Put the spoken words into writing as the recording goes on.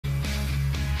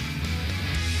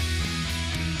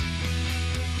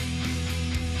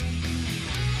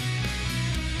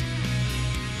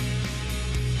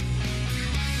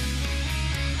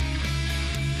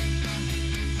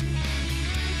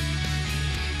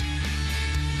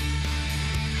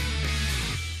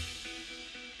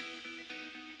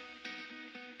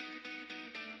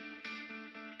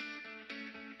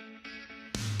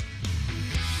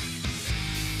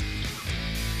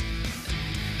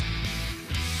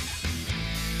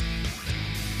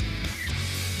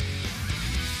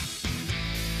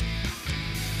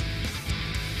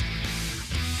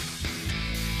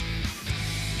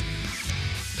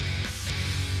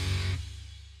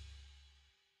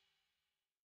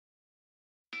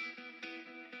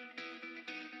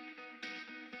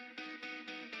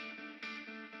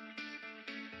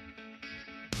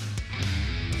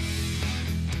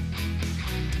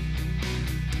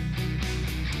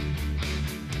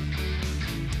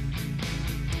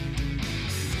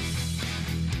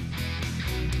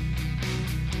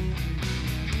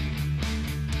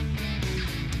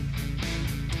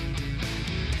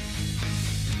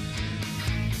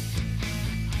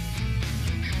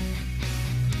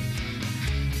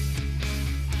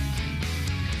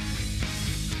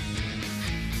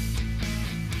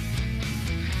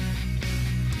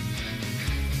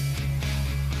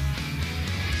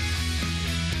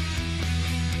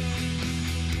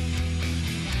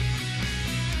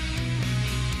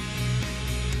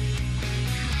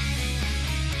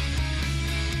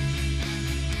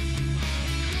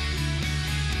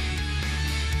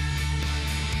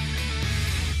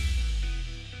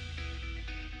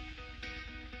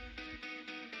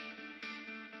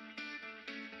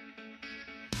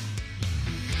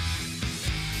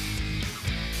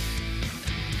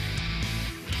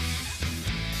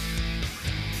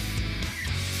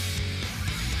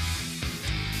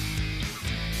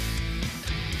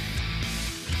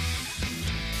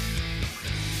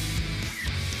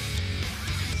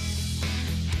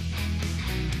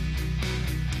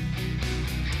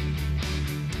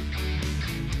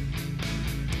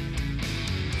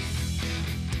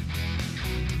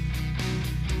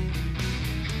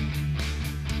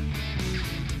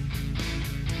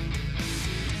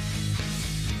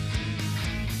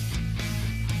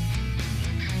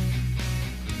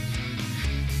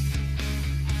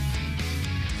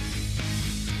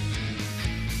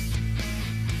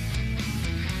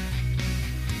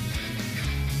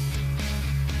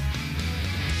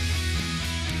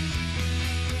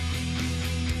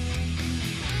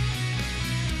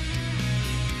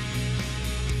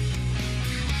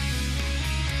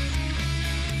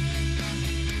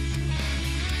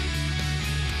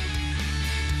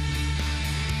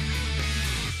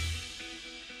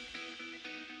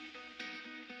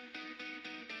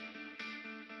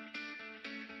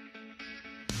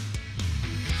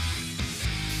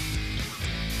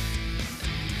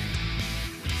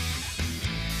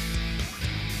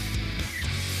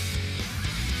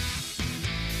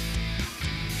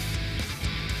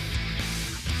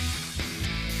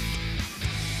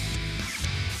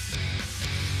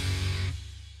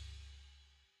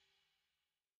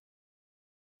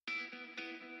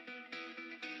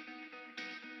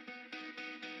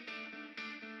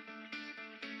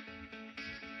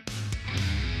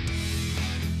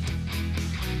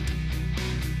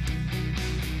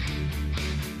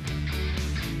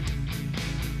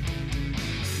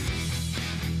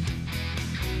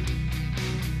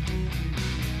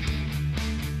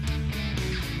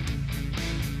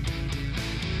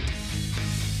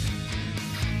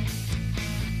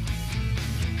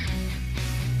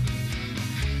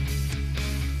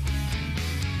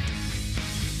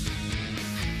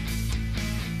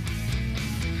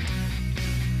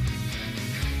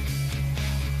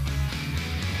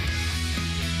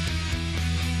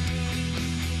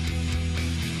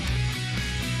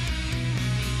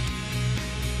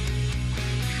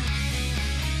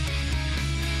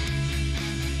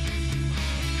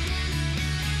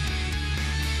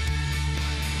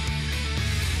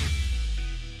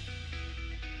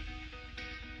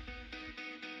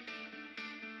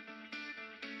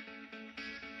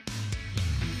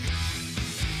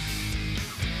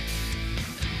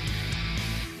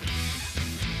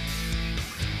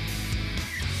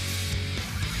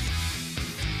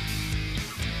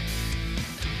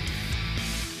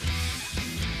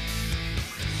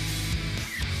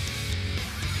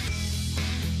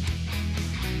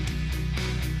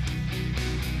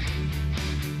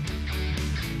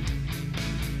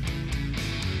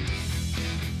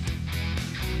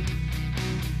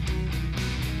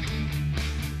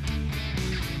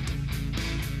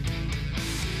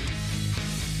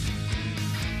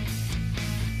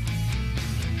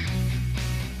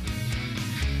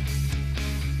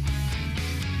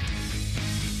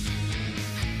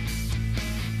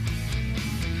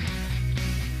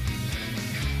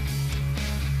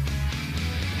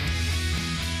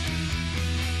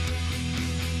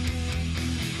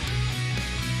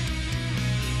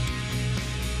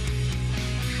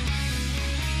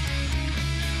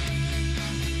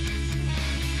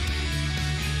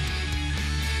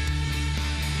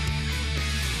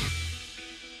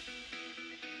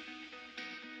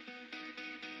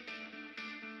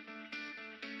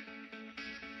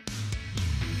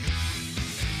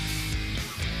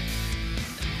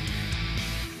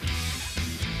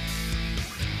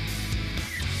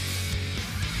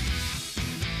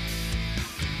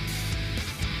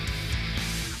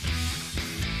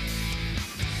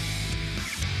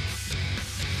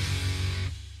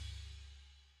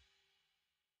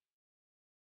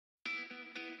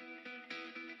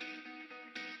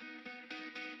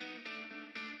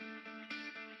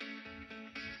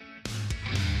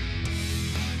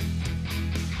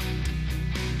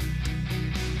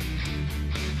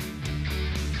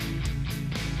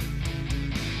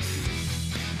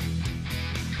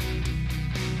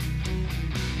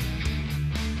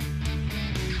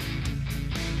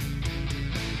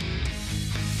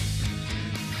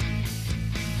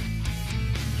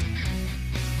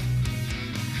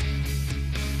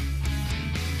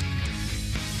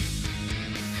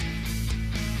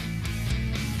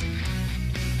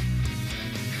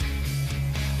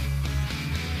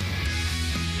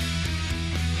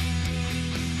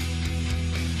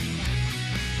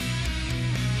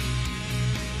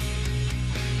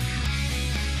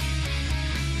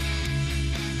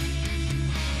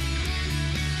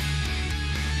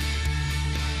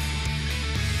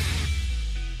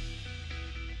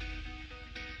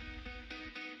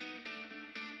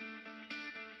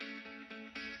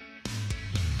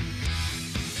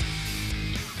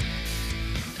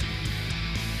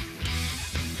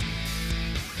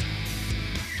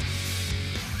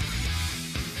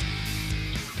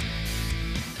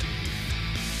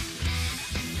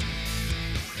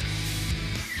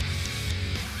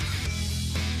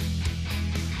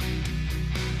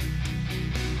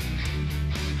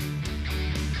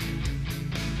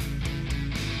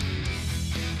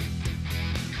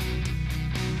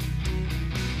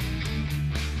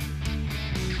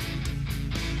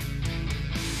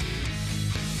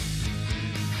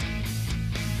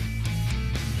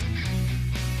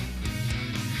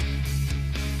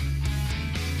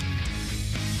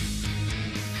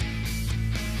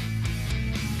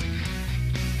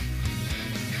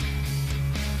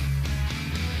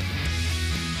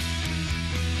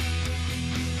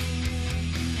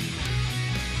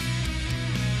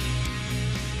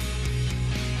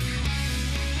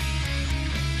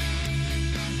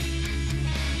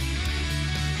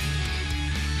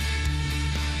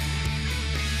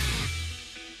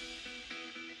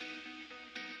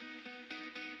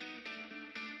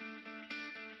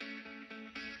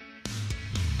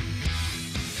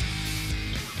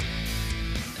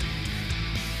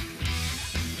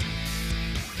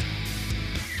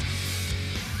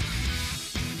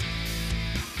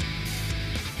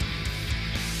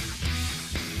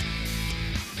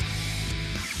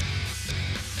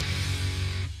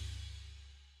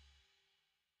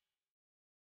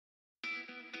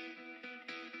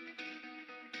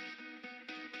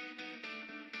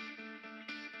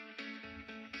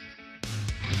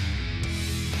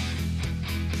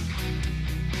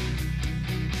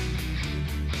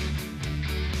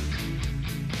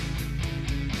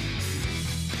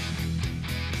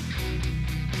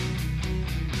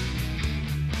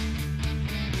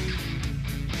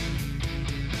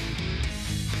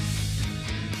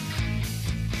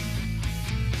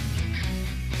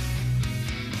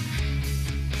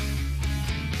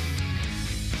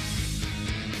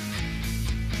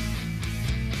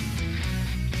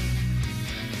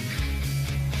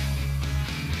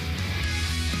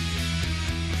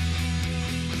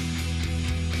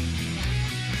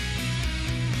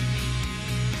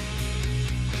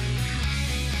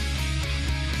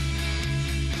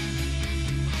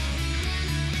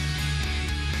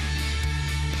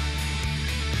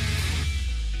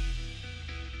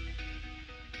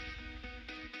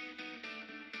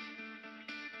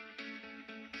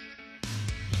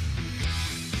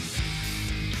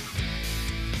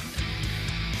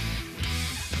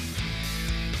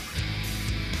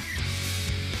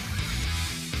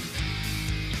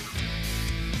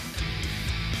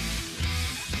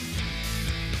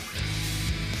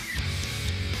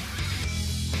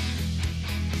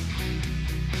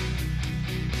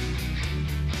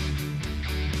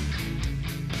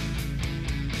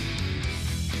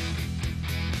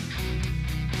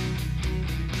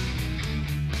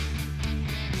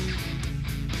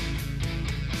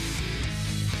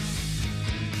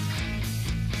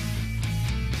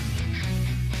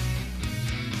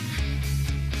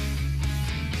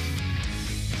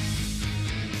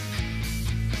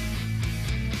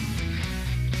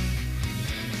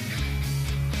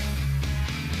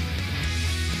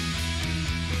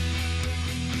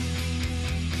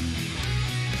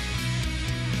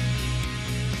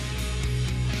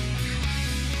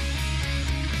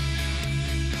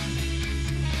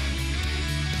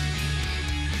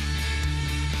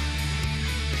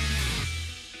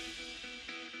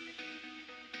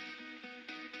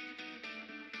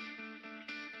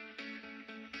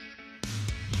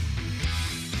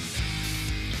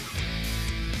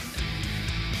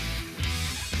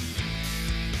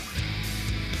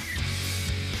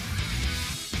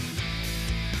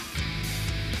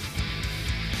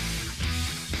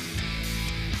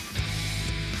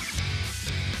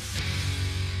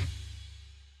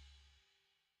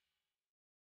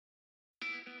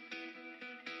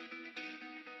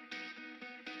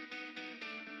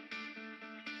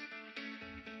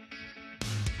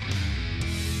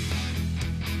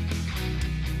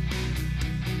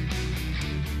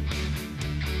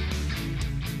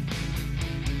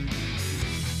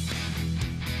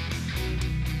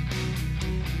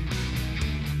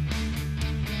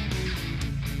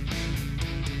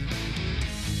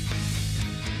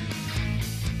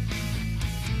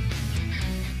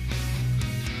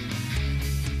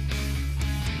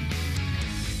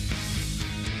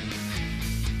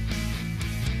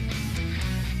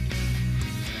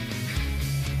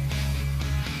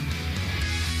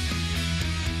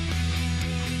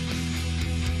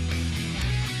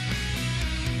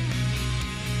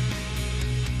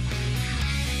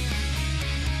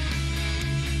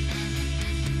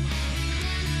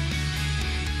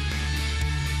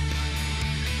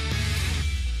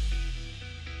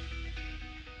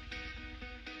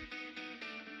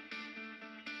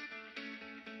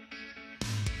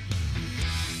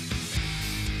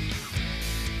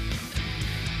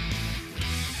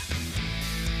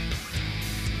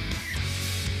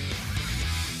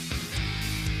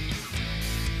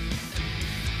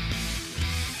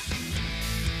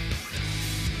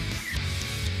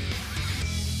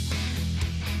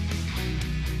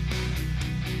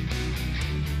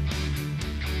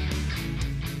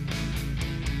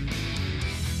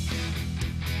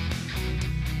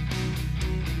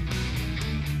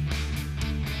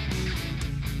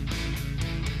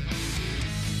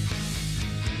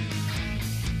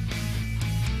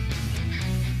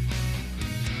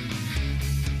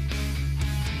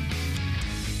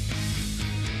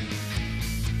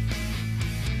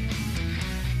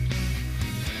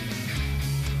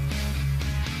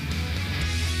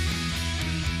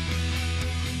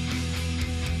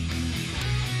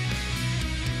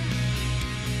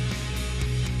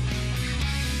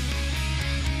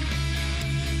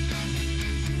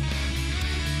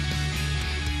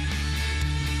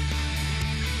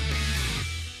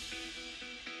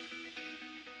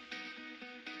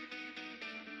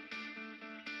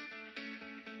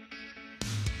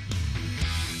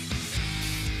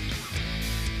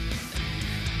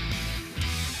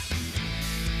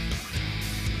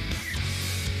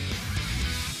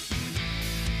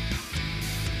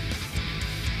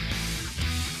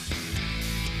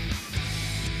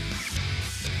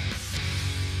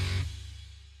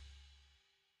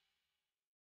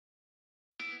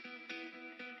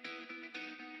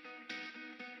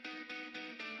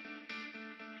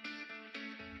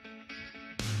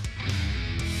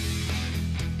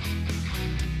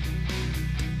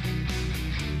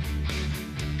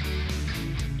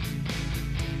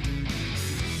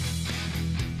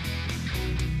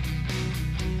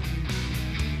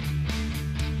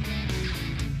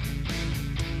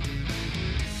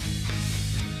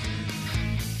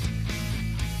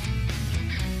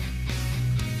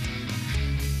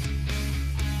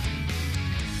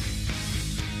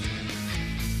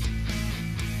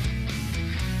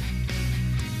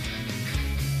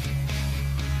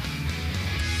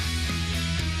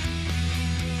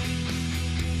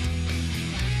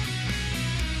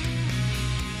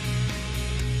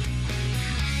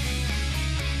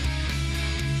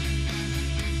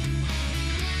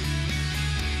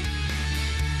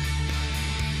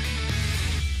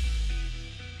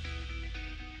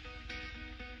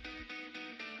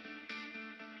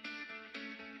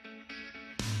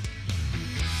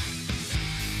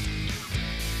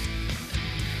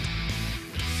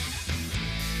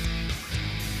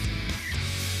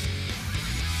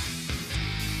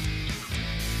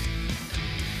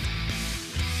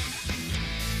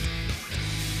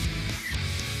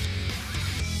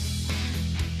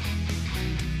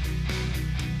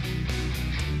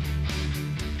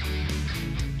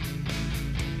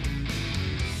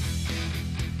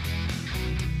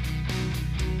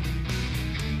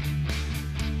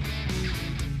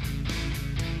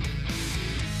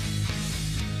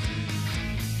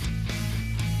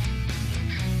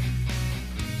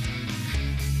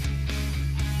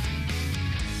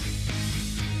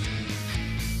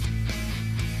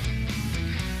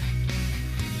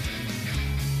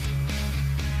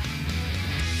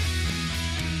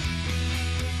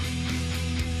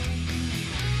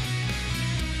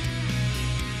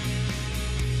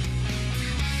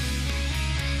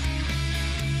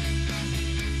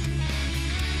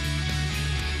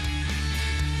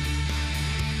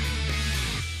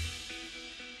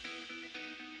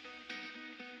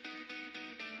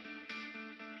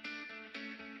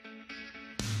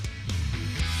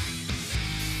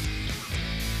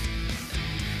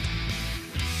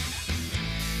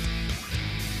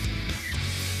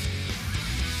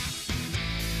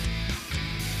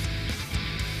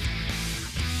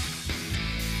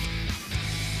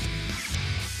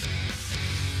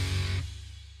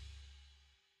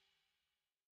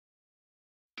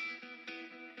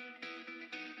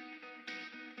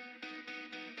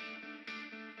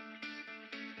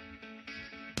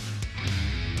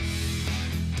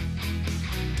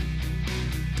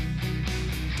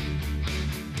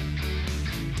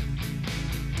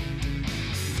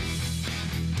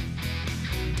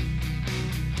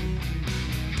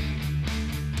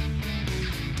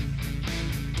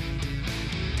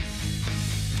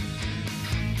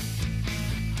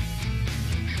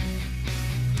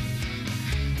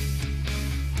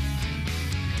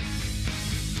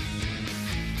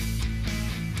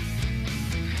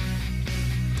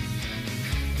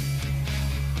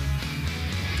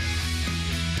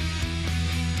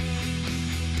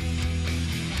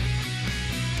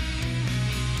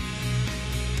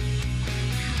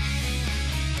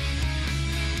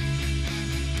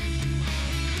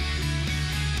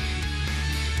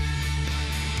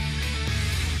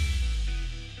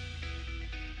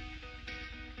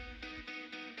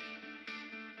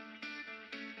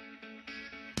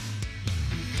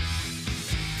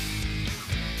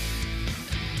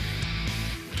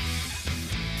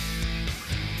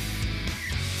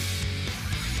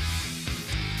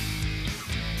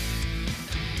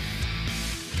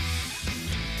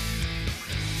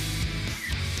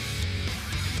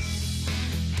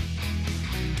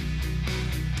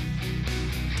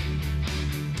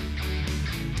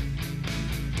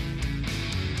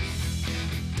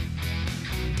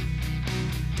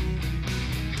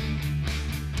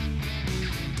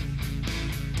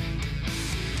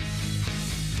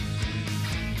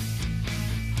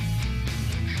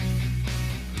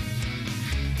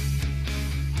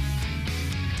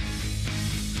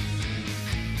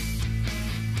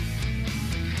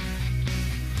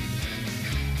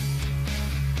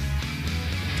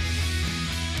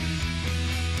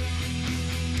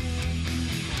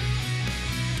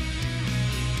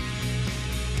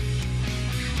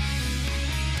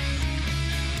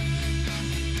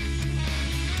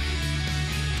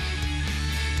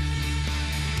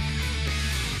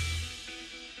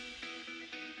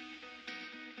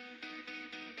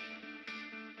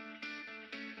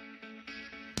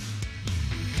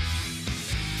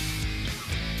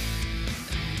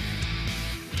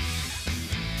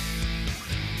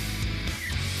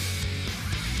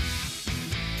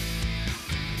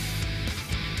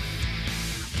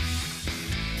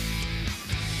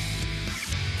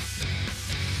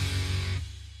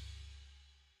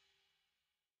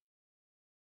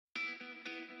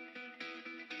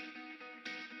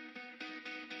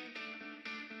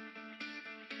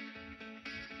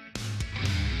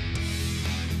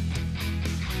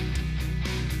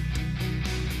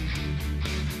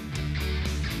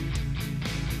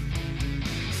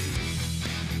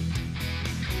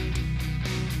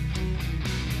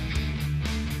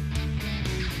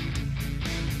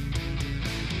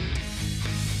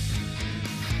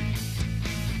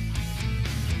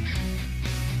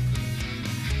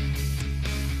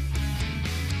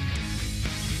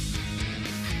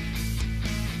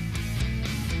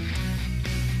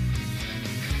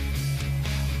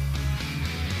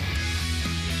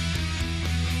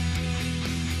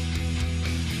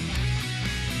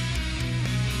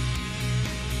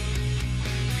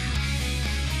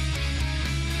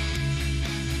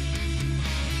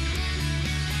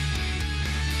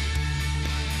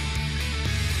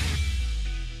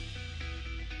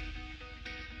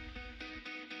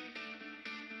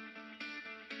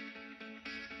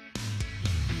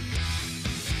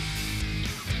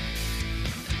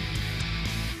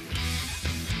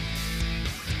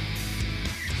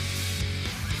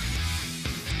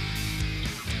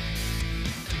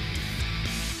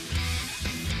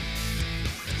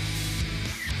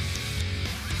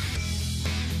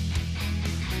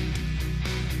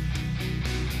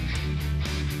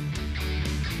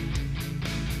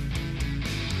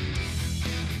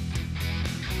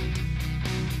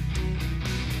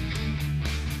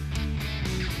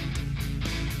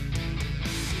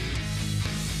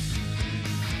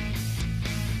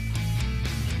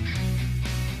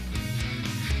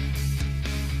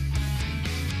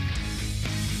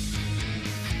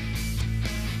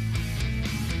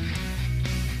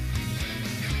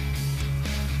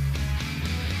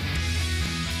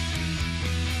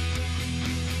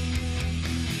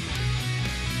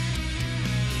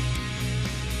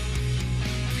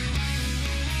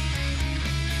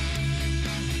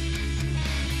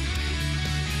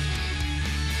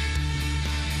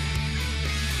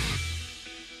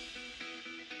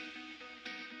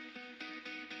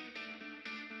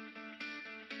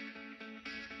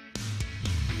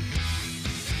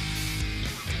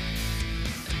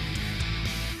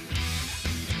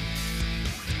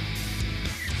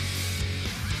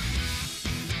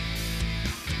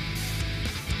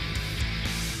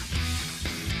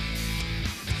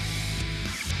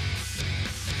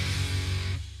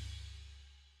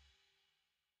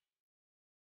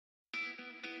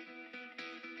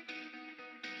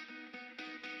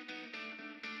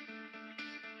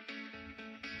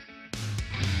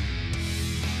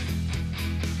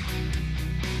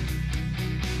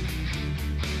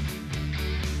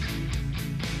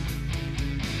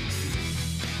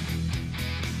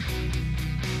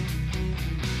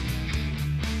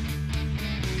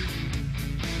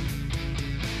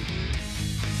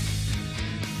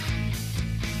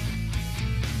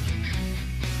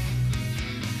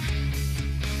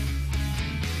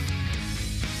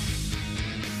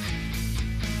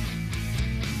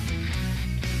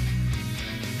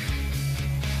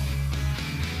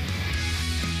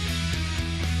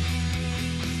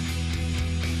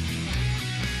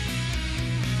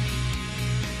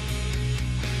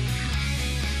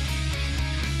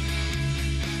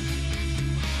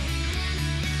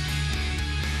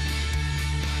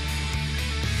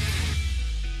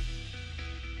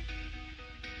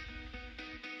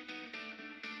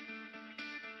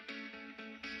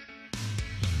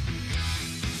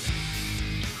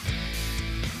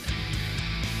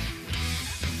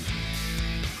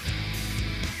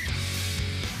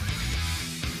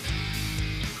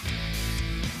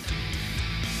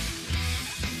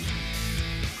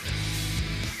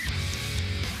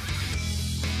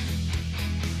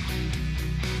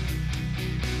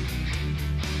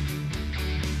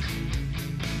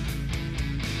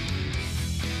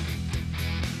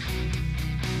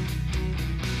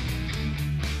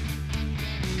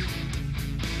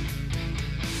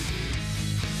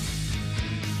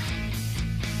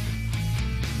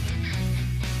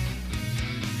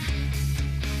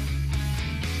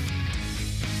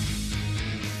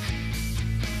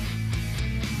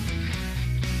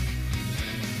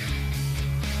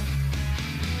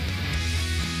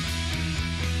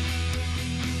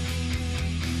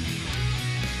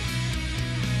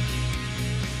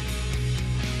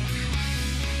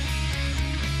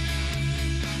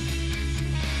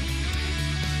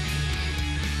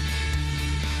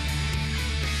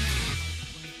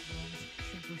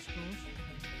schools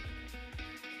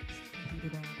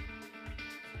competed at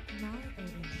 9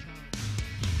 a.m. sharp.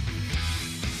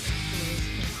 The race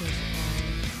consists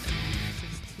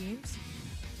of 6 teams.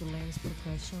 The lanes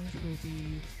progressions will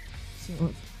be Team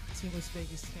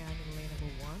Uzbekistan in lane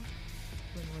number 1.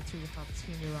 Lane number 2 we have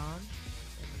Team Iran.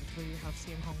 Lane number 3 we have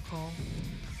Team Hong Kong.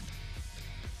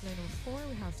 Lane number 4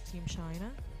 we have Team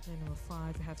China. Lane number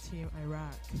 5 we have Team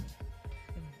Iraq.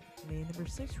 And lane number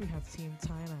 6 we have Team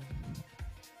Thailand.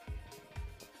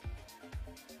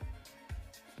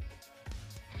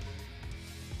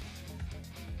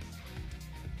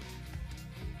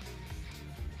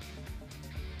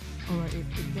 Alright, it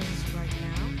begins right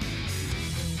now.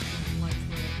 Like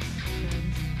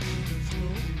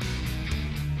school.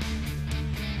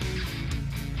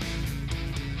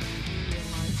 We are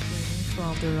live streaming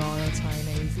from the Royal Thai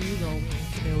Navy Rowing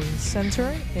Canoeing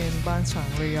Center in Ban Chang,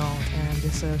 Rayong, and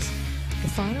this is the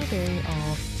final day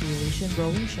of the Asian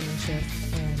Rowing Championship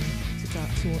and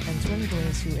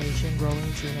 2022 Asian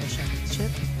Rowing Junior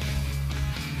Championship.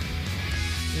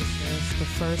 This is the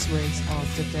first race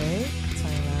of the day.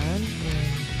 Thailand in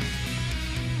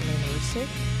lane number 6,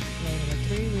 lane number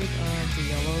 3 with the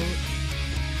yellow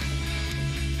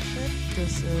ship.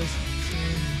 This is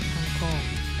Team Hong Kong.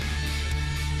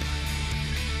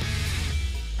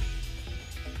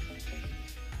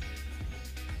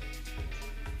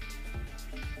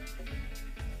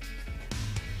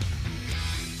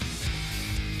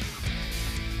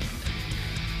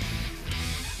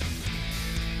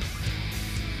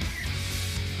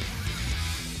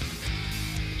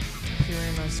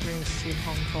 Appearing on screen is Team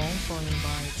Hong Kong, followed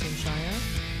by Team China.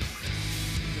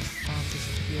 Just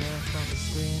disappear from the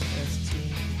screen is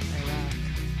Team Iraq.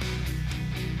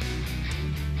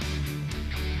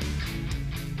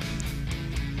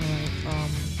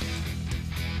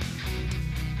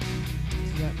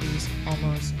 Alright, these are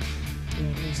almost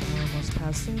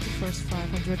passing the first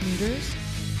 500 meters.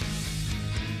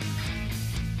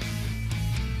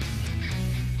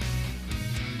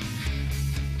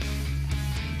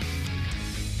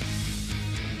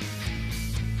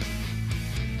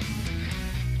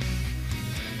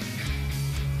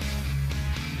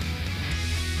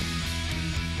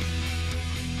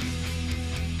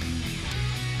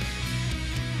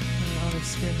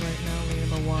 Screen right now, lane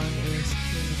number 1 is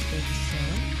Team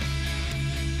Uzbekistan.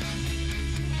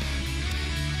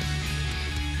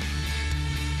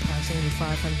 Passing the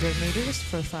 500 meters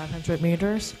for 500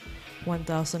 meters,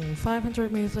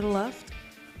 1,500 meters to the left.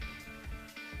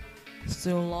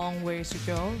 Still a long ways to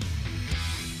go.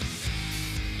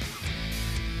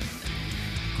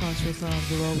 Course with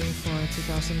the rowing for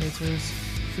 2,000 meters,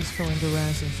 physical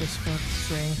endurance and physical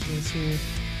strength need to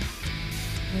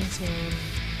maintain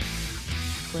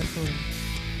carefully.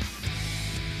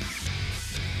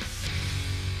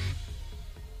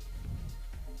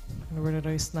 The weather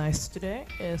is nice today.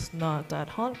 It's not that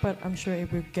hot, but I'm sure it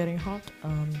will be getting hot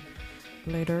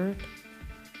later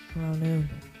around noon.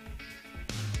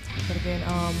 But again,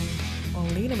 on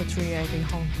lane number 3, I think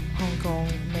Hong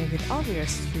Kong made it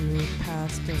obvious to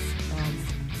pass the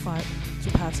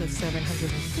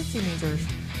 750 meters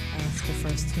as the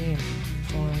first team,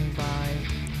 followed by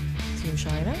Team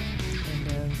China, and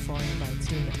then followed by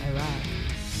Team Iraq.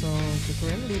 So the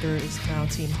current leader is now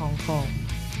Team Hong Kong.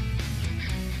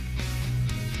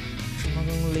 Team Hong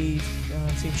Kong lead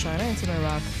Team China and Team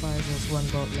Iraq by just 1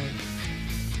 boat length.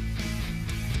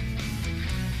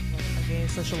 Again,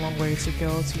 such a long way to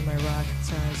go. Team Iraq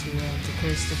tries to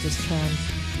decrease the distance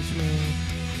between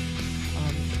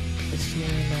this team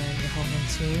and the Hong Kong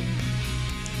team.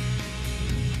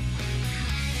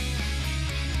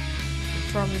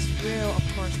 From this reel, of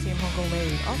course, Team Hong Kong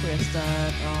made it obvious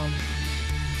that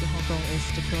the Hong Kong is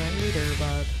the current leader,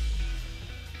 but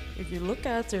if you look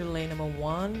at their lane number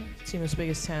 1, Team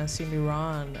Uzbekistan, Team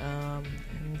Iran, and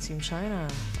Team China,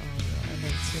 and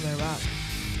then Team Iraq,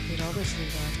 it obviously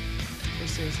that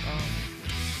this is a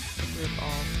group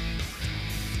of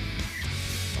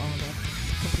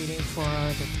competing for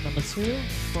the number 2,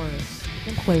 for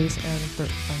second place, and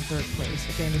third place.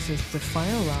 Again, this is the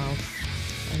final round.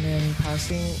 And then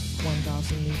passing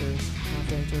 1,000 meters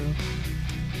halfway through.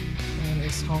 And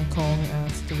it's Hong Kong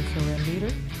as the current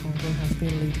leader. Hong Kong has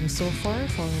been leading so far,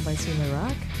 followed by Team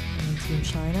Iraq and Team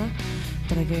China.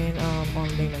 But again, on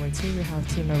lane number 2, we have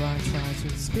Team Iran trying to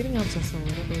speeding up just a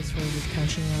little bit, so we're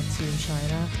catching up Team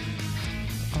China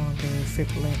on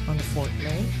the 4th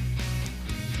lane.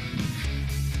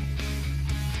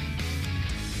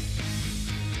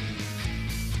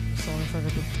 Sorry for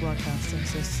the broadcasting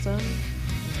system.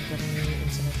 Getting the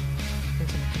internet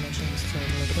connection disturbed a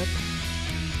little bit.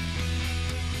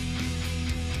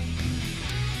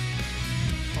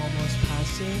 almost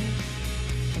passing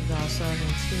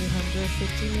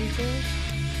 1,250 meters.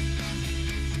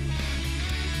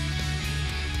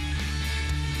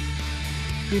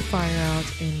 We find out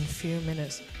in a few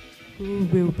minutes who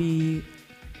will be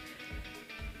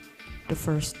the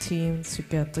first team to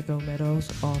get the gold medals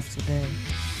of today.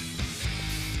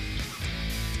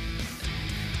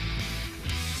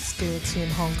 Still Team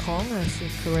Hong Kong as the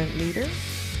current leader.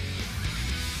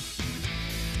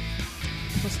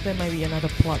 Plus there might be another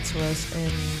plot twist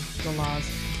in the last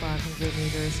 500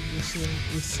 meters.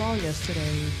 We saw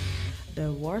yesterday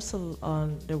there were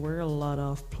a lot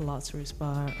of plot twists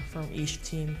from each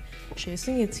team,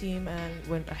 chasing a team and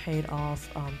went ahead of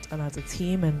another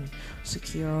team and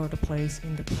secure the place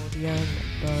in the podium.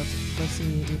 But let's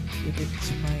see if it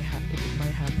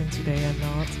might happen today or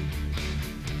not.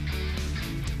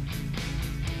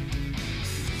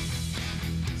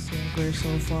 Seeing great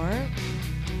so far.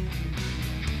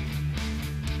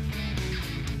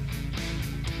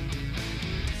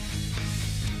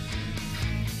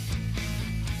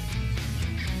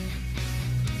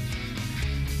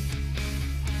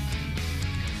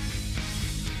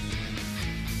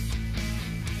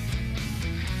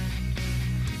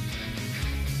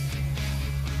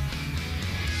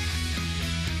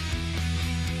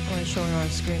 Showing on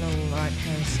screen on the right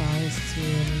hand side is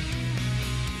Team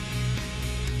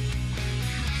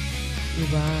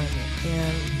Iran,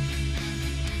 and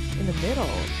in the middle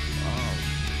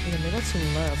to the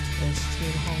left is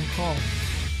Team Hong Kong.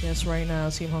 Yes, right now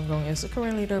Team Hong Kong is the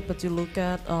current leader, but you look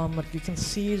at you can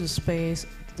see the space,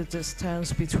 the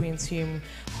distance between Team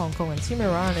Hong Kong and Team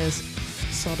Iran is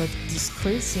sort of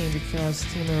decreasing because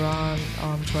Team Iran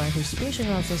trying to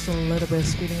speeding up just a little bit,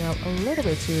 speeding up a little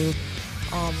bit to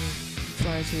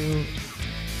try to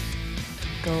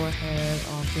go ahead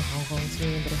of the Hong Kong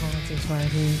team, but the Hong Kong team trying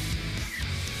to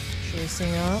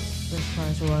chasing up, they're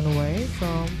trying to run away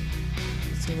from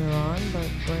Team Iran, but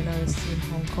right now it's Team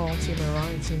Hong Kong, Team Iran,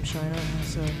 and Team China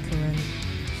has a current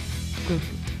group,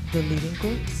 the leading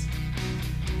groups.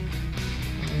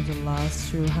 In the last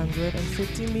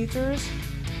 250 meters.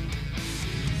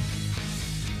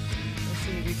 Let's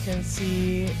see if we can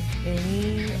see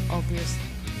any obvious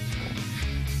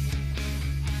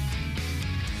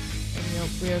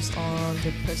on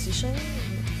the position.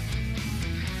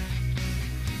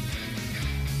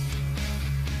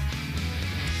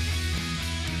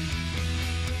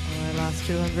 Alright, last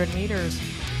 200 meters.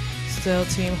 Still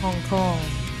Team Hong Kong,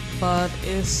 but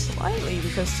it's slightly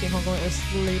because Team Hong Kong is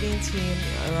the leading team.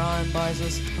 Iran by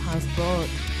just half boat.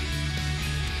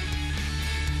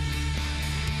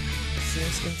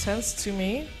 Seems intense to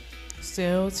me.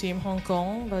 Still Team Hong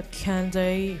Kong, but can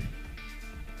they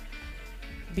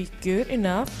be good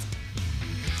enough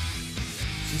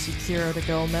to secure the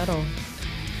gold medal?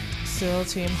 Still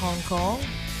Team Hong Kong,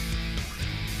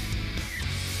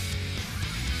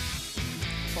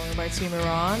 followed by Team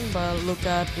Iran, but look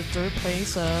at the third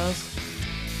places.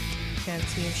 Can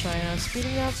Team China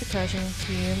speeding up to catching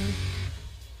Team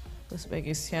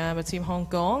Uzbekistan, but Team Hong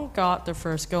Kong got the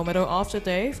first gold medal of the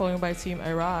day, followed by Team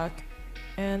Iraq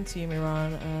and Team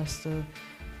Iran as the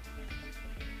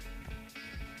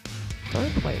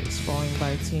third place, followed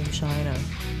by Team China.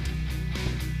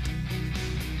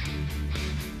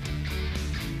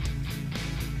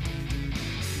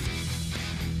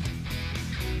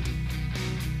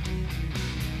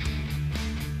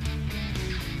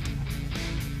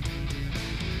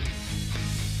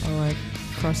 Alright,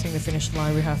 crossing the finish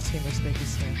line, we have Team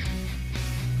Uzbekistan.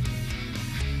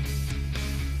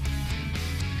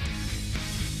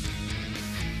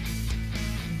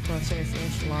 Crossing the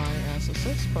finish line as the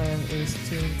sixth player is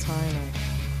Team Thailand.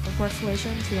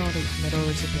 Congratulations to all the medal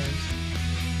recipients.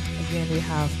 Again, we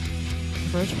have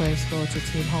first place go to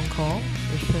Team Hong Kong,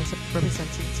 which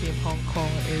representing Team Hong Kong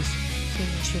is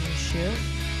Kim Chun Shil.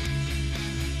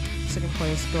 Second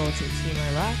place go to Team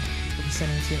Iraq,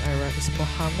 representing Team Iraq is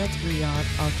Mohammed Riyad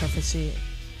Al-Kafazi.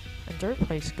 And third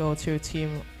place go to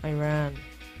Team Iran,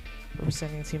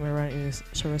 representing Team Iran is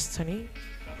Sharastani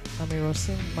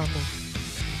Amirosin Mahmoud.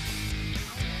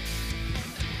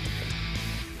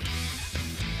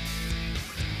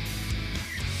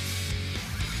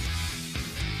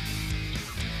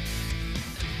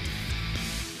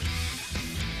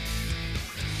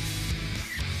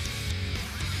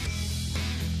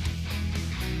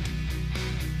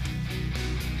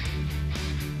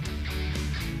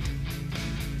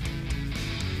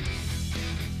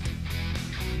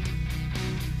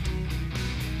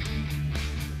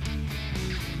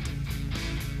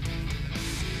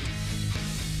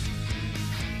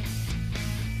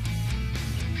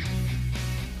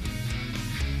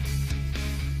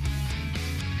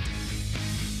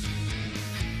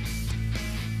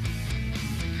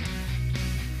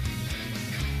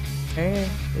 Okay,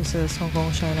 this is Hong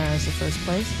Kong, China as the first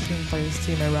place. Second place,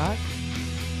 Team Iraq.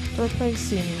 Third place,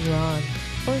 Team Iran.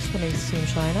 First place, Team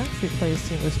China. Fifth place,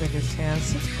 Team Uzbekistan.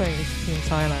 Sixth place, Team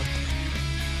Thailand.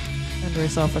 And the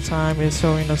result for time is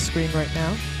showing on the screen right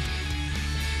now.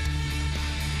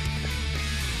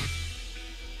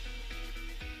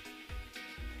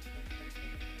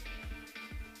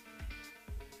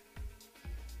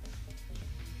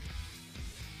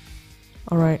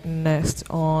 Alright, next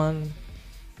on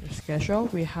the schedule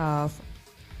we have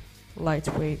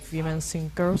lightweight women's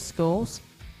single sculls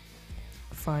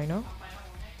final.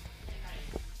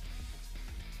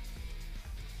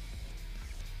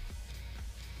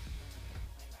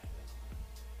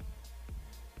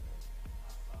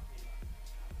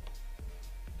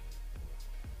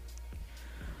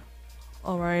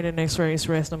 Alright, the next race,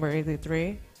 race number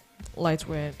 83,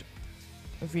 lightweight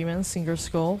women's single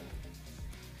scull.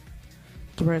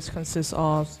 The race consists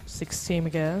of 6 teams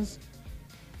again.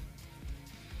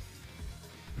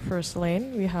 First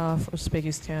lane we have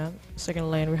Uzbekistan.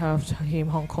 Second lane we have Team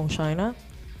Hong Kong, China.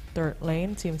 Third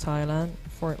lane Team Thailand.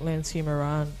 Fourth lane Team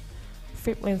Iran.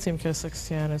 Fifth lane Team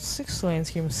Kazakhstan. And sixth lane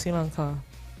Team Sri Lanka.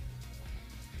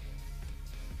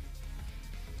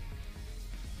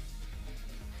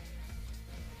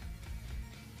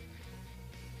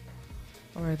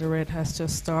 Alright, the race has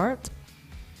just started.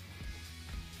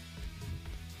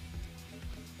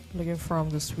 Looking from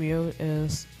this wheel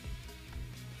is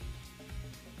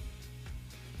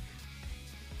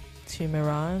Team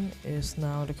Iran is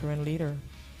now the current leader.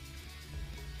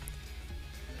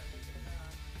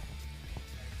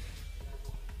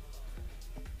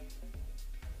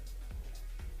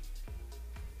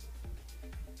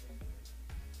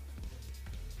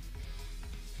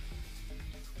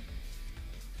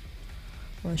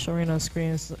 We're showing on screen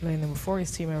is lane number 4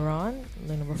 is Team Iran,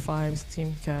 lane number 5 is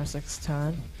Team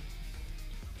Kazakhstan.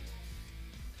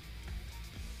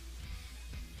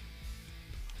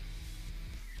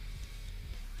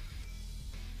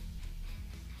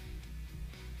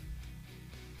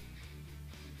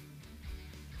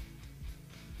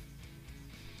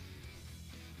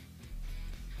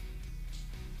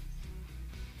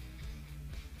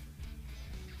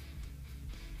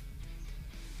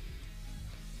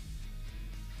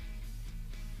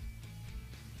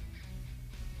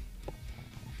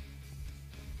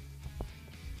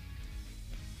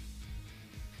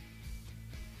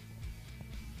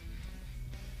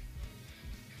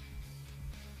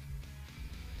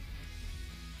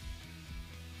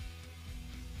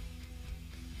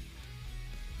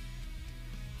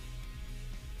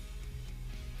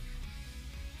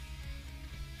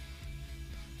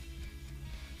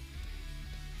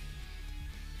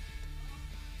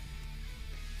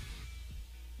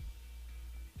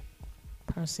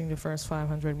 Passing the first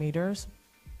 500 meters.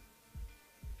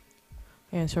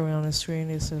 And showing on the screen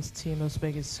this is Team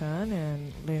Uzbekistan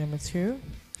and lane number 2.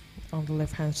 On the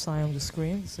left hand side of the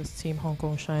screen this is Team Hong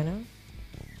Kong, China.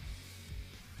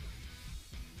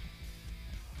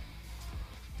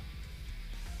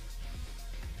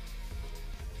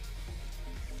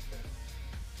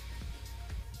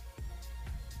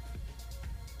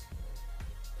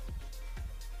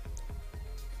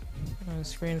 On the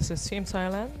screen this is Team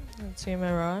Thailand and Team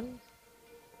Iran.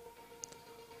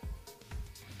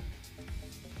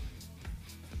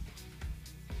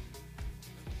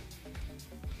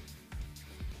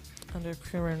 And the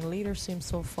current leader team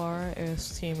so far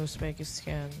is Team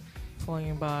Uzbekistan,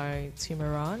 following by Team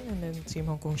Iran and then Team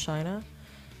Hong Kong, China.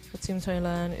 But Team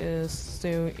Thailand is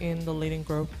still in the leading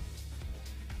group,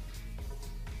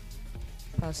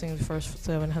 passing the first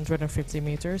 750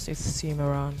 meters. It's Team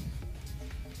Iran,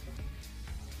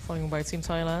 following by Team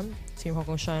Thailand, Team Hong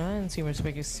Kong, China, and Team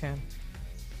Uzbekistan.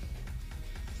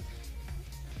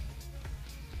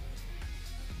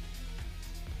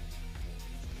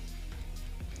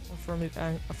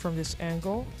 From this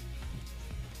angle,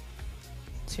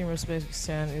 Team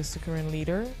Uzbekistan is the current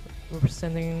leader.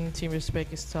 Representing Team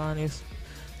Uzbekistan is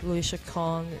Lucia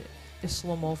Khan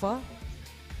Islamova.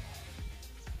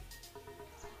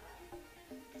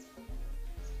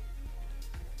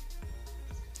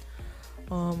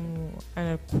 And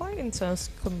a quite intense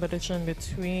competition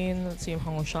between Team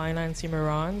Hong Kong, China and Team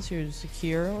Iran to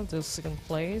secure the second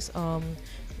place.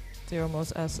 They're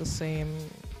almost at the same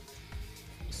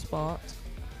spot.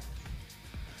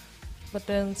 But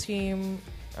then Team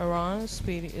Iran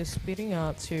is speeding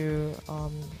up to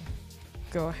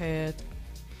go ahead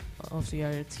of the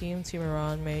other team. Team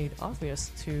Iran made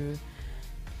obvious to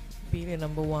be the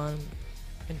number 1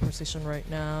 in position right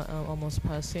now, almost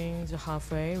passing the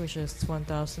halfway, which is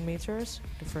 1,000 meters.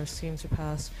 The first team to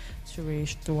pass to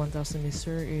reach the 1,000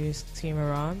 meter is Team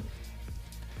Iran.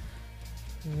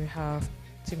 And we have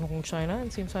Team Hong Kong China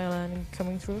and Team Thailand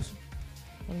coming through,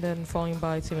 and then following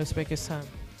by Team Uzbekistan.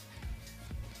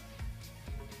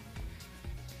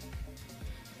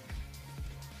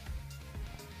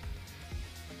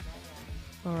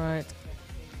 All right.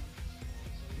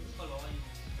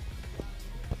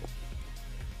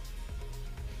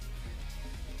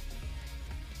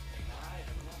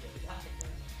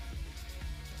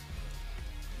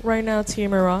 Right now,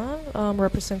 Team Iran,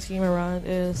 representing Team Iran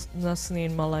is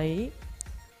Nasneen Malai,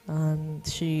 and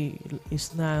she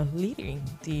is now leading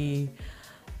the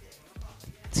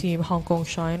Team Hong Kong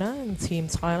China and Team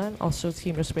Thailand, also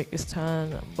Team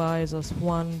Uzbekistan by just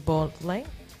one boat length.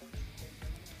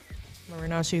 Right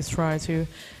now, she's trying to,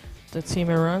 the Team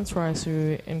Iran tries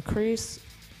to increase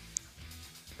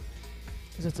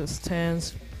the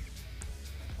distance.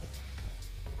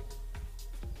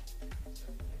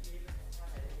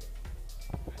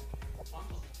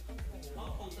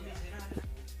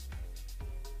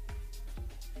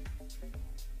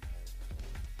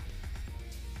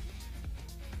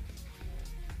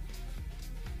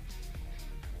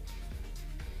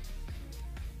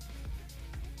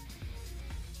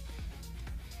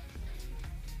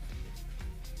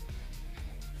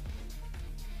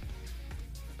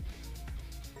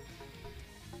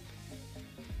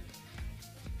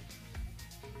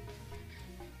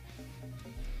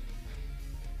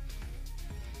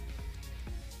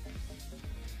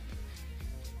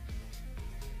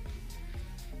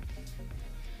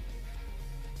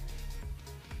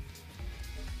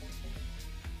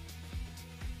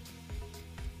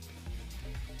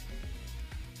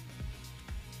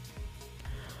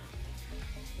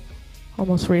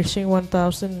 Almost reaching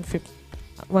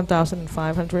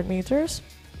 1,500 meters.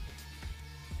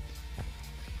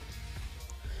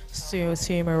 Still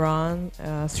Team Iran,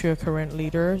 through current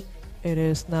leader, it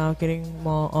is now getting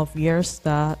more obvious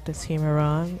that the Team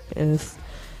Iran is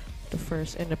the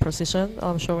first in the position.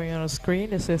 I'm showing on the screen.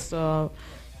 This is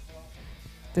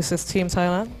Team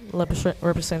Thailand.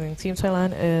 Representing Team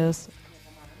Thailand is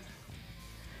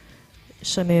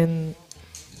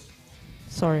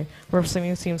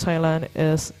representing Team Thailand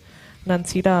is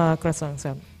Nantida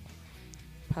Krasangsan.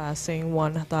 Passing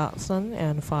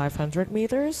 1,500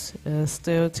 meters is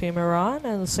still Team Iran,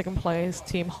 and second place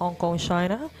Team Hong Kong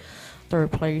China.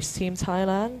 Third place Team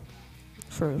Thailand.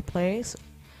 First place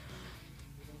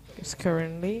is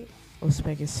currently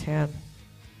Uzbekistan.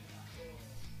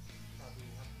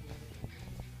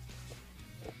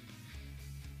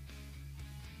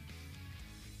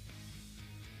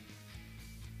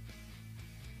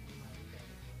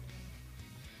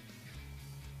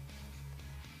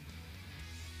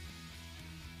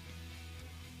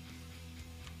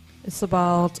 It's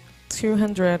about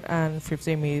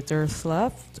 250 meters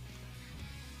left.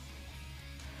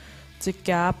 The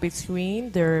gap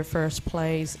between the first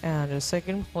place and the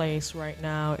second place right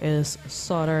now is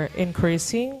sort of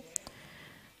increasing.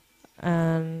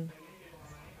 And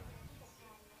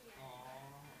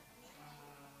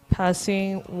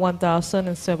passing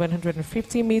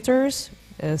 1,750 meters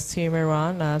is Team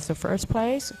Iran as the first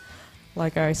place.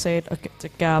 Like I said, the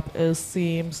gap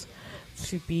seems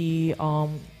to be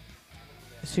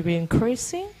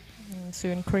increasing.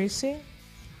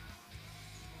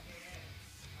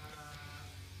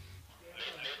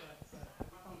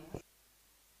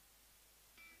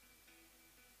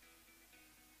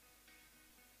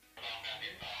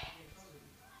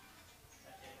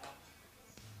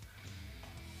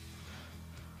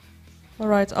 All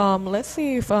right. Let's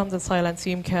see if the Thailand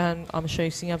team can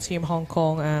chasing up Team Hong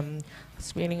Kong and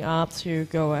speeding up to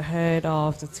go ahead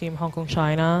of the Team Hong Kong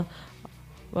China.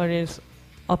 But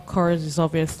of course, is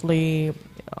obviously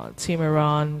Team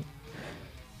Iran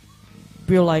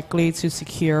will likely to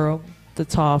secure the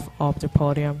top of the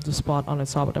podium, the spot on the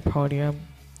top of the podium.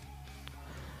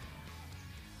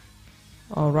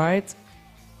 All right.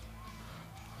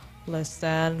 Less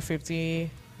than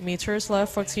 50 meters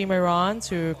left for Team Iran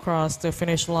to cross the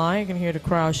finish line. You can hear the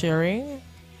crowd cheering.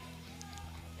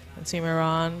 And Team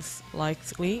Iran is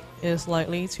likely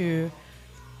to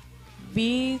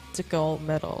be the gold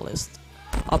medalist.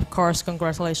 Of course,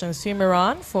 congratulations Team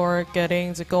Iran for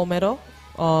getting the gold medal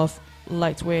of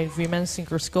lightweight women's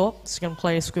single sculp. Second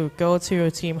place will go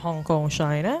to Team Hong Kong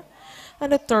China,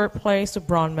 and the third place, the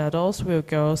bronze medals, will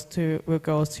go to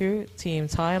Team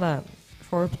Thailand.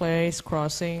 Fourth place,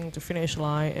 crossing the finish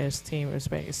line, is Team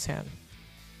Uzbekistan.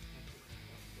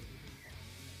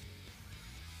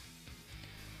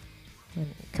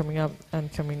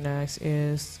 And coming next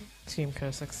is Team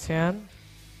Kazakhstan.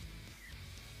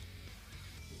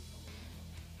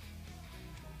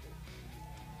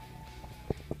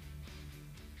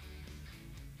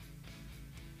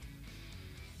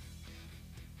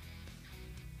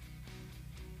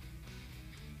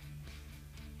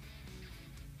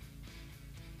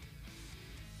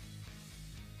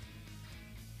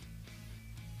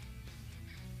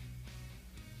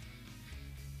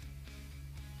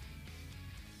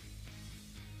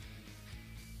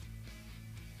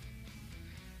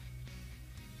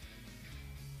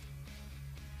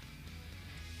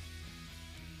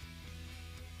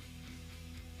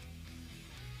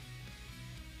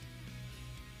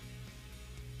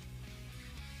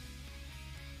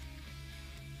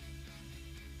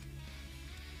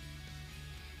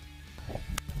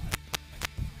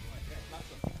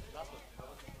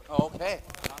 Okay.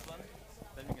 Last one.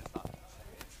 Then we can start.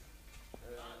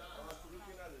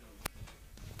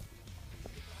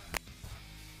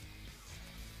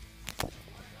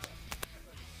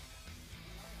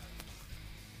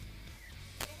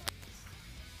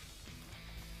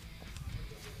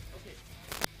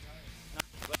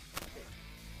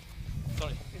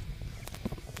 Sorry.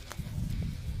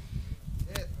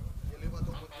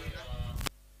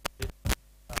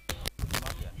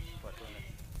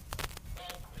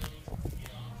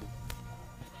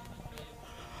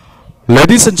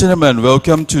 Ladies and gentlemen,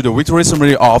 welcome to the victory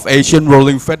ceremony of Asian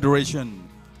Rowing Federation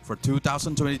for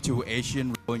 2022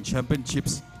 Asian Rowing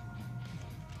Championships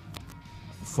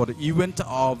for the event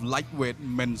of lightweight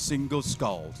men's single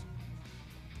sculls.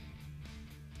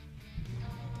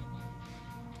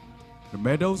 The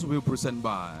medals will be presented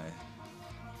by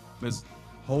Ms.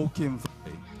 Ho Kim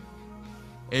Fei,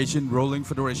 Asian Rowing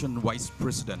Federation Vice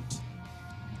President.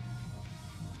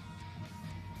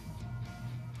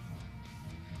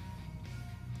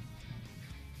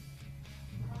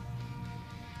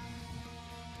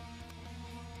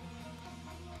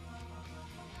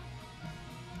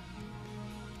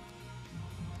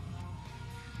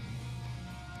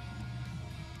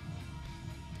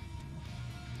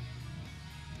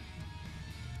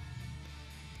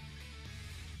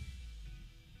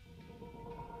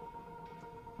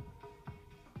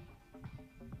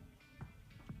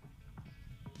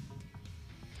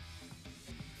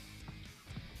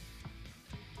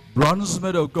 Bronze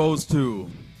medal goes to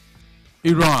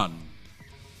Iran.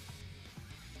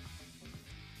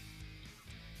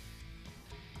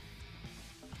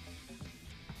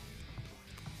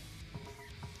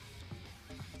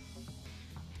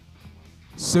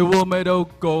 Silver medal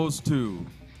goes to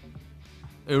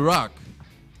Iraq.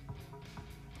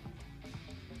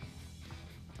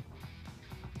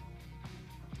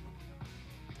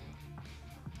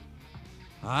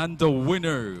 And the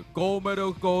winner, gold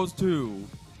medal goes to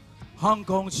Hong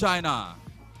Kong, China.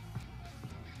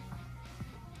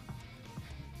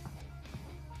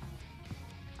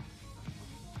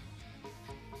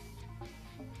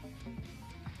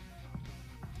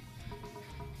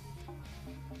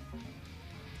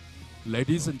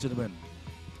 Ladies and gentlemen,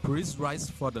 please rise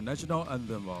for the national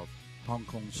anthem of Hong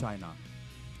Kong, China.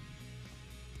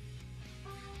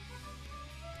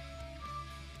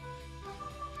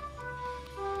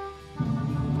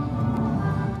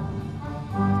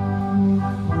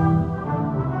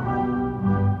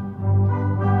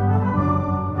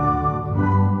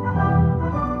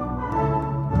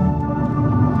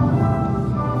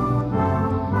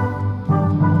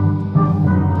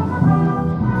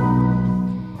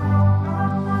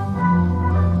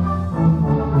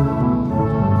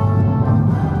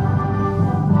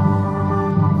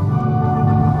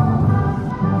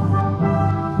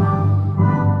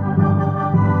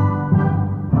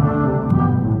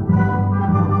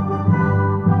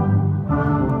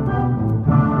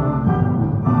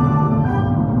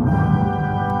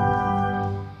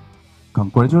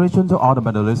 Congratulations to all the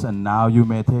medalists, and now you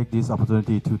may take this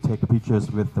opportunity to take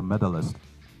pictures with the medalists.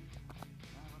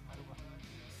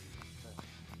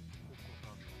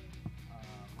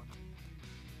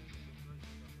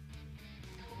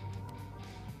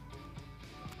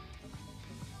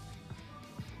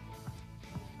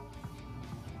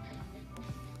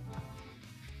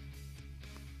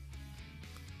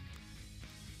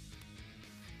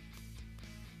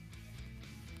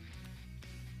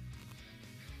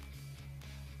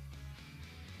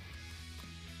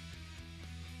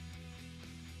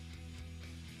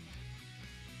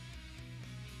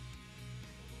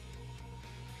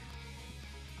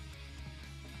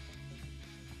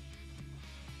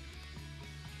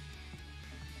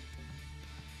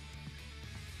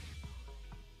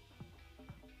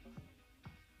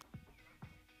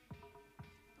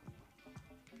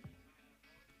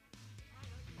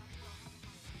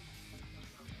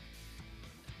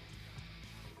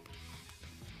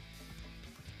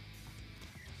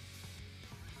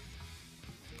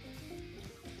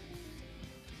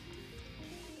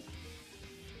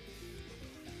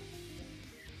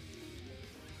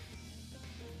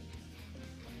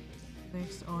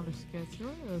 Next on the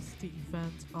schedule is the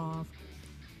event of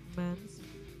men's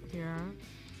pair,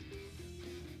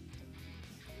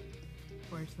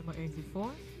 race number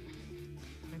 84.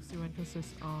 Next event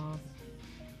consists of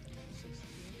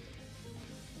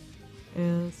 16.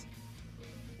 Is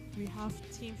we have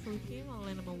Team Philippines on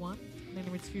lane number 1. Lane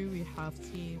number 2 we have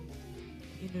Team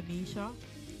Indonesia.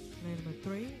 Lane number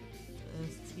 3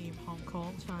 is Team Hong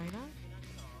Kong, China.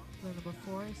 Lane number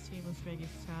 4 is Team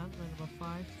Uzbekistan. Lane number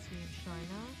 5, Team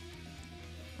China.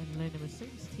 And lane number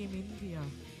 6, Team India.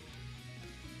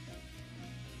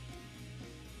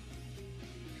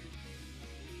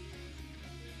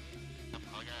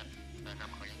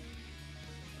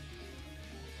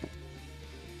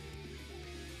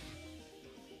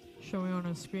 Showing on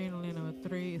the screen, lane number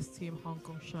 3 is Team Hong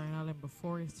Kong, China. Lane number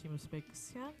 4 is Team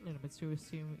Uzbekistan. Lane number 2 is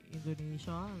Team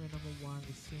Indonesia. Lane number 1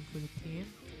 is Team Philippines.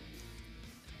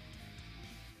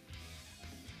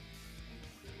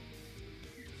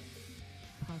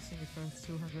 Passing the first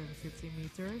 250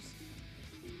 meters.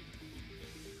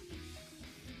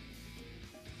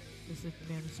 This is the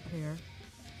men's pair.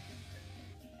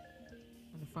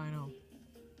 And the final.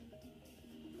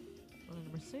 Lane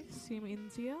number 6, Team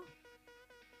India.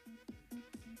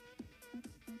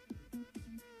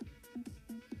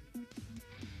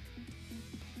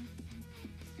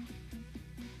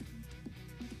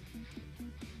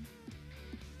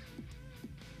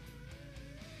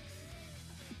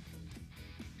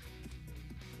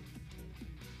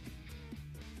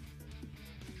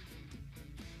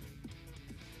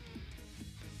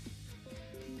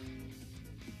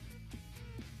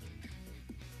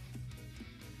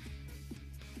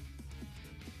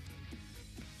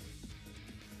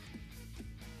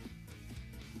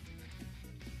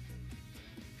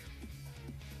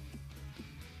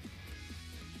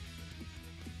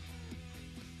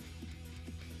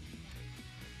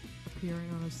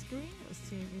 Appearing on the screen is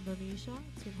Team Indonesia,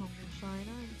 Team Hong Kong,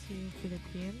 China, and Team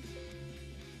Philippines.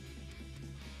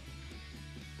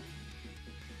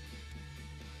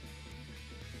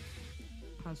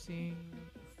 Passing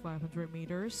 500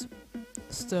 meters.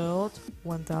 Still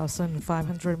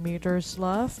 1,500 meters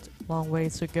left. Long way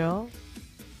to go.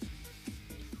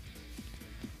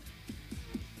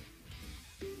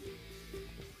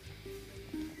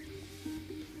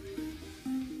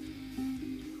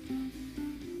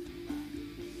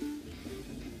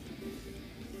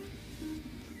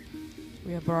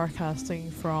 We are broadcasting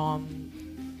from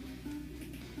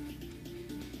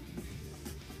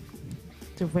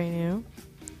the venue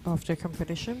of the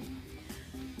competition.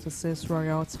 This is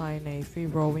Royal Thai Navy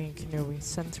Rowing Canoeing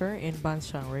Center in Ban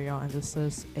Chang, Rayong, and this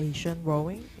is Asian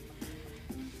Rowing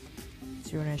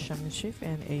Junior Championship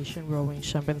and Asian Rowing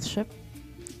Championship.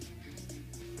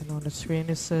 And on the screen,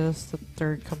 this is the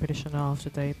third competition of the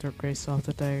day, third race of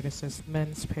the day. This is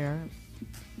men's pair.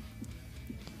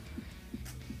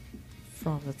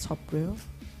 From the top wheel,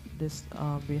 this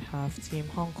we have Team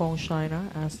Hong Kong, China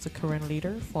as the current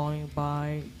leader, followed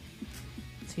by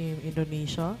Team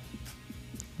Indonesia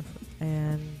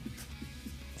and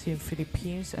Team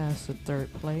Philippines as the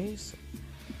third place.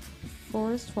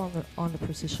 Fourth on the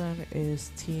position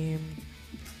is Team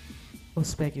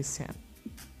Uzbekistan.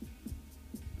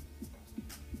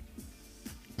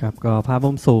 ครับก็ภาพ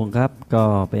มุมสูงครับก็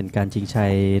เป็นการชิงชั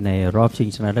ยในรอบชิง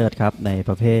ชนะเลิศครับใน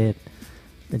ประเภท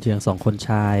เป็นเชือง2คนช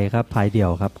ายครับพายเดี่ย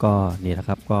วครับก็นี่แหละค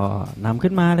รับก็นำ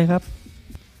ขึ้นมาเลยครับ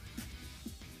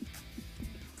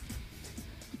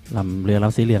ลำเรือล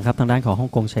ำสีเหลืองครับทางด้านของฮ่อ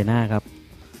งกงไชน่าครับ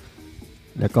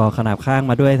แล้วก็ขนาบข้าง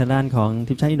มาด้วยทางด้านของ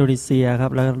ทีมชาติอินโดนีเซียครั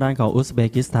บแล้วทางด้านของอุซเบ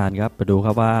กิสถานครับไปดูค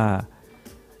รับว่า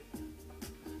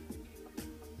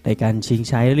ในการชิง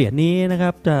ชัยเหรียญนี้นะครั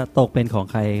บจะตกเป็นของ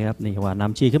ใครครับนี่ว่าน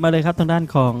ำชี้ขึ้นมาเลยครับทางด้าน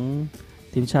ของ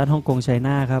ทีมชาติฮ่องกงไช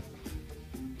น่าครับ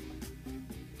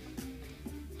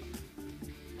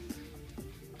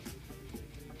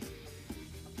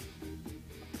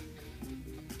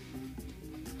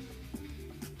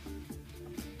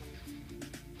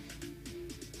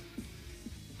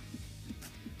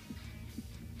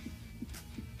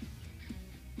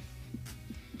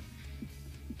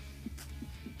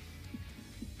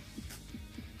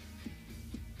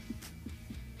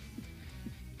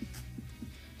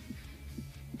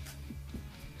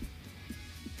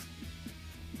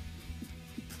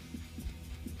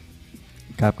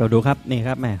ครับก็ดูครับนี่ค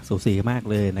รับแหมสูสีมาก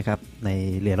เลยนะครับใน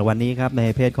เหรียญรางวัลนี้ครับใน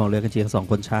เพศของเรือกันเชียง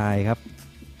2คนชายครับ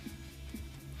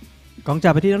กองจั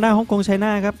บไปที่ทางด้านฮ่องกงไชน่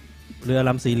าครับเรือล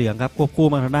ำสีเหลืองครับควบคู่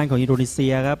มาทางด้านของอินโดนีเซี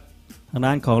ยครับทางด้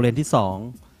านของเลนที่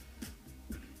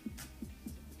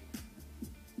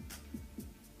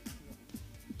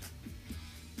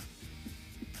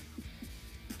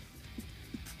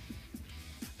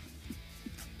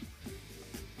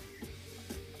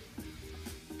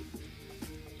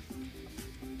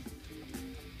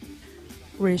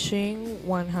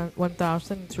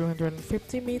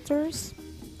1,250 meters.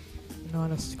 And on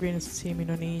the screen is Team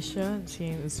Indonesia and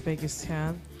Team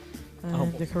Uzbekistan.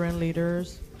 And the current leaders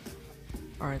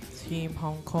are Team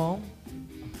Hong Kong,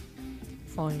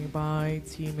 followed by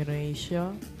Team Indonesia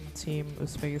and Team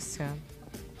Uzbekistan.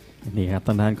 นี่ครับท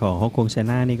างด้านของฮ่องกงไช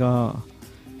น่านี่ก็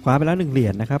คว้าไปแล้ว1เหรี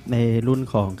ยญนะครับในรุ่น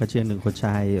ของกระเชียง1คนช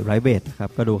ายไรเวทครับ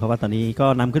ก็ดูครับว่าตอนนี้ก็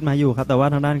นำขึ้นมาอยู่ครับแต่ว่า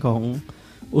ทางด้านของ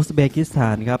อุซเบกิสถ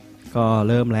านครับก็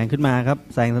เริ่มแรงขึ้นมาครับ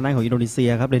แซงทางด้านของอินโดนีเซีย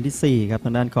ครับเลนที่4ครับท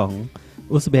างด้านของ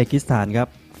อุซเบกิสถานครับ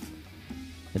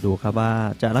จะดูครับว่า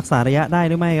จะรักษาระยะได้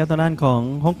หรือไม่ครับทางด้านของ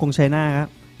ฮ่องกงไชน่าครับ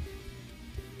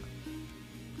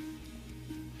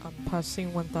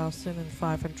passing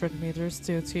 1,500 meters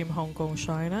to Team Hong Kong,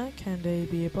 China. Can they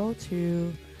be able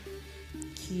to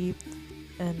keep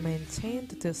and maintain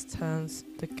the distance,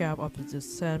 the gap of the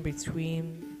distance between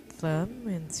them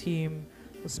and Team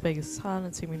Uzbekistan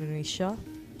and Team Indonesia?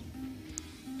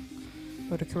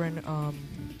 For the current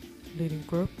leading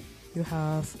group, you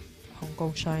have Hong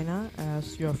Kong, China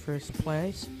as your first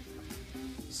place.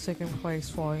 Second place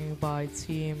followed by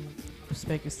Team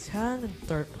Uzbekistan and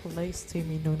third place Team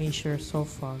Indonesia so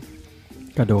far.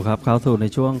 ก็ดูครับเข้าสู่ใน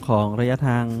ช่วงของระยะท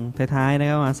างท้ายๆนะ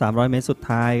ครับมา300 เมตรสุด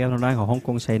ท้ายครับทางด้านของฮ่องก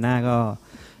งไชน่าก็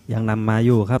ยังนำมาอ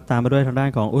ยู่ครับตามมาด้วยทางด้าน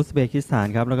ของอุซเบกิสถาน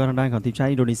ครับแล้วก็ทางด้านของทีมชา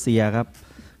ติอินโดนีเซียครับ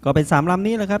ก็เป็น3ลำ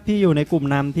นี้แหละครับที่อยู่ในกลุ่ม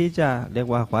นำที่จะเรียก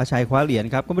ว่าคว้าชัยคว้าเหรียญ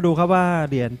ครับก็มาดูครับว่า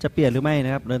เหรียญจะเปลี่ยนหรือไม่น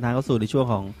ะครับเดินทางเข้าสู่ในช่วง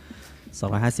ของ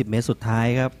250 เมตรสุดท้าย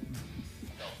ครับ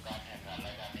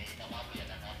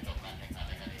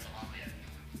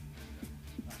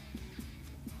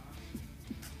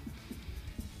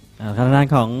ทางด้าน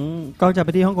ของกล้องจับไป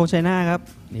ที่ฮ่องกงไชน่าครับ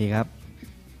นี่ครับ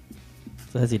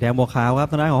เสื้อสีแดงบวกขาวครับ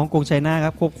ทางด้านของฮ่องกงไชน่าค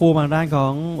รับควบคู่มาทางด้านขอ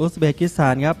งอุซเบกิสถา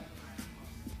นครับ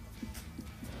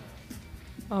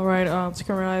Alright,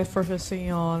 currently focusing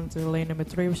on the lane number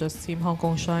 3, which is Team Hong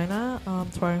Kong, China.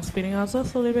 Trying speeding us up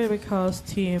a little bit because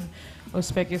Team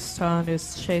Uzbekistan is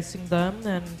chasing them,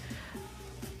 and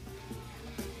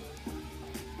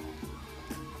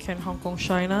can Hong Kong,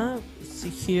 China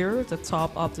secure the top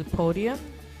of the podium?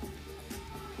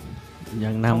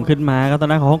 ยังนำขึ้นมาครับตอน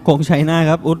นั้นของฮ่องกงไชน่า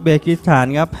ครับอุซเบกิสถาน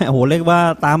ครับโอ้โหเรียกว่า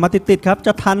ตามมาติดๆครับจ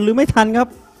ะทันหรือไม่ทันครับ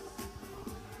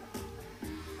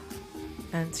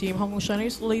And Team Hong Kong China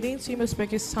is leading Team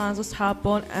Uzbekistan just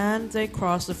happened and they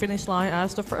cross the finish line as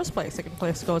the first place. Second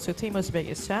place goes to Team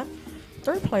Uzbekistan.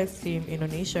 Third place Team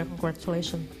Indonesia.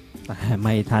 Congratulations. ไ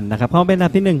ม่ทันนะครับเพราะเป็นอันดั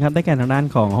บที่1ครับได้แก่ทางด้าน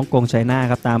ของฮ่องกงไชน่า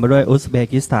ครับตามมาด้วยอุซเบ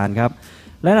กิสถานครับ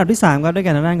และอันดับที่3ครับได้แ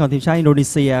ก่ทางด้านของทีมชาติอินโดนี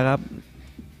เซียครับ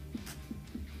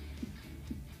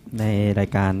ในราย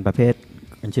การประเภท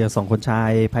กันเชียร์2คนชา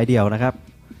ยพายเดี่ยวนะครับ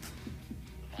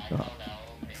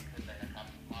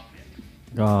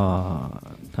ก็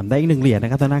ทำได้อีก1เหรียญน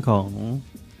ะครับทางด้านของ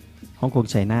ฮ่องกง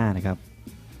ไชน่านะครับ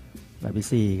อันดับ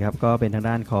ที่4ครับก็เป็นทาง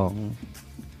ด้านของ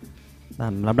ตา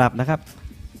มลำดับนะครับ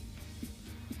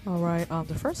Alright,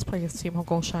 the first place is Team Hong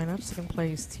Kong China, second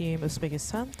place Team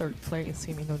Uzbekistan, third place is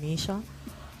Team Indonesia,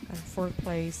 and fourth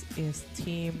place is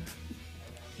Team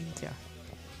India.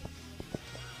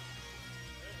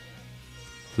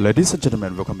 Ladies and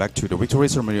gentlemen, welcome back to the victory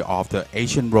ceremony of the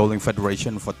Asian Rowing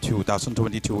Federation for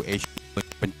 2022 Asian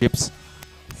Championships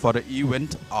for the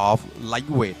event of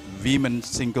lightweight women's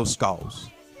single sculls.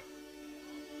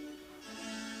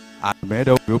 And the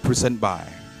medal will be presented by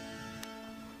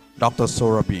Dr.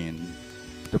 Sorabin,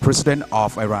 the president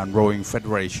of Iran Rowing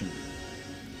Federation.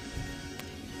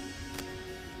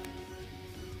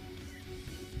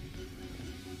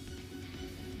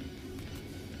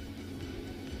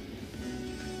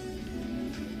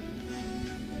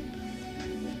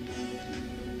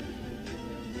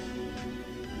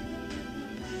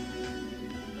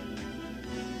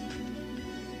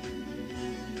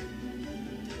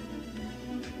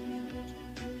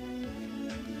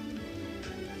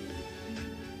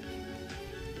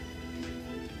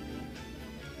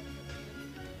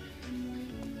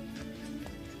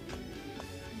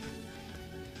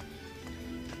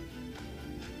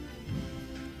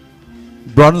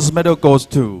 Bronze medal goes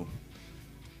to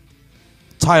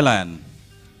Thailand.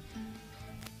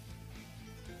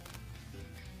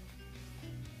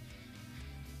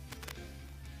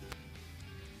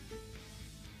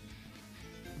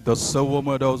 The silver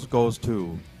medal goes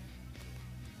to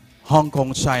Hong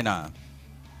Kong, China.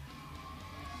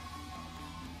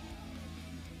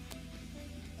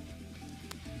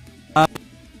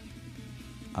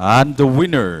 And the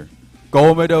winner,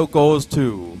 gold medal goes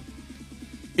to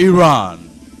Iran.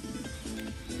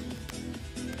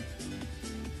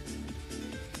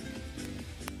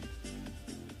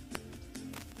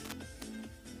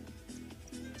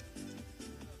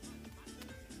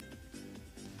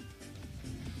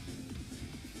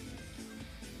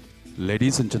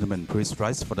 Ladies and gentlemen, please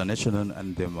rise for the national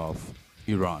anthem of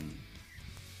Iran.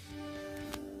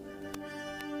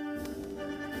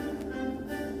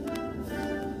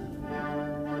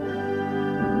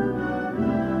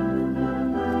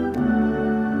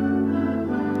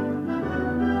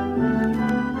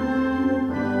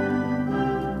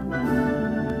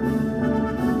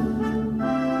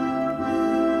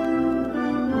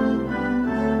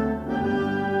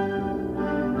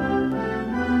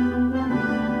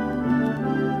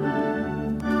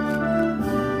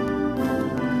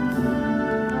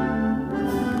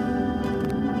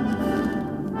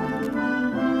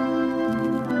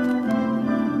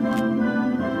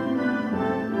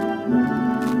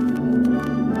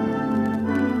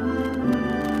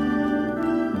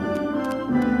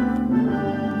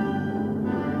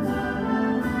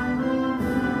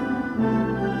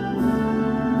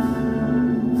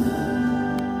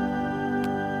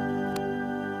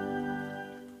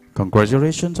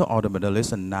 Congratulations to all the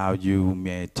medalists, and now you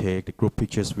may take the group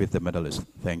pictures with the medalists.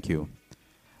 Thank you.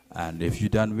 And if you're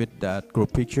done with that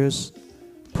group pictures,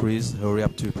 please hurry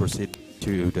up to proceed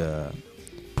to the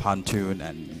pontoon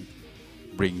and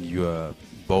bring your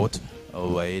boat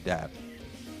away that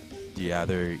the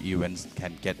other events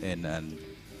can get in and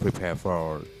prepare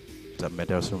for the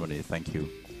medal ceremony. Thank you.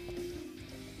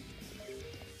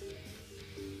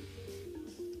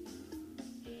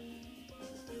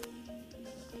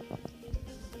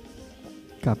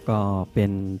 ครับก็เป็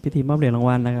นพิธีมอบเหรียญราง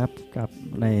วัลนะครับกับ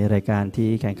ในรายการที่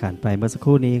แข่งขันไปเมื่อสักค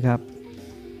รู่นี้ครับ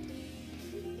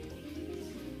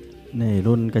ใน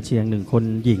รุ่นกระเชียง1คน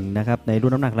หญิงนะครับในรุ่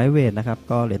นน้ำหนักไลท์เวทนะครับ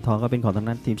ก็เหรียญทองก็เป็นของทาง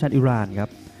ด้านทีมชาติอิหร่านครับ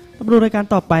มาดูรายการ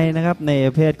ต่อไปนะครับในป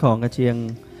ระเภทของกระเชียง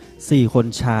4คน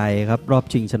ชายครับรอบ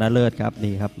ชิงชนะเลิศครับ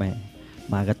นี่ครับ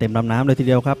มากันเต็มลำน้ำเลยทีเ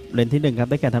ดียวครับเลนที่1ครับ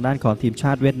ได้แก่ทางด้านของทีมช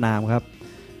าติเวียดนามครับ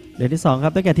เลนที่2ครั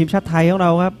บได้แก่ทีมชาติไทยของเร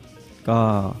าครับก็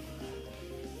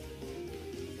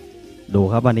ดู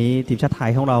ครับวันนี้ทีมชาติไท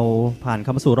ยของเราผ่านเข้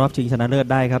ามาสู่รอบชิงชนะเลิศ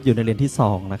ได้ครับอยู่ในเลนที่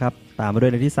2นะครับตามมาด้ว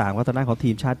ยเลนที่3ก็ทางด้านของที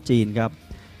มชาติจีนครับ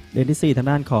เลนที่4ทาง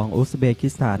ด้านของอุซเบกิ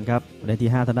สถานครับเลน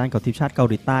ที่5ทางด้านของทีมชาติเกา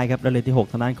หลีใต้ครับและเลนที่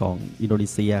6ทางด้านของอินโดนี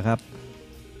เซียครับ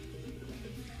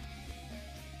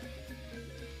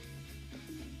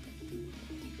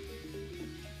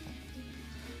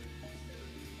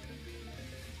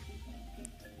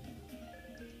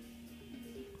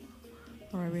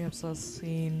Alright, we have just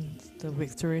seen the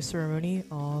victory ceremony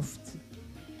of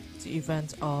the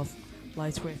event of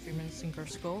lightweight female single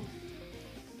sculls,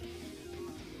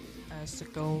 as the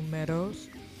gold medals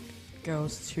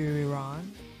goes to Iran.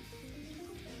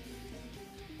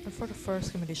 And for the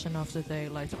first competition of the day,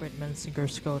 lightweight men's single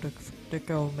scull, the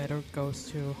gold medal goes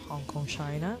to Hong Kong,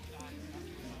 China.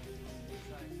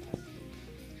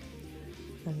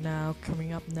 And now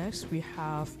coming up next, we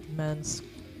have men's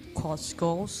quad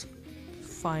sculls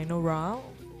final round.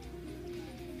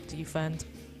 The event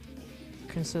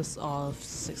consists of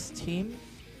 6 teams.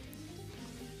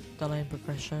 The lane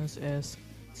progressions is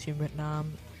Team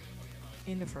Vietnam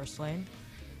in the first lane.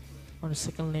 On the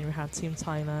second lane we have Team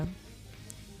Thailand.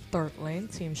 Third lane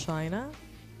Team China.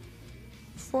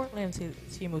 Fourth lane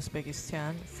Team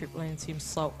Uzbekistan. Fifth lane Team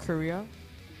South Korea.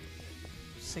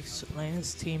 Sixth lane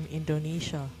is Team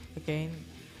Indonesia. Again,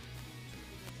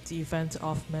 the event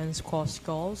of men's quad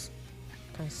sculls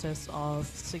consists of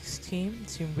 6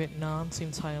 teams: Team Vietnam,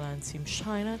 Team Thailand, Team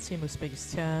China, Team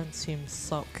Uzbekistan, Team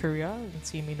South Korea, and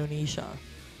Team Indonesia.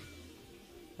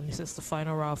 And this is the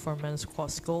final round for men's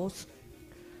quad sculls.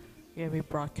 We will be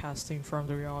broadcasting from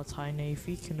the Royal Thai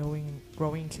Navy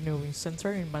Rowing Canoeing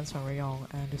Center in Bantam, Rayong,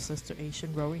 and this is the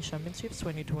Asian Rowing Championships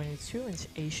 2022 and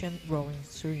Asian Rowing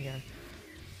JUINIOR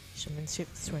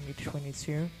Championships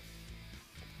 2022.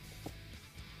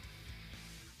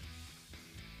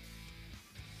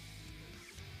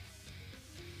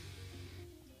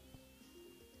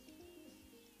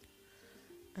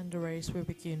 And the race will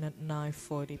begin at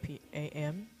 9:40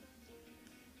 a.m.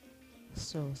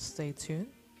 So stay tuned.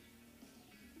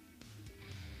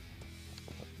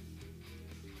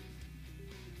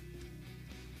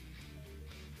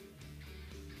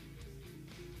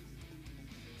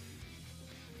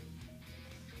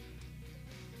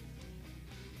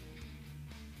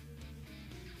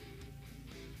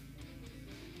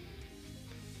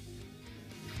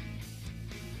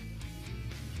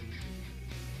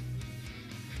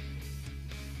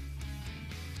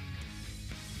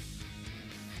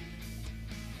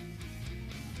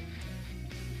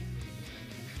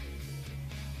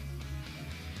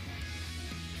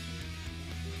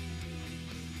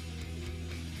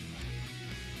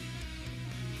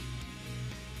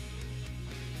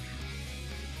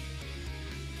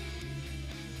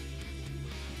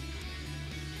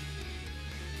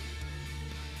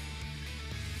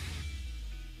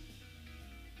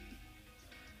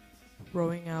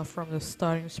 Rowing out from the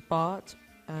starting spot,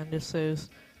 and this is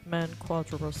men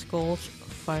quadruple sculls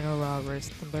final round race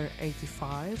number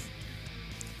 85.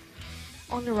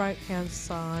 On the right hand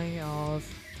side of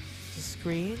the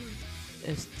screen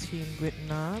is Team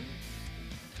Vietnam,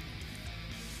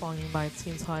 followed by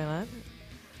Team Thailand,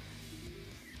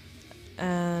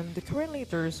 and the current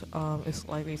leaders is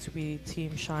likely to be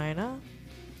Team China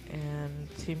and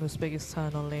Team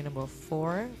Uzbekistan on lane number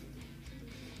 4.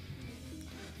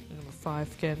 Number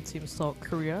 5 again, Team South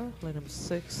Korea. Lane number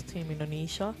 6, Team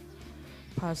Indonesia.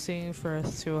 Passing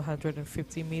first to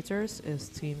 150 meters is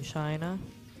Team China.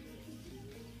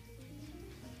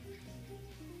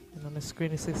 And on the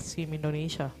screen is Team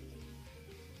Indonesia.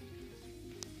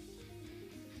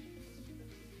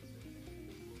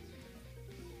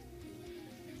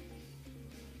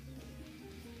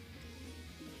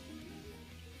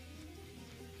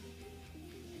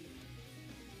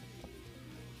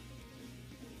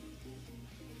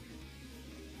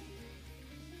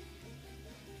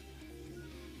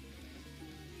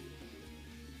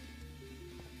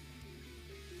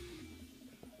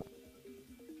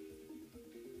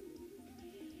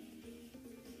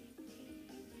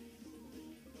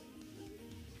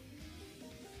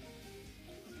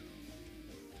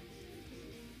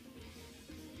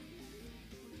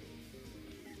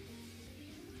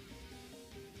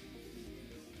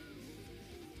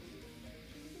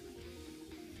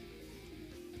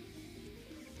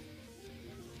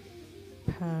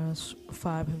 past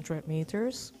 500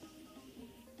 meters.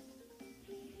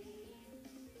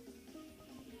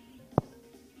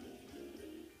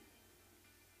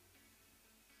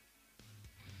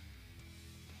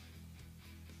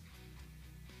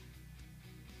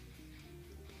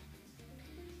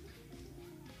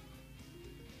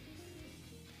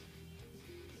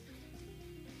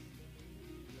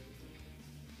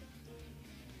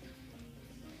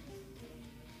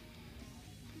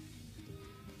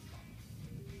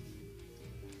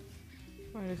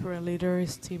 The current leader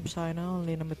is Team China,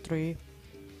 only number 3,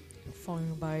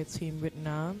 followed by Team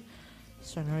Vietnam.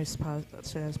 China has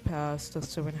passed the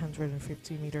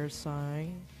 750 meters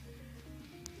sign.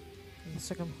 In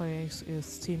second place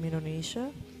is Team Indonesia,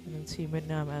 and then Team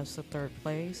Vietnam as the 3rd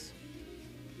place.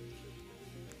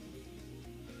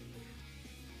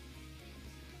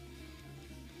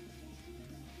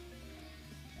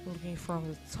 Looking from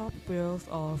the top view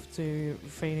of the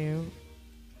venue,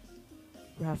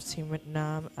 we have Team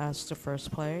Vietnam as the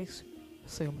 1st place,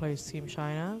 second place Team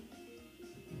China,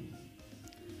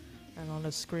 and on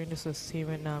the screen this is Team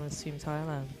Vietnam and Team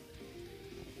Thailand.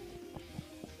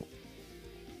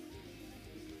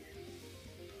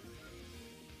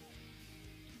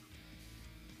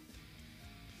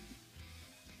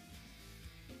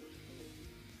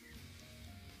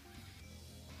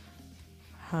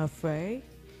 Halfway,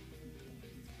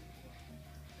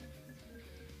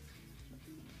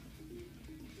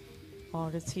 all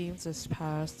the teams just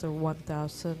passed the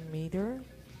 1,000 meter.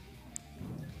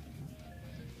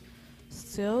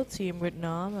 Still Team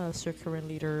Vietnam as your current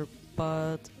leader,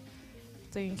 but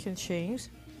things can change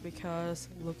because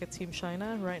look at Team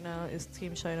China. Right now is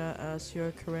Team China as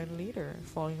your current leader,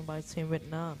 followed by Team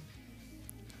Vietnam.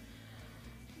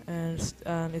 And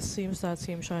it seems that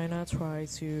Team China tried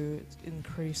to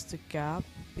increase the gap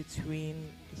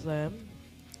between them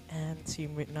and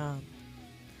Team Vietnam.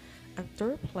 And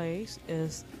 3rd place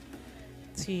is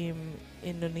Team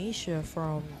Indonesia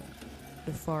from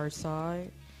the far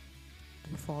side,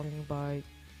 followed by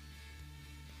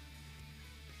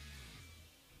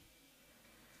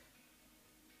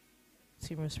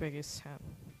Team Uzbekistan.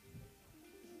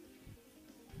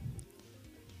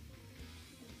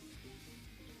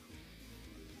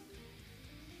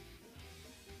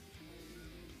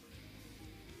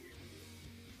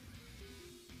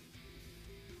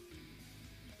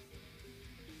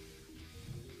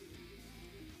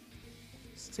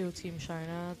 Still Team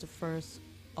China, the first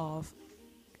of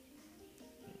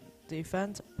the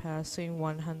event, passing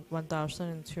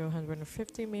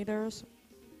 1,250 meters.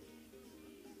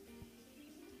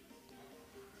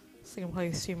 Second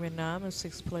place Team Vietnam and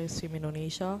 6th place Team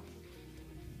Indonesia.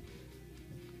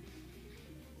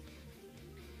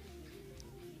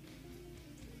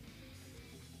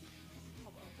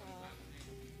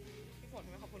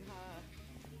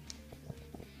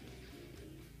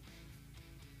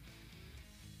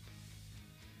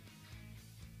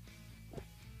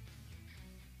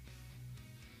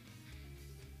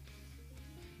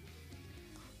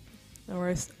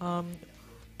 Alright,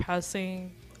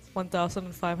 passing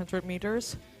 1,500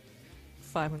 meters,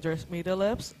 500 meter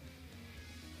laps.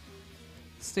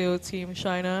 Still Team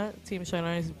China. Team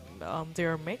China is they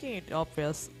are making it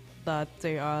obvious that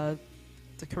they are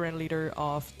the current leader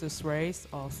of this race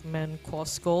of men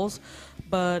cross goals,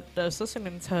 but there's such an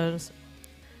intense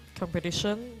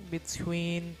competition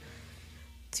between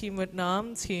Team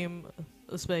Vietnam, Team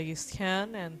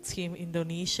Uzbekistan, and Team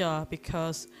Indonesia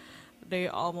because they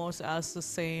almost at the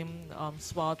same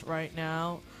spot right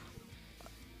now.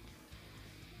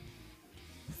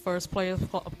 First place,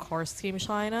 of course, Team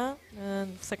China,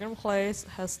 and second place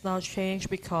has now changed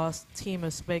because Team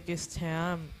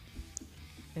Uzbekistan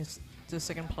is the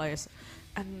second place,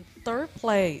 and 3rd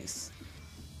place,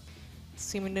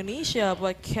 Team Indonesia.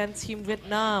 But can Team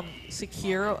Vietnam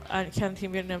secure, and can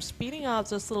Team Vietnam speeding up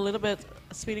just a little bit,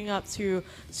 speeding up to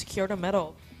secure the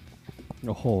medal? โ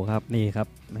อ้โหครับนี่ครับ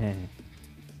แม่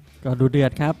ก็ดูเดือ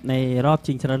ดครับในรอบ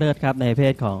ชิงชนะเลิศครับในเพ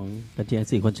ศของกันเชียง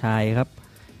4 คนชายครับ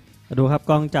ดูครับ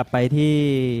กล้องจับไปที่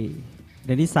เห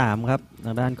รียญที่3ครับท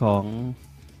างด้านของ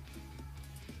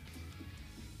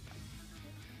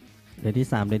เหรียญที่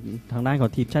3เหรียญทางด้านขอ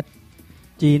งทีมชาติ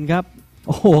จีนครับโ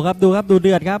อ้โหครับดูครับดูเ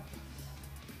ดือดครับ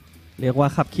เรียกว่า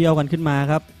ขับเคี่ยวกันขึ้นมา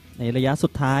ครับในระยะสุ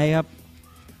ดท้ายครับ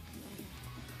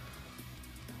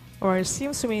Alright, it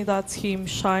seems to me that Team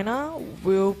China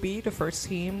will be the first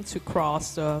team to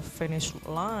cross the finish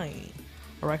line.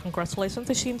 Alright, congratulations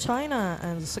to Team China,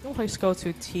 and the second place go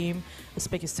to Team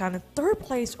Uzbekistan, and 3rd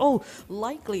place, oh,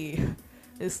 likely,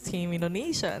 is Team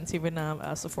Indonesia and Team Vietnam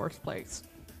as the 4th place.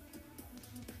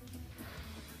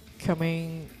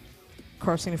 Coming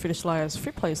crossing the finish line as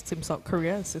 5th place Team South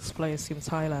Korea and 6th place Team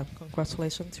Thailand.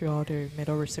 Congratulations to all the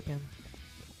medal recipients.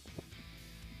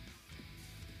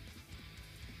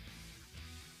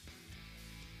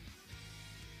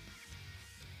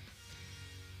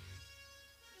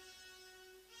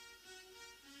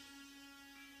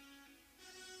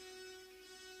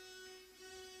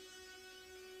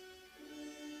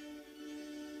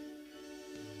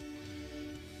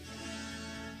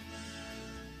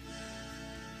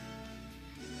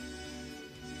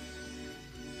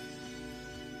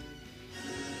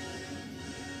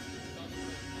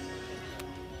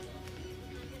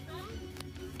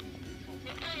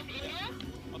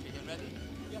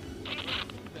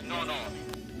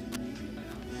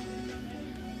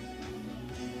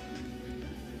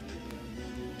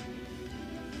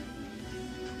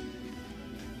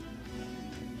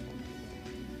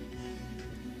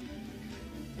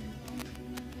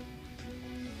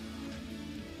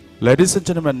 Ladies and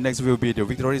gentlemen, next will be the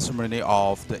victory ceremony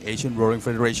of the Asian Rowing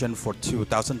Federation for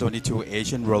 2022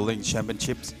 Asian Rowing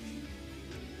Championships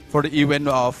for the event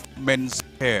of men's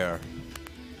pair.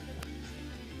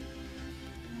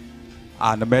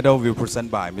 And the medal will be presented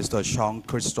by Mr.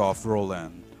 Jean-Christophe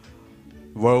Roland,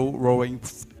 World Rowing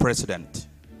President.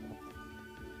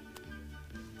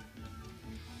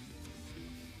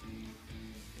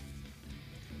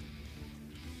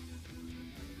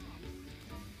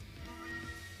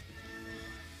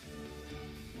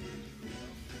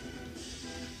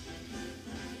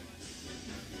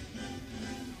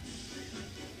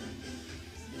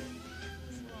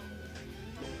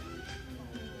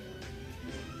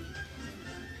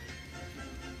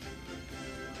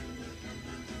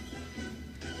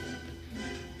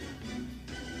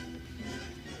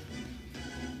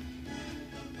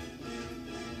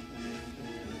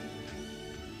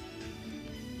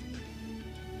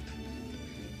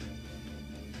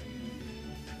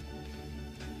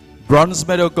 Bronze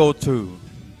medal go to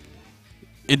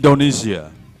Indonesia.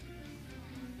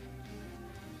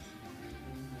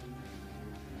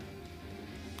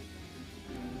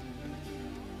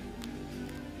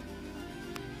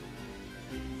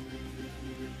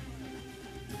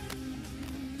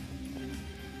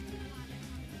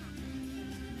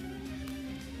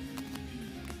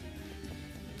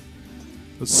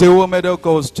 The silver medal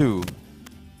goes to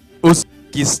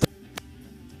Uzbekistan.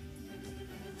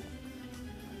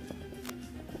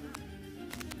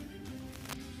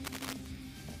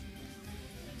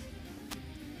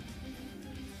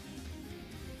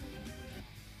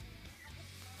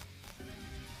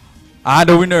 And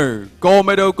the winner, gold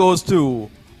medal goes to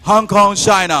Hong Kong,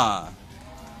 China.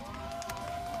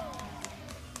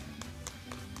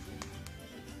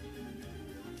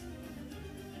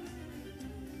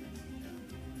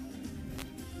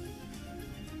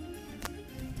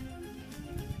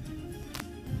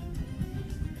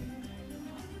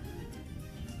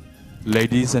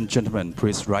 Ladies and gentlemen,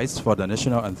 please rise for the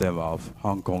national anthem of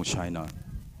Hong Kong, China.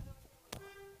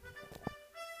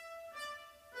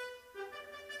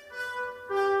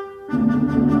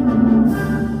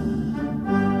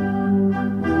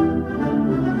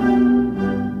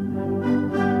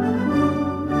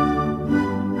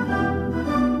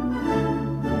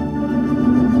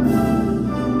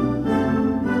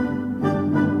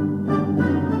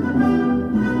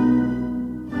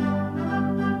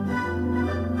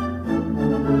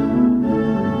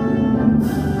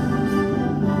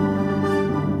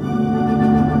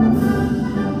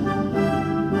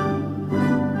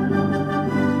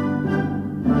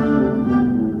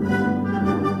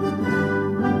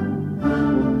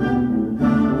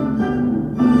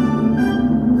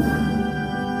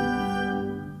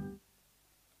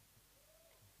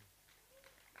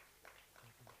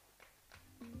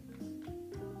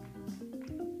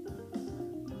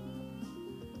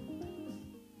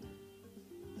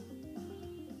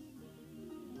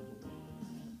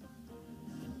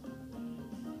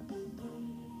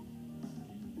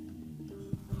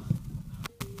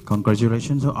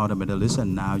 Congratulations to all the medalists,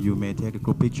 and now you may take the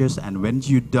group pictures, and when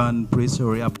you're done, please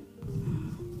hurry up,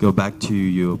 go back to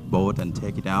your boat and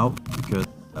take it out, because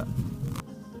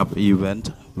the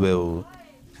event will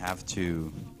have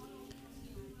to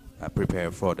prepare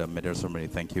for the medal ceremony.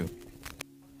 Thank you.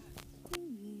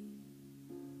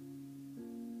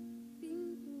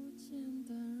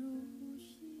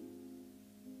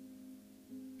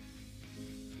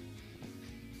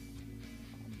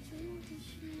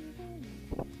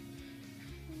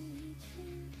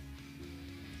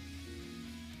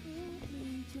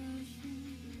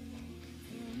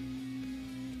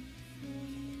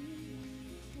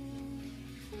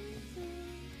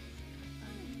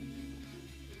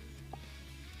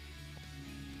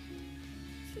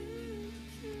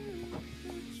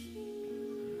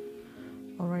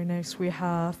 Alright, next we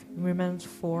have women's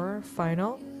 4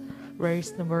 final.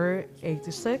 Race number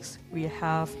 86. We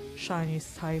have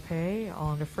Chinese Taipei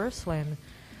on the first lane.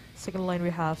 Second lane we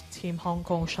have Team Hong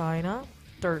Kong China.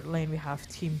 Third lane we have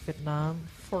Team Vietnam.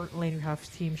 Fourth lane we have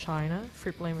Team China.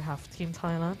 Fifth lane we have Team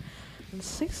Thailand. And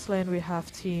sixth lane we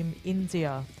have Team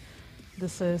India.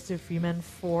 This is the women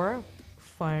 4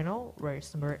 final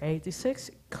race number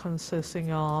 86,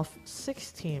 consisting of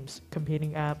 6 teams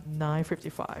competing at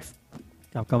 9:55.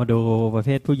 ครับก็มาดูประเภ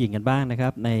ทผู้หญิงกันบ้างนะครั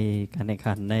บในการแข่ง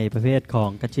ขันในประเภทของ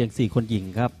กระเชียง4คนหญิง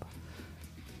ครับ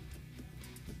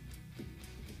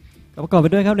ประกอบไป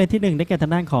ด้วยครับเลนที่1ได้แก่ทา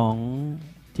งด้านของ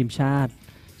ทีมชาติ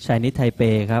ไชนีสไทเป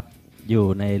ครับอยู่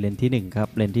ในเลนที่1ครับ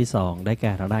เลนที่2ได้แ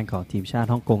ก่ทางด้านของทีมชาติ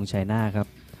ฮ่องกงไชน่าครับ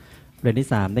เลนที่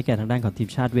3ได้แก่ทางด้านของทีม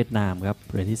ชาติเวียดนามครับ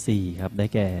เลนที่4ครับได้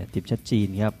แก่ทีมชาติจีน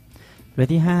ครับเลน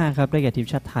ที่5ครับได้แก่ทีม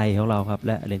ชาติไทยของเราครับแ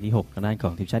ละเลนที่6ทางด้านขอ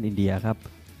งทีมชาติอินเดียครับ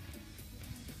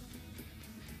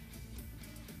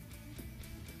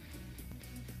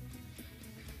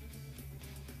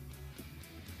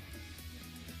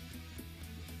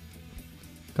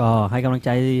ก็ให้กำลังใจ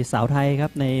สาวไทยครั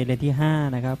บในเลนที่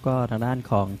5นะครับก็ทางด้าน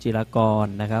ของจิรากร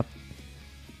นะครับ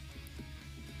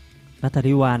ณัฐ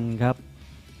ธิวันครับ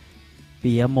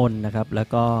ปิยมนนะครับแล้ว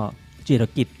ก็จิร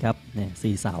กิจครับเนี่ย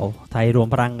4สาวไทยรวม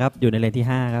พลังครับอยู่ในเลนที่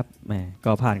5ครับแหม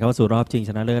ก็ผ่านเข้าสู่รอบชิงช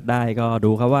นะเลิศได้ก็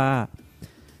ดูครับว่า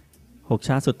6ช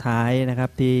าติสุดท้ายนะครับ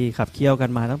ที่ขับเคี่ยวกัน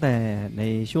มาตั้งแต่ใน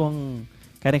ช่วง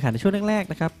การแข่งขันในช่วงแรก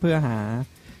ๆนะครับเพื่อหา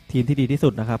ทีมที่ดีที่สุ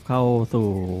ดนะครับเข้าสู่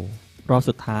รอบ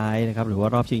สุดท้ายนะครับหรือว่า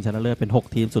รอบชิงชนะเลิศเป็น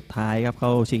6ทีมสุดท้ายครับเข้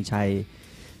าชิงชัย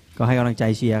ก็ให้กำลังใจ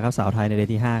เชียร์ครับสาวไทยในเล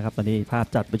นที่5ครับตอนนี้ภาพ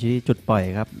จัดไปที่จุดปล่อย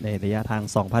ครับในระยะทาง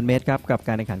 2,000 เมตรครับกับก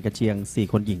ารแข่งขันกระเชียง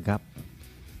4คนหญิงครับ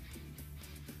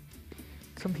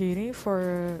Competing for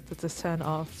the descent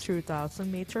of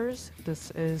 2,000 meters. This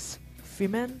is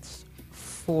women's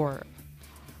 4.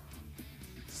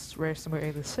 Race number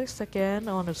 86 again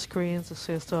on the screen. This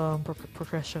is the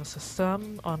progression system.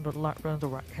 On the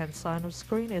right hand side of the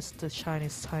screen is the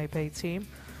Chinese Taipei team.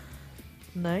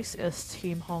 Next is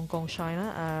Team Hong Kong China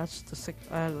as the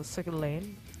second lane.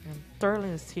 And third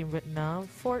lane is Team Vietnam.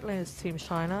 Fourth lane is Team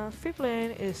China. Fifth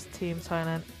lane is Team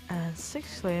Thailand. And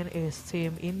sixth lane is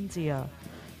Team India,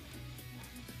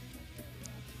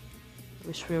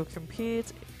 which will compete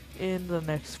in the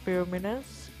next few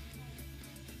minutes.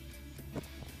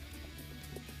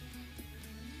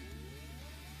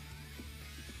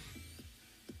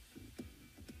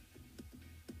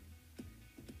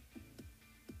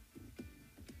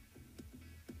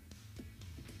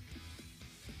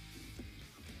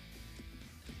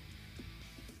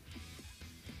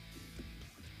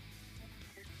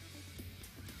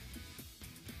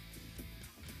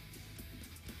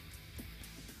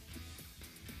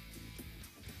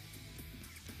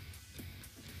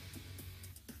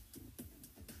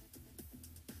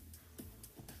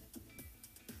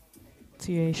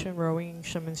 The Asian Rowing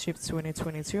Championship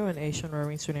 2022 and Asian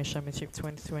Rowing Junior Championship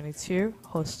 2022,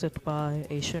 hosted by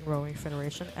Asian Rowing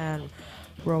Federation and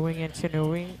Rowing and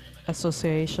Canoeing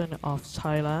Association of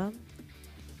Thailand.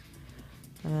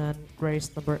 And race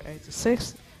number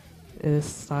 86 is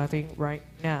starting right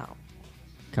now.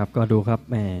 ครับก็ดูครับ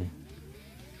แหม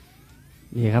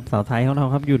นี่ครับสาวไทยของเรา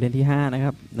ครับอยู่เลนที่5นะค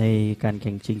รับในการแ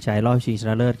ข่งชิงชัยรอบชิงช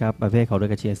นะเลิศครับประเภทเขาเรือ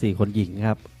กระเชียง4คนหญิงค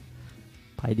รับ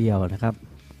พายเดียวนะครับ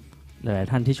หลาย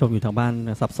ท่านที่ชมอยู่ทางบ้าน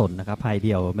สับสนนะครับพายเ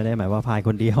ดียวไม่ได้หมายว่าพายค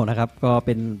นเดียวนะครับก็เ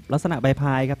ป็นลักษณะใบพ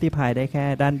ายครับที่พายได้แค่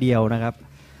ด้านเดียวนะครับ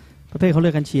ประเภทเขาเรื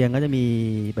อกกันเชียงก็จะมี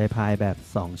ใบพายแบบ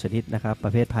2ชนิดนะครับปร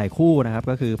ะเภทพายคู่นะครับ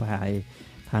ก็คือพาย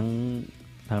ทั้ง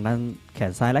ทางด้านแข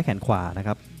นซ้ายและแขนขวานะค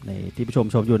รับในที่ผู้ชม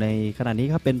อยู่ในขณะนี้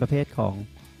ครับเป็นประเภทของ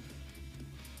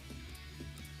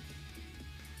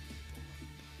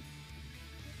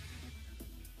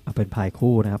เป็นพาย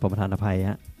คู่นะครับประธานอภัย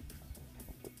ฮะ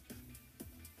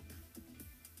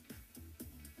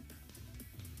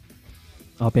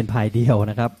เป็นพายเดียว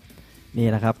นะครับนี่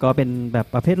นะครับก็เป็นแบบ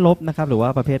ประเภทลบนะครับหรือว่า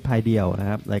ประเภทพายเดียวนะ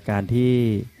ครับรายการที่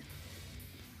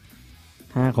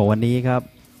5ของวันนี้ครับ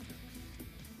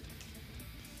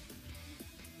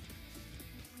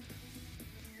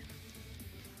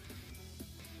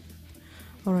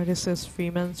Alright, this is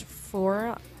women's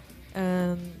 4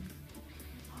 and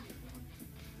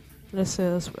this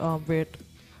is with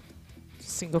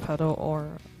single pedal or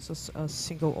just a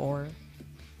single oar.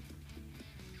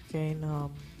 Again,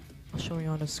 showing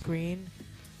on the screen.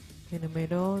 In the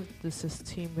middle, this is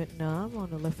Team Vietnam. On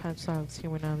the left-hand side of Team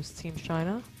Vietnam is Team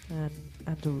China, and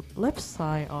at the left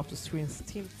side of the screen is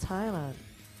Team Thailand.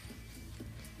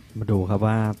 มาดูครับ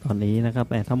ว่าตอนนี้นะครับ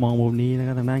ถ้ามองมุมนี้นะค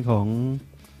รับทางด้านของ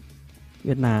เ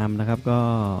วียดนามนะครับก็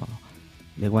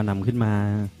เรียกว่านำขึ้นมา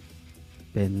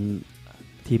เป็น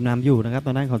ทีมนำอยู่นะครับท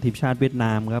างด้านของทีมชาติเวียดน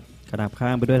ามครับขนาบข้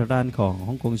างไปด้วยทางด้านของ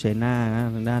ฮ่องกงไชน่า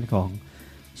ทางด้านของ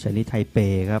ไชนีสไทเป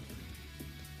ครับ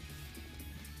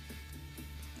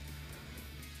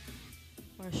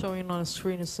Showing on the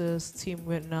screen is this Team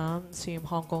Vietnam, Team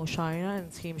Hong Kong China, and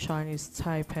Team Chinese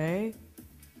Taipei.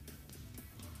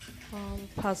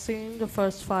 Passing the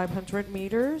first 500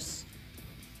 meters.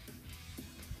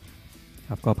 ค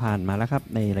รับก็ผ่านมาแล้วครับ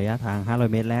ในระยะทาง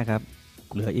500เมตรแรกครับ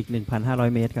เหลืออีก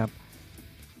 1,500 เมตรครับ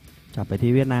จับไป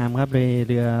ที่เวียดนามครับเ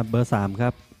รือเบอร์3ครั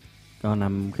บก็น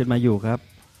ำขึ้นมาอยู่ครับ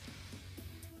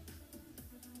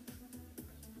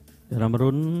เดี๋ยวเรามา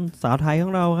ลุ้นสาวไทยขอ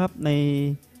งเราครับใน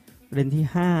เลนที่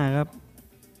5ครับ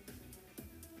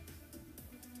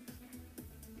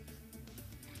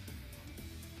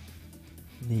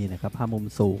นี่นะครับภาพมุม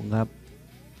สูงครับ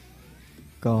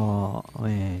ก็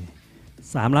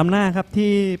3ลำหน้าครับ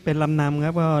ที่เป็นลำนำค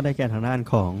รับก็ได้แก่ทางด้าน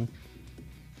ของ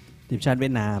ทีมชาติเวี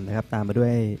ยดนามนะครับตามมาด้ว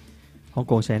ยฮ่อง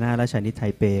กงไชน่าและไชนีสไท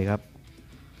เปครับ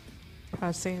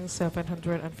Passing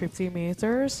 750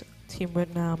 meters, Team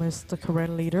Vietnam is the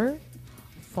current leader,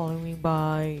 following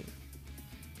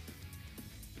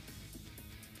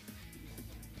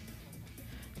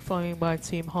by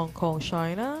Team Hong Kong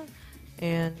China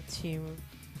and Team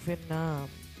Vietnam.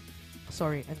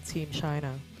 Sorry, and Team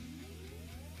China.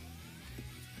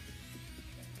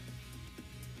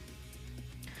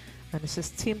 And this is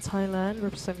Team Thailand.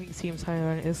 Representing Team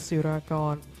Thailand is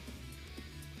Surakorn,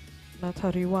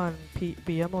 Nathariwan,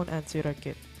 Piyamon, and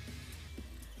Sirakit.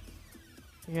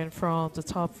 Again, from the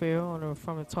top view or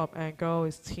from the top angle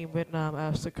is Team Vietnam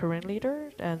as the current leader,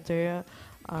 and they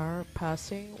are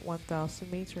passing 1,000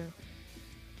 meters.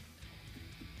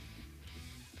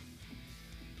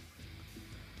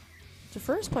 The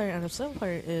first player and the second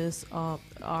player is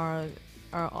are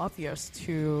obvious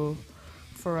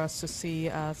for us to see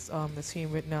as the Team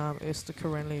Vietnam is the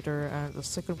current leader, and the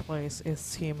second place is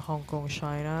Team Hong Kong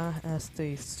China, as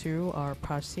these two are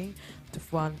passing the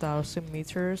 1,000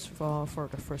 meters for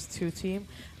the first two teams,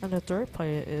 and the third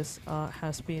player is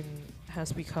has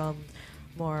become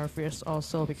more obvious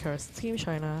also because Team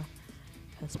China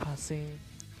has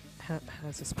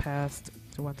passed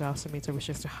the 1,000 meters, which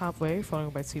is the halfway,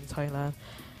 followed by Team Thailand.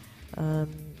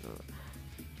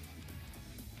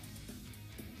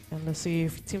 And let's see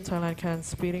if Team Thailand can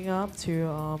speeding up to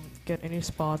get any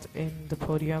spot in the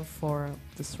podium for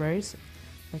this race.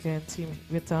 Again, Team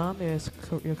Vietnam is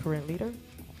your current leader.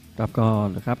 ครับก็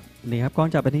นะครับนี่ครับกล้อง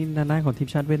จับไปที่ด้านหน้าของทีม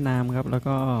ชาติเวียดนามครับแล้ว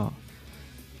ก็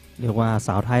เรียกว่าส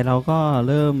าวไทยเราก็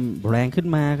เริ่มแรงขึ้น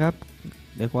มาครับ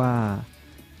เรียกว่า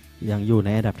ยังอยู่ใน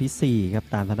อันดับที่4ครับ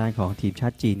ตามทางด้านของทีมชา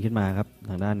ติจีนขึ้นมาครับ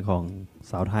ทางด้านของ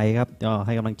สาวไทยครับก็ใ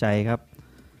ห้กำลังใจครับ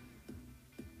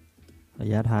ระ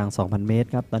ยะทาง 2,000 เมตร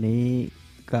ครับตอนนี้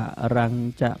กำลัง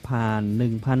จะผ่าน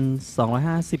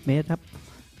 1,250 เมตรครับ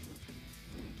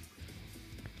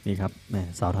นี่ครับ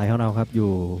สาวไทยของเราครับอ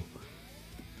ยู่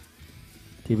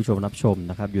ที่ผู้ชมรับชม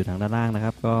นะครับอยู่ทางด้านล่างนะค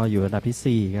รับก็อยู่อันดับ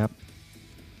ที่4ครับ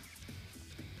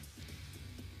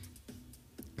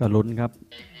ก็ลุ้นครับ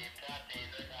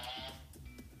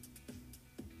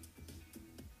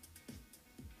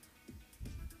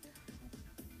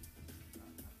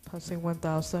Passing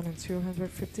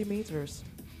 1,250 meters.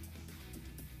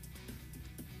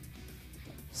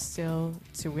 Still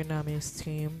to Vietnamese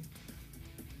team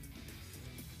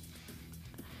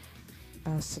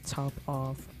as the top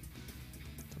of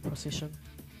the position.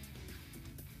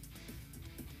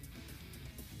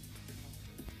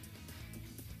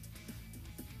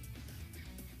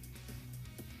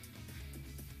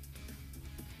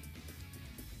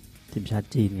 Team ชาติ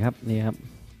จีนครับนี่ครับ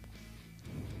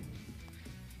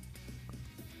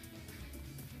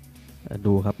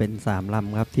ดูครับเป็น3ล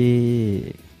ำครับที่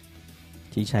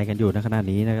ชิงชัยกันอยู่ในขณะ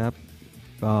นี้นะครับ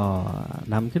ก็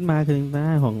นำขึ้นมาคือทาง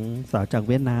ด้านของสาวจาก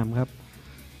เวียดนามครับ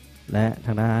และท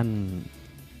างด้าน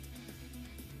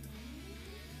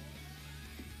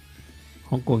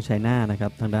ฮ่องกงไชน่านะครั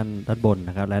บทางด้านบน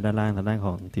นะครับและด้านล่างทางด้านข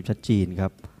องทีมชาติจีนครั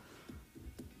บ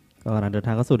ก็กำลังเดินท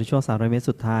างเข้าสู่ในช่วง300 เมตร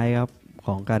สุดท้ายครับข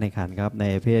องการแข่งขันครับใน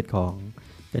ประเภทของ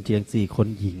เป็นเพียง4คน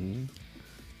หญิง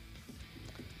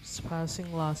Passing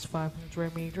last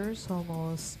 500 meters,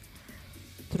 almost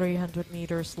 300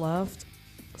 meters left.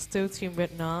 Still Team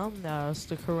Vietnam as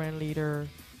the current leader.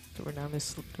 The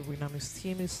Vietnamese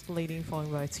team is leading,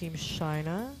 followed by Team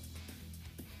China.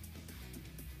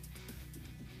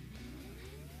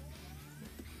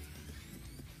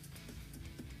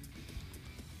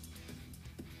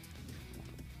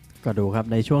 ก็ดูครับ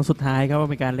ในช่วงสุดท้ายครับว่า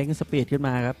มีการเร่งสปีดขึ้นม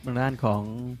าครับทางด้านของ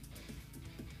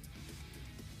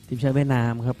ทีมชาติเวียดนา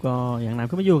มครับก็ยังนำ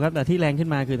ขึ้นมาอยู่ครับแต่ที่แรงขึ้น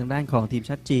มาคือทางด้านของทีม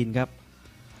ชาติจีนครับ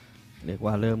เรียก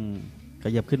ว่าเริ่ม ข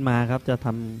ยับขึ้นมาครับจะท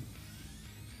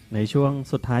ำในช่วง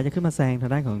สุดท้ายจะขึ้นมาแซงทา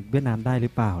งด้านของเวียดนามได้หรื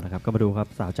อเปล่านะครับก็มาดูครับ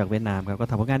สาวจากเวียดนามครับก็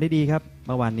ทำผลงานได้ดีครับเ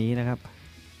มื่อวานนี้นะครับ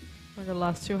In the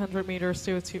last 200 meters,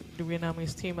 still the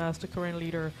Vietnamese team as the current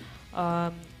leader,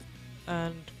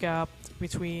 and gap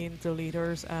between the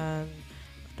leaders and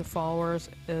the followers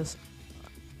is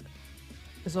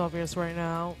obvious right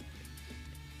now.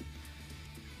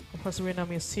 Of course, the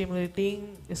Vietnamese team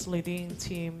is leading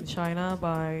Team China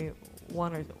by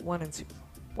one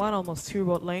almost 2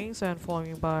 boat lanes, and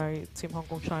following by Team Hong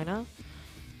Kong China.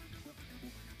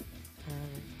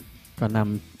 ก็น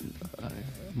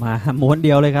ำมาม้วนเ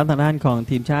ดียวเลยครับทางด้านของ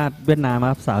ทีมชาติเวียดนาม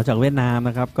ครับสาวจากเวียดนาม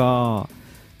นะครับก็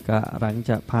กำลัง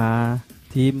จะพา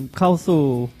ทีมเข้าสู่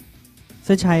เ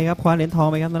ส้นชัยครับคว้าเหรียญทอง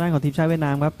ไปครับทางด้านของทีมชาติเวียดน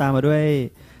ามครับตามมาด้วย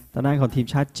ทางด้านของทีม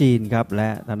ชาติจีนครับและ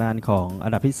ทางด้านของอั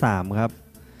นดับที่3ครับ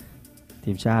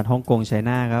ทีมชาติฮ่องกงไช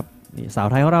น่าครับนี่สาว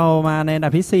ไทยของเรามาในอันดั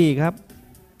บที่4ครับ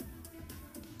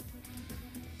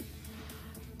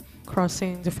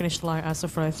Crossing the finish line as the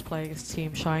first place is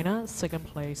Team China, second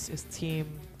place is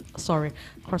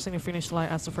crossing the finish line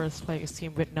as the first place is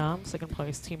Team Vietnam, second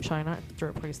place Team China, and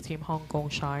third place Team Hong Kong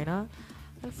China,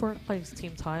 and fourth place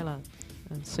Team Thailand,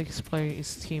 and sixth place is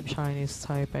Team Chinese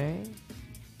Taipei.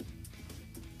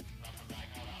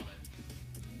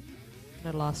 And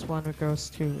the last one goes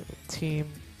to Team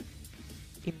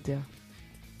India.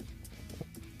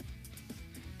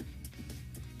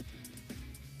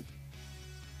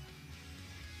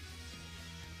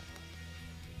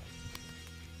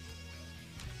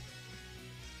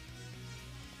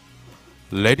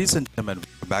 Ladies and gentlemen,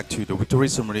 welcome back to the victory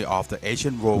ceremony of the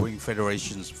Asian Rowing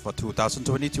Federations for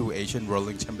 2022 Asian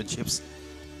Rolling Championships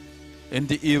in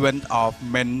the event of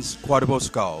men's quadruple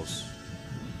sculls.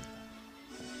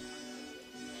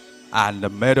 And the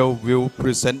medal will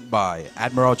present by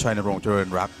Admiral Chainarong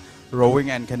Charoenrak, Rowing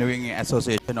and Canoeing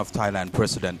Association of Thailand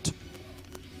President.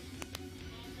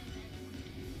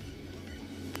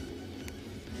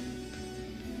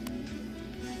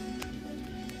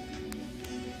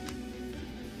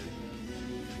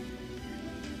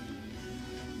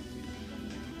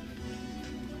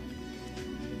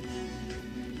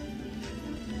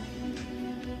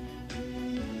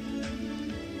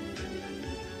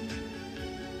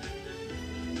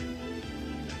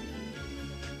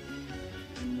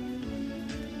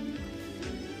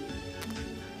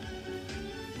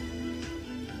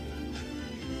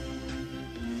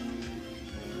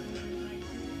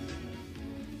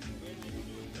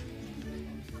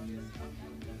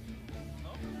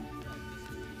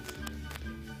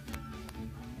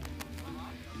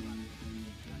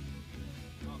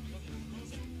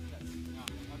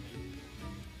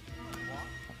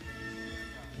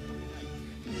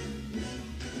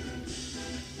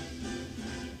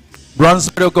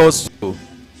 Bronze medal goes to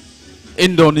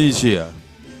Indonesia.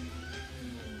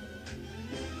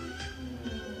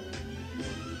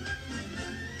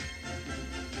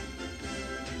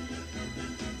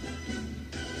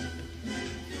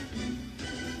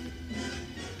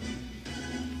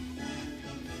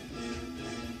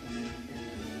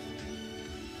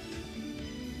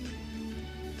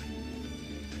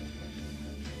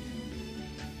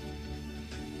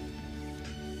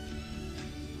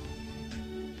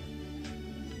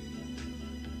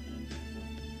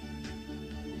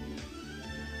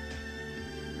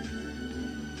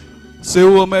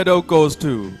 Silver medal goes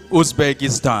to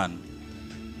Uzbekistan.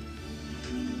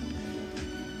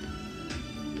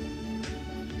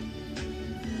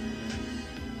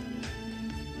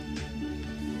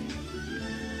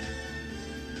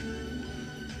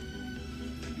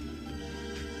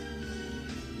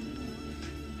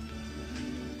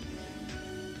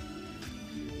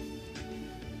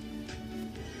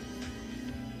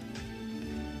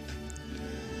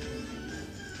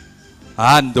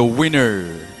 And the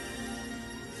winner,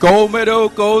 gold medal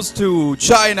goes to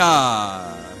China.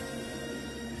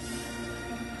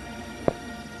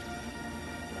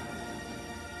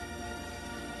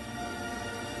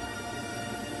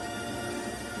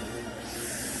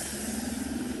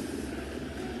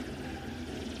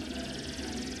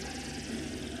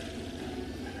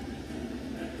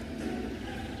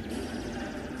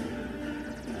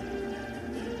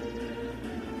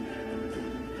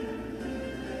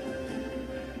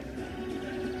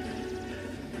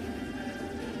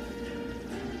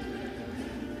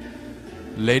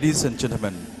 Ladies and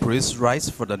gentlemen, please rise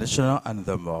for the national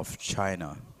anthem of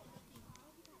China.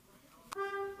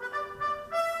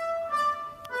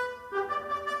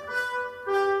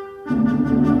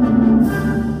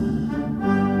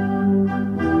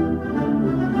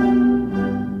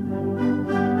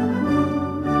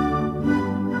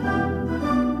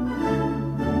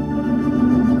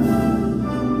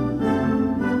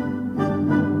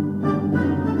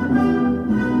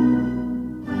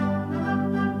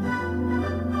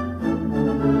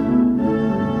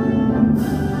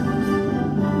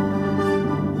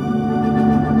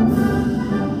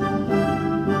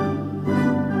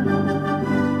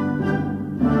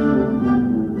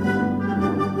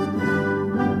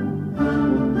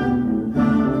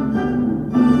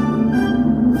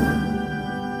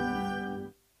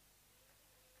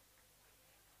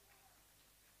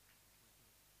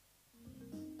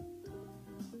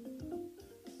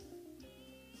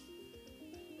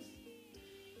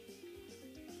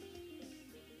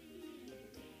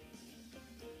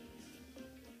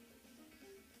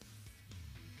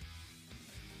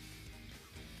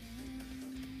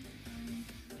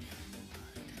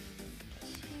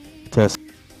 Test.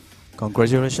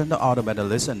 Congratulations to all the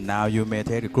medalists, and now you may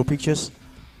take the group pictures.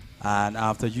 And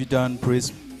after you're done,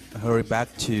 please hurry back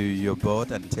to your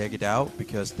boat and take it out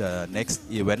because the next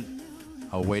event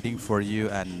are waiting for you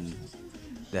and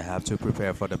they have to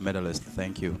prepare for the medalists.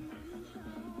 Thank you.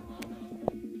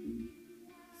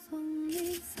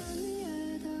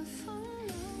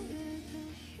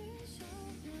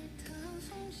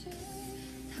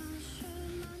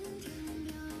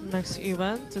 Next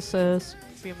event, this is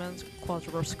women's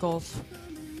quadruple sculls.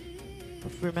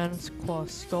 Women's quad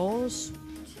sculls.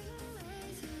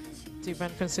 The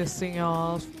event consisting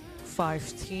of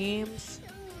 5 teams.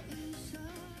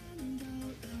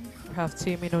 We have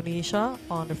Team Indonesia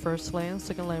on the first lane.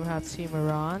 Second lane we have Team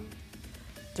Iran.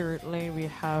 Third lane we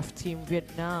have Team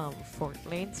Vietnam. Fourth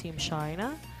lane Team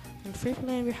China. And fifth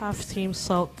lane we have Team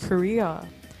South Korea.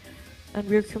 And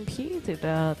we're competed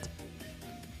at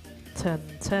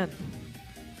 10:10,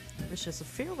 which is a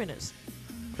few minutes.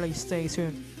 Please stay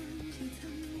tuned.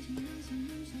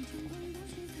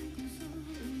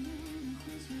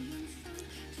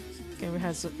 Okay,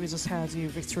 we just had the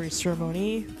victory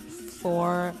ceremony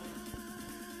for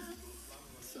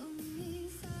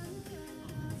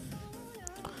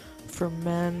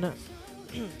men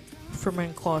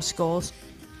quad sculls.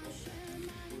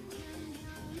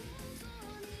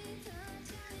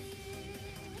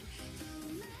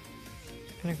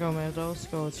 And the gold medals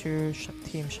go to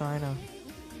Team China.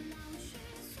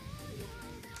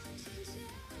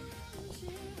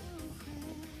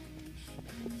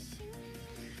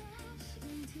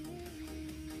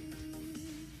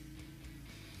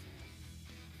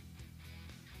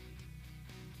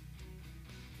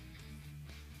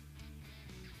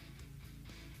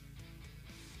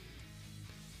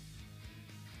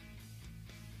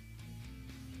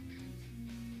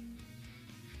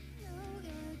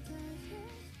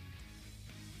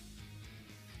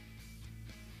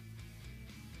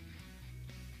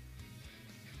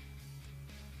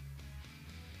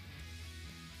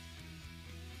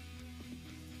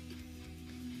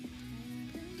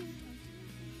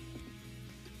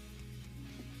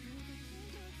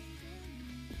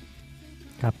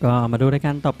ครับก็มาดูรายก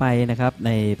ารต่อไปนะครับใ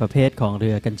นประเภทของเรื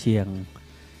อกันเชียง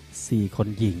4 คน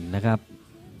หญิงนะครับ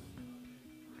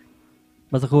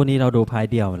เมื่อสักครู่นี้เราดูพาย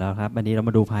เดี่ยวแล้วครับวันนี้เรา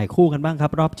มาดูพายคู่กันบ้างครั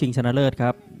บรอบชิงชนะเลิศค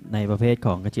รับในประเภทข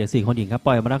องกันเชียง4 คนหญิงครับป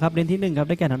ล่อยมาแล้วครับเลนที่1ครับ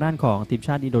ได้แก่ทางด้านของทีมช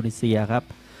าติอินโดนีเซียครับ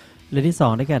เลนที่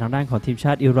2ได้แก่ทางด้านของทีมช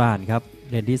าติอิหร่านครับ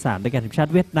เลนที่3ได้แก่ทีมชา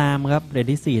ติเวียดนามครับเลน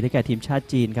ที่4ได้แก่ทีมชาติ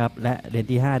จีนครับและเลน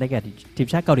ที่5ได้แก่ทีม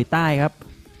ชาติเกาหลีใต้ครับ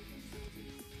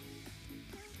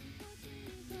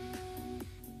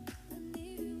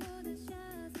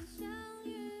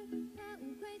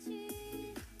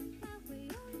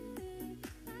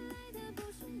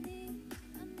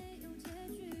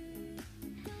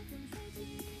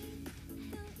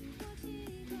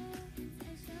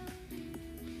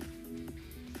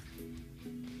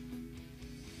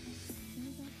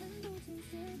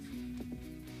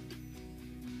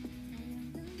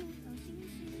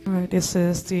Alright, this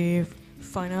is the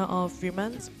final of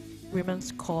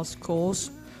women's quad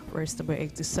sculls, race number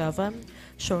 87.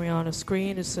 Showing on the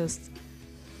screen, this is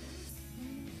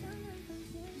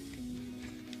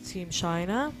Team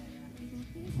China,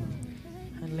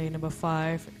 and lane number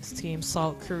 5 is Team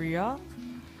South Korea,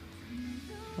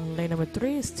 and lane number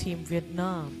 3 is Team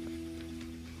Vietnam.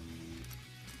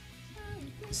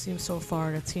 It seems so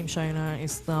far that Team China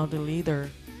is now the leader.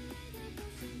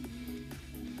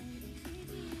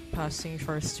 Passing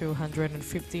first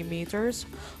 250 meters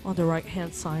on the right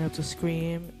hand side of the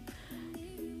screen.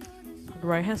 On the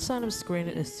right hand side of the screen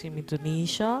is Team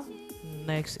Indonesia,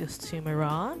 next is Team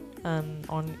Iran, and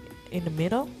in the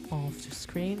middle of the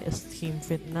screen is Team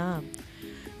Vietnam.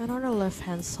 And on the left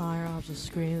hand side of the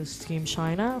screen is Team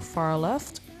China, far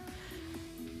left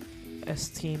is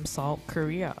Team South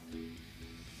Korea.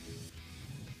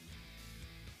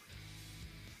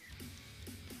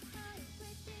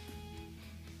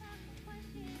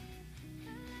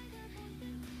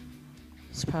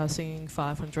 It's passing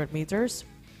 500 meters.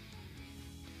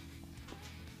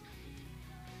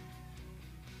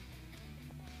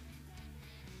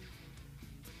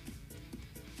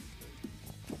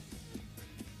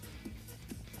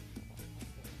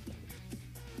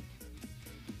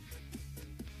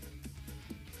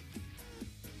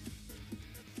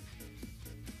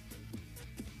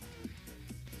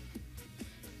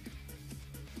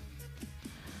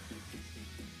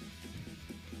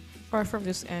 Right from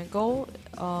this angle,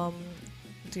 the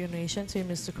Indonesian team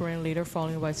is the current leader,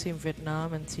 followed by Team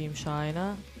Vietnam and Team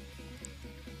China.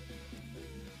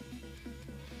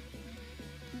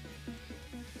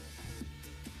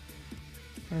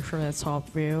 And from the top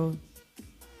view,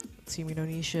 Team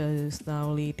Indonesia is now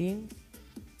leading,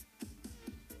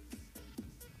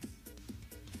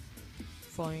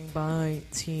 following by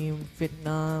Team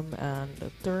Vietnam, and the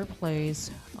third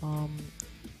place.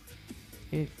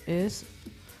 It is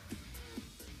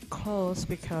close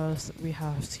because we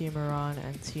have Team Iran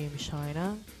and Team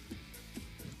China.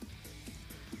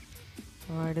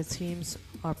 Alright, the teams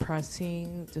are pressing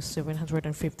the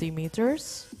 750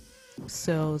 meters.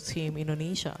 So Team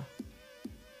Indonesia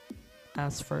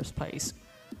as first place.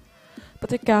 But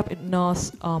the gap is not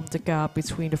the gap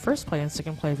between the first place and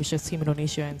second place, which is Team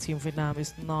Indonesia and Team Vietnam,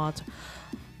 is not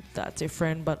that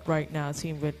different. But right now,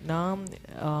 Team Vietnam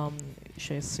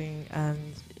chasing and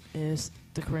is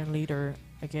the current leader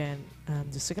again.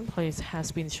 And the second place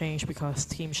has been changed because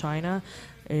Team China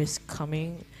is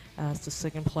coming as the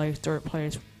second place. Third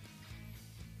place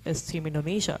is Team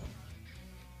Indonesia.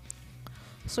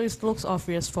 So it looks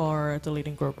obvious for the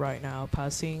leading group right now.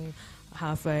 Passing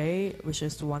halfway, which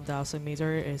is the 1,000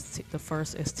 meter, is the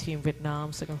first is Team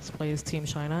Vietnam, second place Team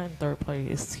China, and third place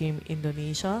is Team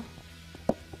Indonesia.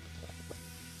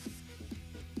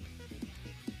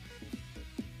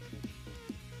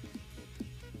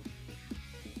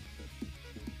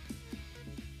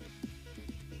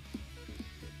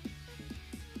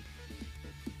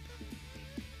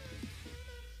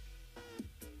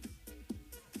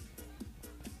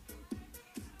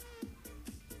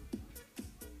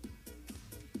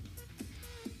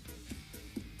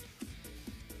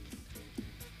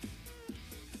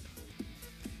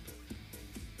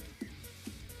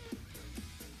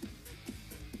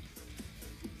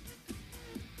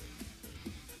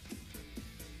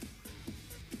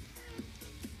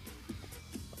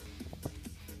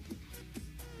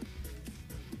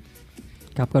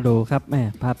ครับก็ดูครับแม่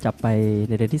ภาพจับไปใ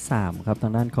นเดนที่3ครับทา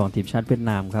งด้านของทีมชาติเวียด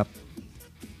นามครับ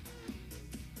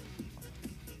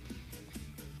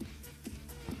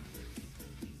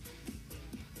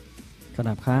ขน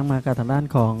าบข้างมากับทางด้าน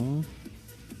ของ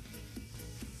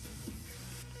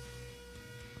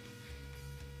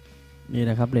นี่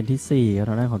นะครับเลนที่4ท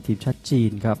างด้านของทีมชาติจี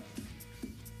นครับ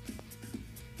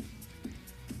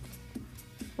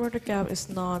Where the gap is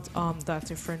not that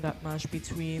different that much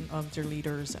between the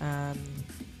leaders and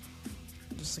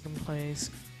the second place.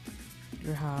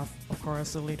 You have, of course,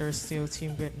 the leader still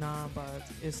Team Vietnam, but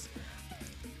it's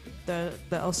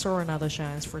there's also another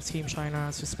chance for Team China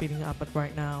to speeding up. But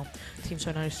right now, Team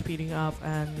China is speeding up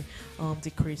and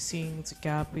decreasing the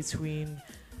gap between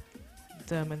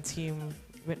them and Team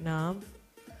Vietnam,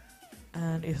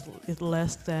 and it's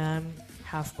less than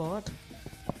half board.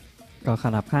 ก็ข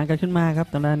นับข้างกันขึ้นมาครับ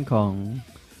ทางด้านของ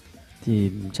ที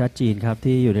มชาติจีนครับ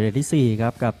ที่อยู่ในเลนที่4ครั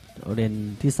บกับเลน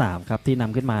ที่3ครับที่น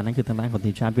ำขึ้นมานั่นคือทางด้านของ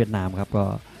ทีมชาติเวียดนามครับก็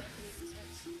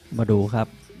มาดูครับ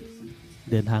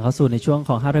เดินทางเข้าสู่ในช่วงข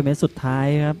อง500 เมตรสุดท้าย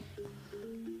ครับ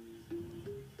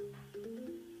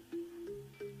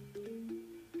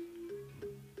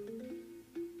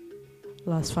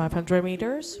Last 500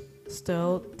 meters,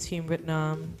 still Team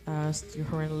Vietnam as the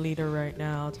current leader right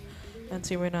now, and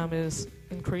Team Vietnam is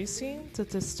increasing the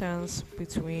distance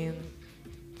between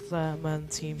them and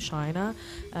Team China,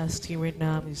 as Team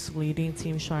Vietnam is leading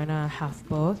Team China half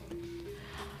both.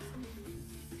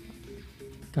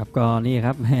 ครับก็นี่ค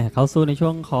รับแหมเข้าสู่ในช่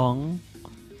วงของ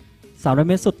300 เ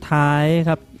มตรสุดท้ายค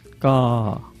รับก็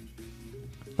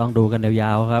ต้องดูกันย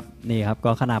าวๆครับนี่ครับ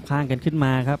ก็ขนาบข้างกันขึ้นม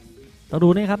าครับต้องดู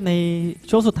นี่ครับใน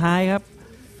ช่วงสุดท้ายครับ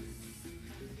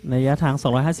ในระยะทาง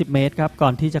250 เมตรครับก่อ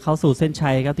นที่จะเข้าสู่เส้น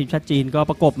ชัยครับทีมชาติจีนก็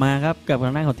ประกบมาครับกับท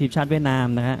างด้านของทีมชาติเวียดนาม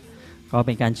นะฮะก็เ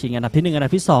ป็นการชิงอันดับที่1อันดั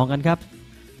บที่2กันครับ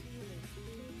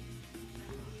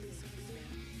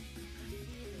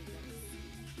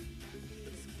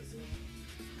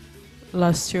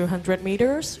Last 200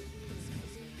 meters,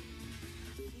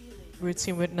 with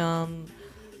Team Vietnam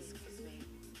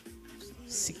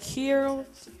secure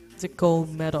the gold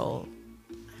medal.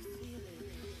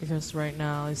 Because right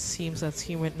now it seems that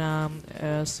Team Vietnam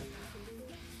is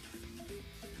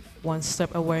one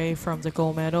step away from the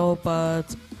gold medal, but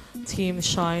Team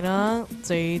China,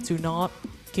 they do not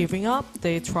giving up.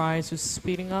 They try to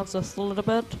speeding up just a little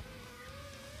bit.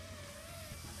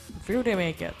 Will they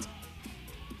make it?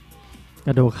 ก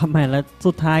ระดูกเข้ามาแล้ว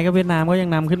สุดท้ายก็เวียดนามก็ยัง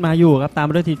นำขึ้นมาอยู่ครับตามม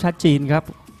าด้วยทีมชาติจีนครับ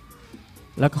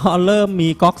แล้วก็เริ่มมี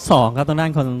ก๊อก2ครับทางด้า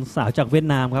นของสาวจากเวียด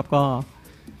นามครับก็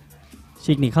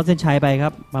ชิงหนีเข้าเส้นชัยไปครั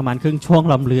บประมาณครึ่งช่วง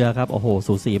ลำเรือครับโอ้โห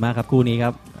สูสีมากครับคู่นี้ค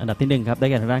รับอันดับที่1ครับได้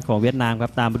แก่ทางด้านของเวียดนามครั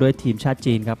บตามมาด้วยทีมชาติ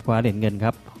จีนครับคว้าเหรียญเงินค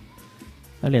รับ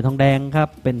และเหรียญทองแดงครับ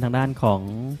เป็นทางด้านของ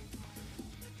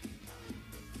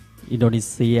อินโดนี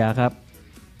เซียครับ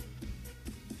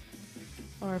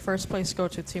Alright, first place go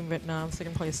to Team Vietnam,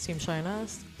 second place Team China,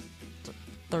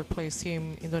 third place Team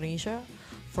Indonesia,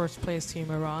 First place,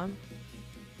 Team Iran.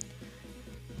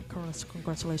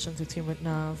 Congratulations to Team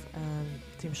Vietnam and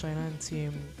Team China and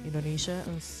Team Indonesia.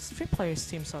 And fifth place,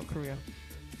 Team South Korea.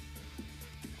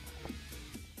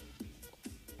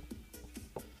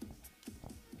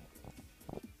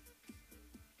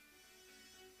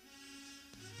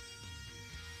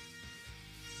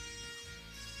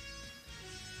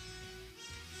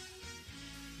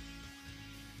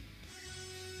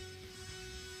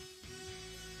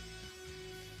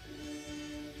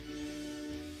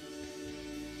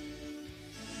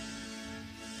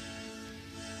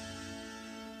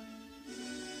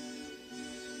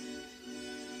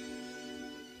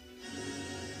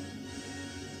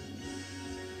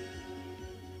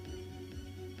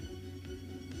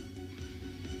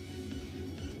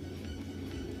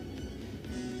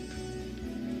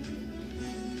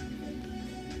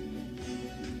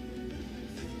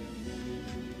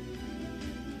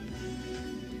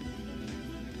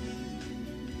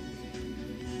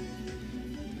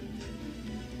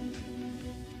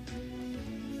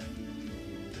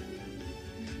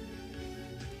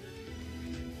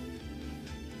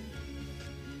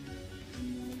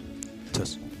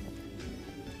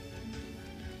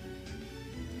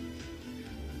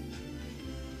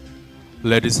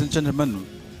 Ladies and gentlemen,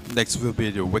 next will be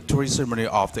the victory ceremony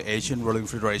of the Asian Rolling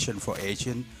Federation for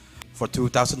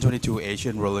 2022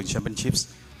 Asian Rolling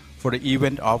Championships for the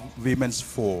event of Women's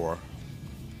 4.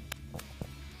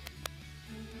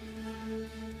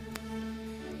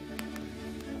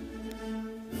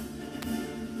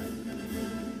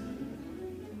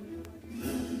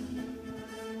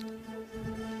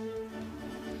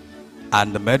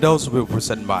 And the medals will be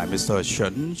presented by Mr.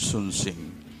 Chen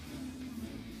Sun-sing,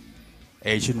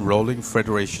 Asian Rolling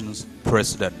Federation's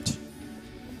President.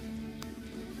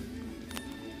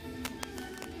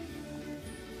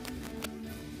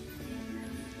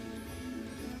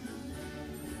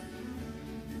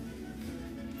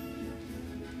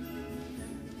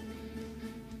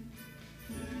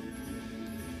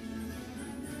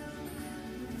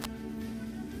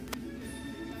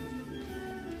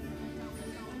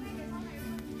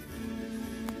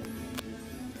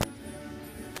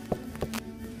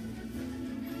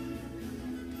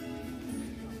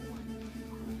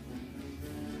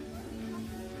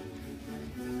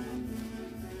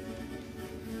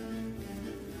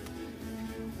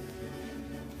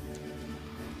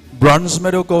 Bronze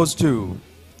medal goes to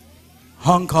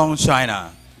Hong Kong,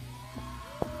 China.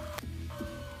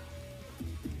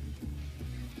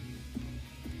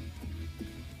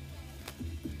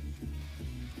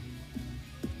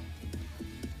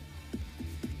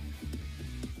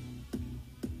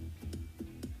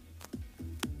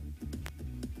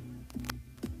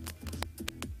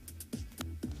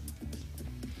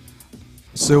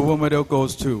 Silver medal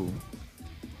goes to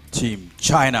Team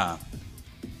China.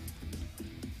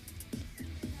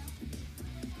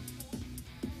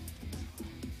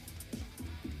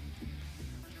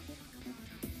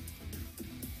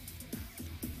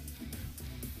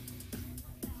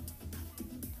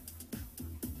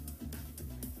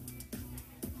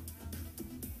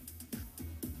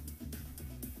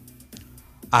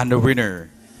 And the winner,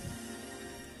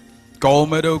 gold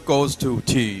medal goes to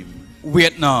Team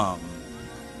Vietnam.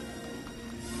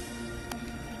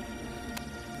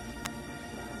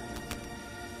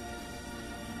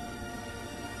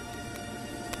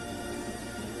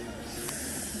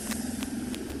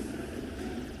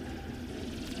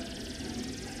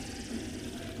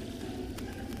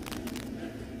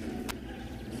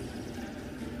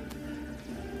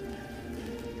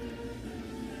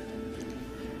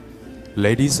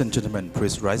 Ladies and gentlemen,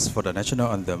 please rise for the national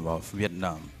anthem of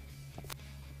Vietnam.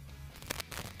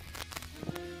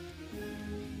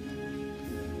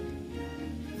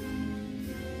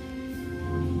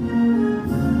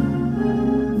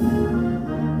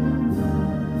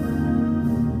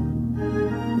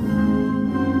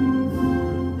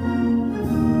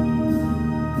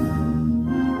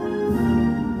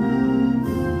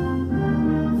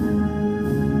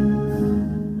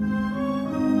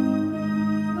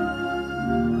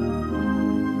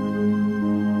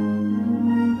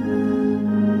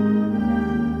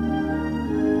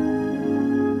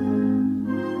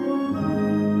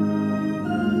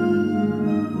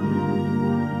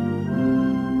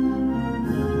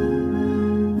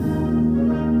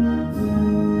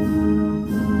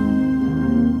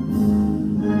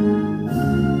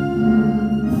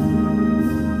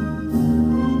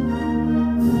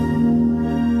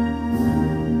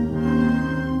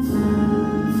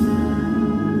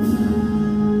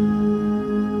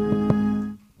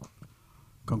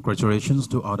 Congratulations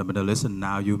to all the medalists, and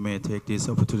now you may take this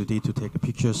opportunity to take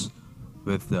pictures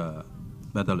with the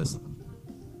medalist.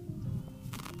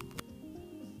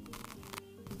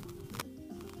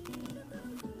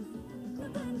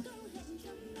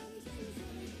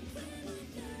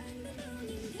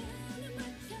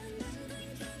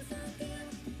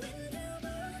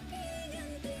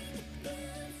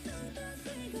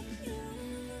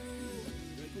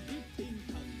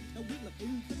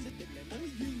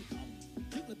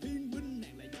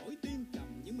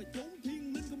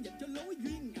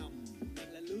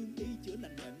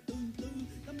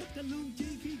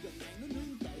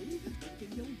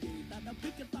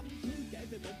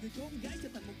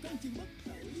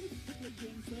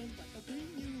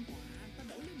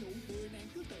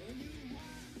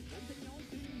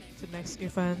 The next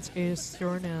event is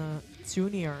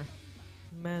junior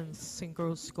men's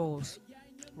single sculls,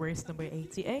 race number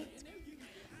 88.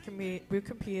 We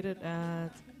competed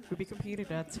at will be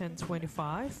competed at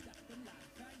 10:25.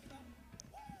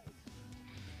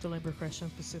 The lane progression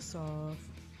consists of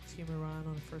Team Iran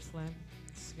on the first lane.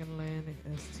 The second lane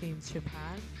is Team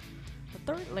Japan. The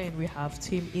third lane we have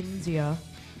Team India.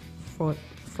 Fourth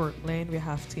lane we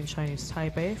have Team Chinese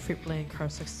Taipei. Fifth lane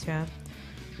Kazakhstan.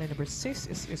 Lane number 6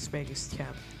 is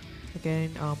Uzbekistan.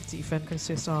 Again, the event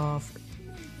consists of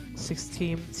 6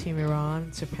 teams: Team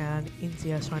Iran, Japan,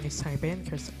 India, Chinese Taipei, and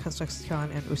Kazakhstan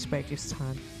and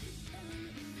Uzbekistan.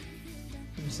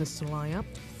 And this is the lineup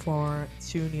for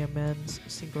junior men's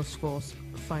single sculls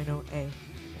final A.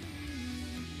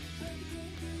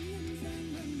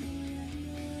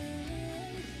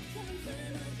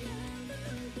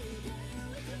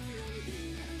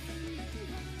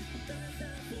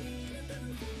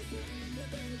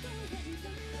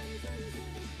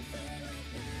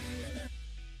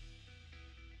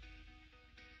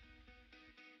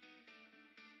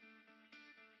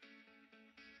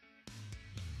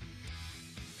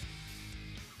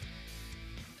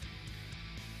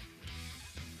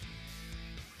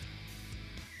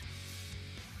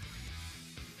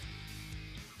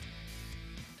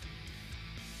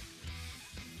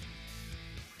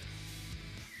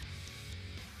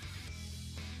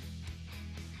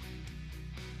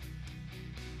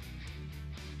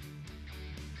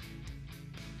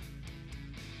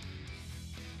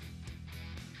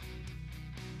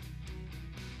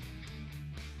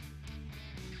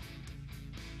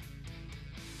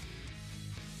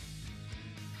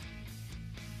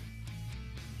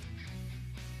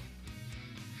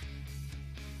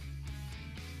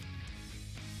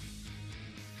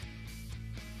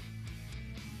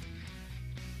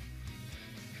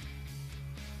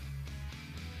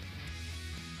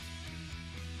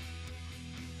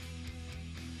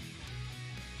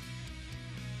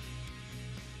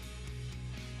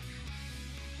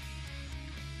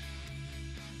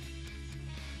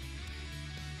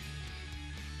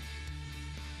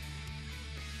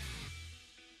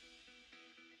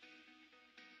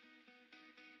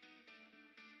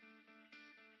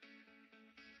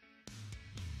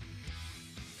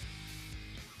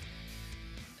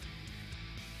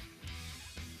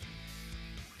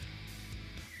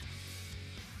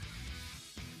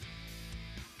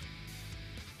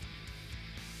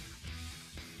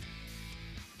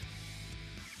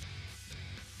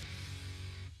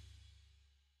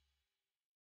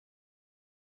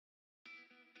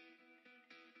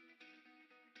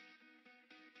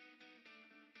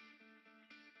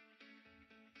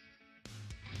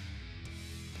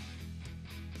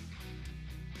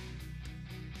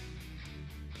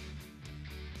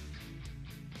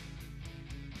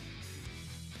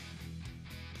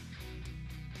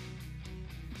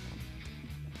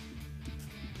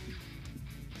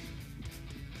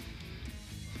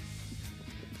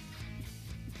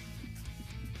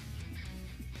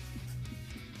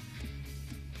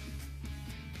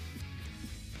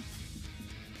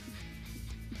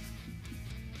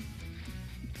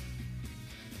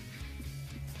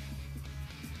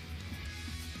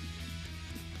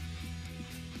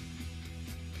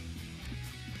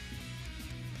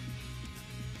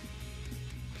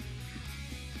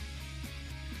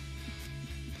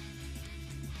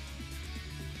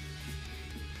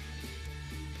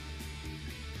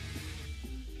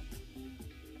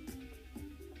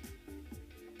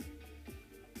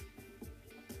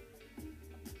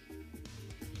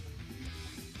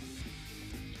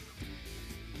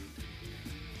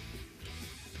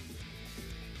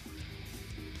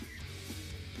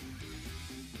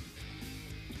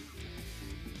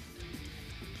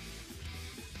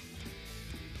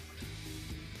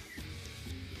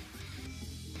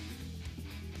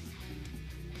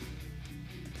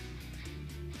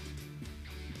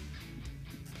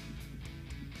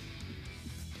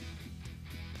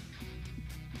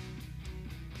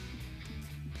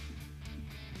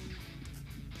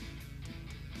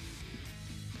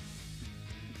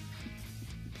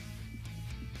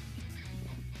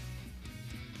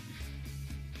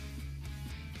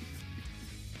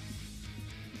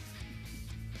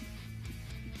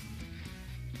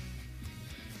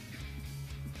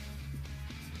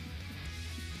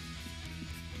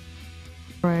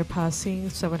 Right, passing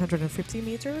 750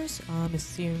 meters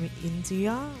is Team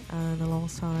India, and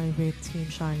alongside with Team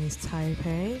Chinese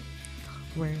Taipei,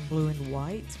 wearing blue and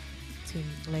white. Team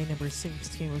lane number 6,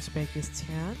 Team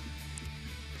Uzbekistan.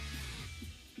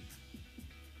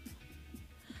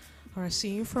 Alright,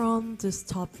 seen from this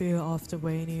top view of the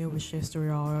venue, which is the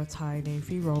Royal Thai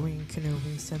Navy Rowing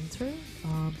Canoeing Center,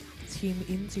 Team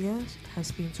India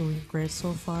has been doing great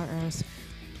so far, as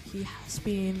he has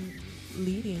been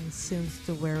leading since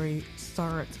the very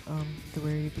start, the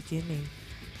very beginning,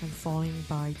 and following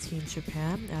by Team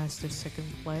Japan as the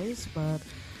second place. But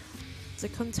the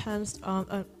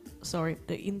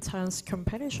the intense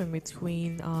competition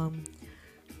between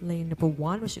lane number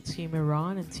 1, which is Team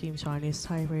Iran, and Team Chinese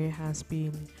Taipei, has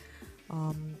been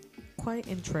quite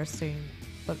interesting.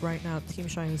 But right now, Team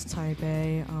Chinese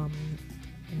Taipei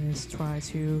is trying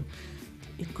to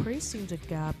increasing the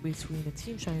gap between the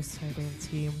Team Chinese Taipei and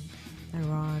Team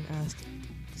Iran, as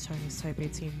the Chinese Taipei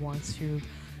team wants to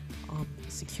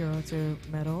secure the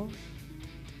medal,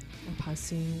 and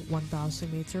passing 1,000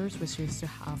 meters, which is the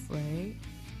halfway.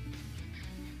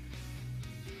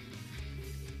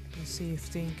 Let's see if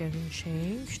things getting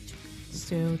changed.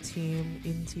 Still Team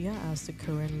India as the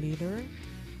current leader,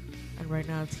 and right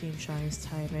now Team Chinese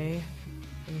Taipei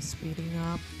is speeding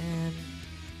up and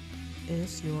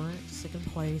is your second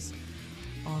place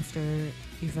of the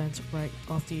event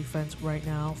right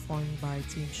now, followed by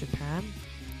Team Japan.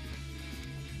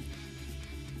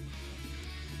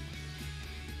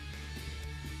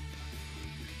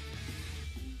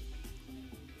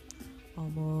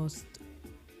 Almost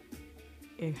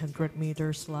 800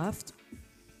 meters left.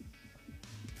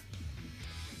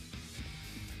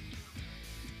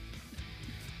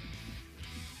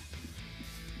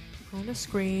 On the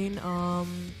screen, on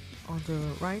the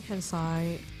right hand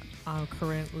side, our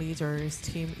current leader is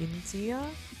Team India,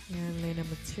 and lane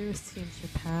number 2 is Team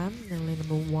Japan, and lane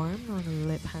number 1 on the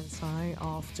left hand side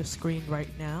of the screen right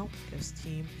now is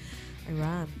Team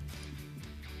Iran.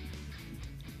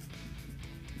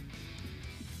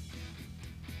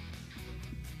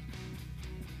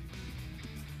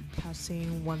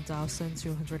 Passing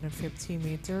 1,250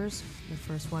 meters, the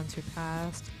first one to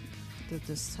pass the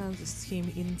distance is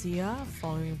Team India,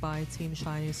 following by Team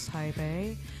Chinese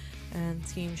Taipei and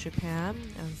Team Japan,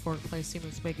 and 4th place Team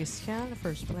Uzbekistan,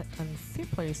 and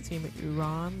 5th place Team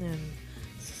Iran, and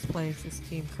 6th place is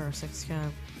Team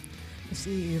Kazakhstan. Let's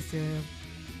see if the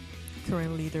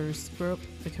current leading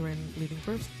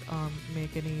groups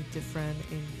make any difference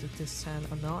in the distance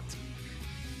or not.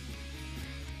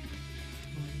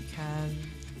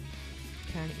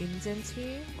 Can Indian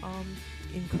team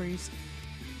increase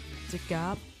the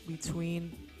gap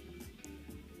between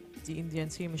the Indian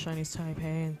team, Chinese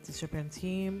Taipei, and the Japan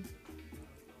team?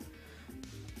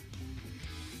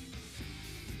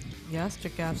 Yes, the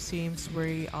gap seems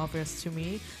very obvious to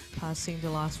me. Passing the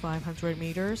last 500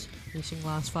 meters, reaching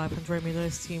last 500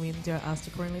 meters, Team India as the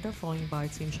current leader, followed by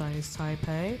Team Chinese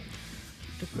Taipei.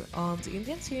 The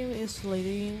Indian team is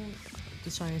leading the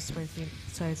Chinese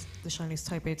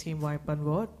Taipei team by 1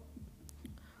 vote.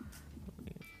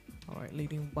 Alright,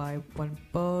 leading by 1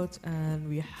 vote, and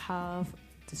we have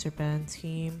the Japan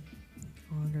team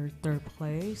on their 3rd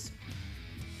place.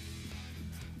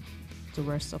 The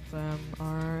rest of them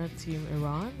are Team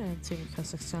Iran and Team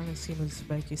Kazakhstan and Team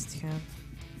Uzbekistan.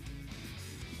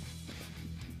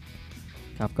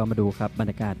 ครับก็มาดูครับบรร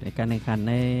ยากาศในการแข่งขัน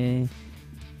ใน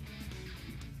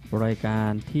รายกา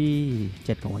รที่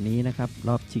 7 ของวันนี้นะครับร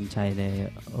อบชิงชัยใน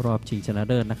รอบชิงชนะ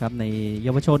เลิศนะครับในเย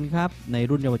าวชนครับใน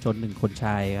รุ่นเยาวชน1 คนช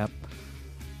ายครับ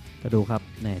ก็ดูครับ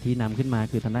ที่นำขึ้นมา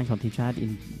คือทางด้านของทีมชาติอิ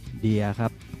นเดียครั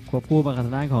บควบคู่มากับท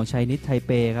างด้านของChinese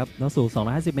Taipeiครับน้ำสูง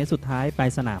250 เมตรสุดท้ายปลาย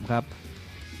สนามครับ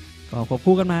ก็ควบ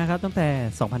คู่กันมาครับตั้งแต่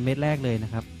 2,000 เมตรแรกเลยน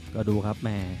ะครับก็ดูครับ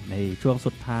ในช่วง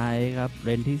สุดท้ายครับเร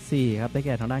นที่4ครับได้แ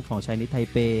ก่ทางด้านของChinese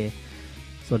Taipei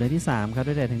ส่วนเรนที่3ครับไ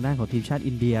ด้แก่ทางด้านของทีมชาติ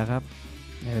อินเดียครับ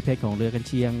ในประเภทของเรือกันเ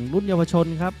ชียงรุ่นเยาวชน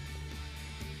ครับ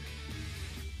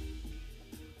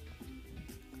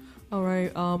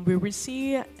Alright, will we see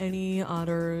any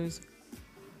other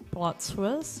plot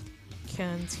twists?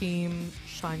 Can Team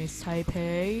Chinese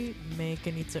Taipei make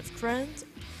any difference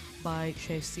by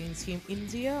chasing Team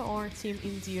India, or Team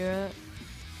India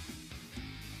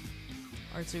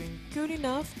are doing good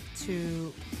enough to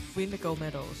win the gold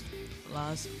medals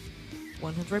last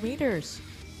 100 meters?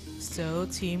 So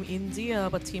Team India,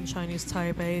 but Team Chinese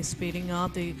Taipei is speeding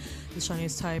up. The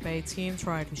Chinese Taipei team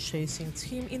tried to chasing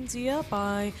Team India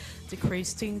by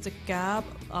decreasing the gap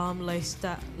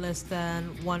less than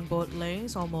 1 boat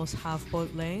length, almost half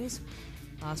boat length,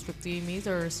 last 50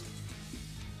 meters.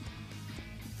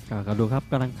 ก็ดูครับ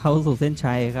กำลังเข้าสู่เส้น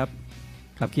ชัยครับ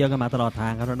ขับเคี่ยวกันมาตลอดทา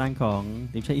งครับทางด้านของ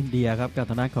ทีมชาติอินเดียครับกับ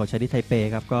ทางด้านของชาติไทเป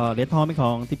ครับก็เหรียญทองเป็นข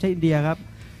องทีมชาติอินเดียครับ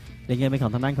เหรียญเงินเป็นขอ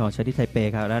งทางด้านของชาติไทเป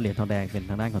ครับและเหรียญทองแดงเป็น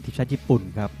ทางด้านของทีมชาติญี่ปุ่น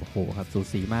ครับโอ้โหครับสู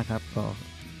สีมากครับก็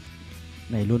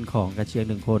ในรุ่นของกระเชียง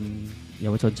1 คนเย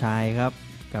าวชนชายครับ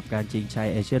กับการชิงชัย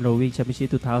เอเชียนโรวิ่งแชมเปี้ยนชิพ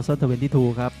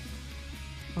2022ครับ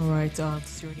Alright,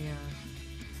 junior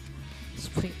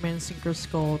split men singles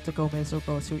gold. The gold medals will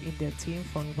go to India team,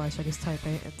 followed by Chinese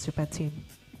Taipei and Tibet team.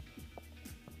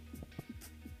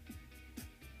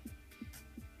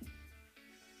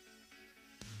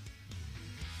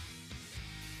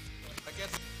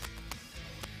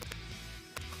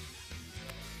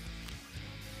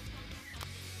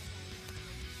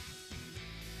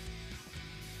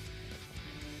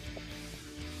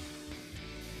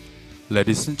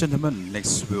 Ladies and gentlemen,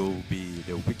 next will be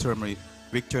the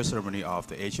victory ceremony of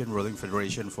the Asian Rolling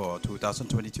Federation for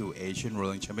 2022 Asian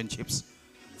Rolling Championships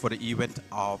for the event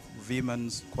of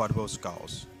Women's Quadruple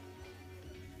Sculls.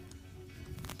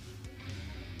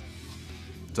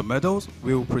 The medals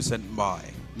will be presented by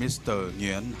Mr.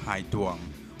 Nguyen Hai Duong,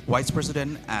 Vice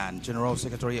President and General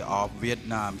Secretary of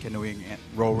Vietnam Canoeing,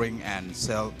 Rowing and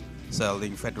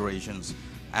Sailing Federations,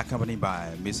 accompanied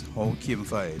by Ms. Ho Kim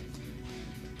Phai,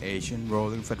 Asian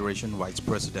Rolling Federation Vice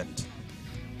President.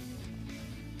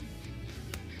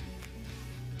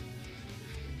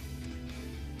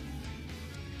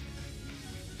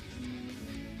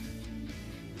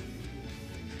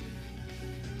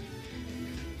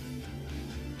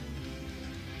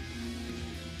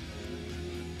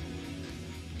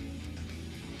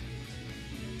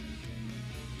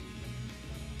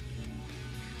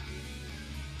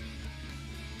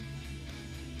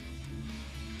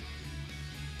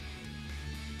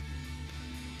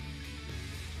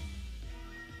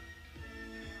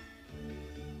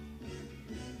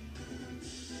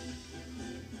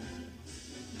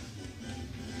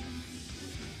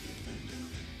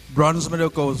 Bronze medal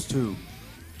goes to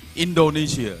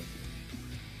Indonesia.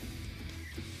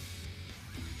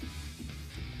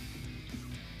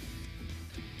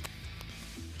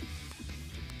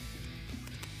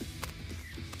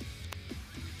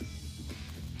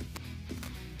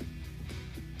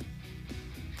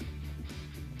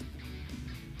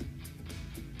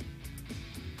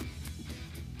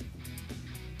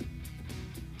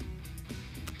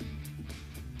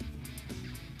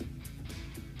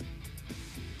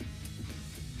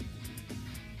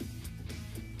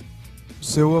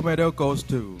 Silver medal goes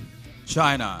to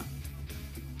China.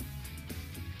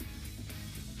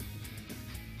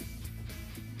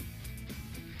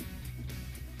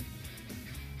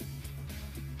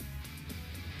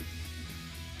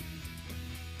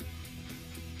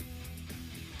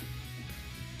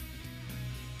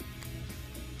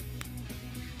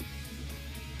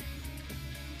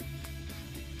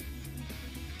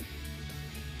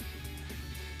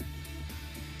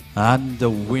 And the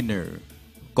winner,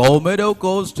 gold medal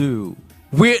goes to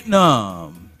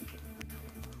Vietnam.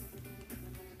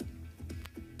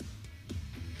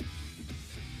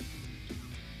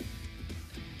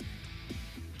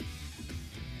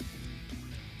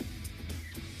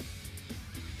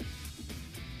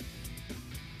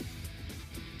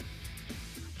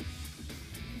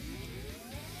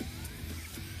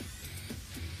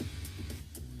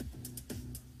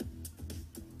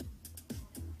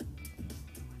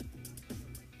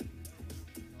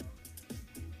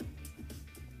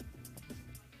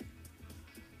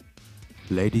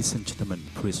 Ladies and gentlemen,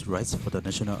 please rise for the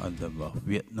national anthem of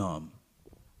Vietnam.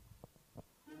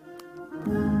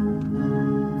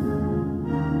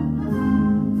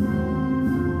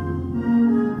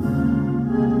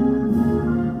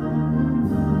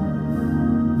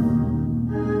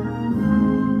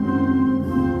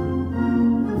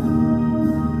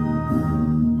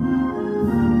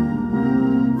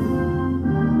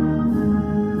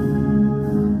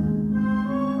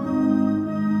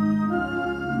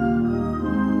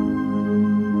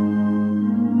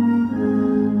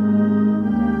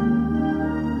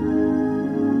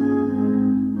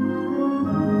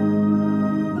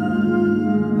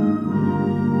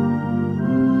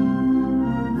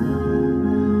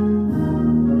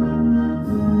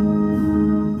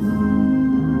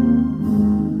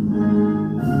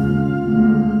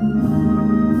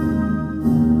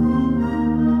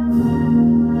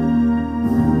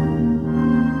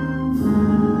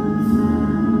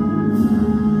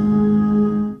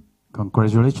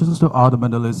 Congratulations to all the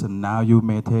medalists, and now you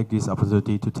may take this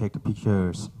opportunity to take the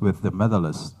pictures with the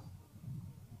medalists.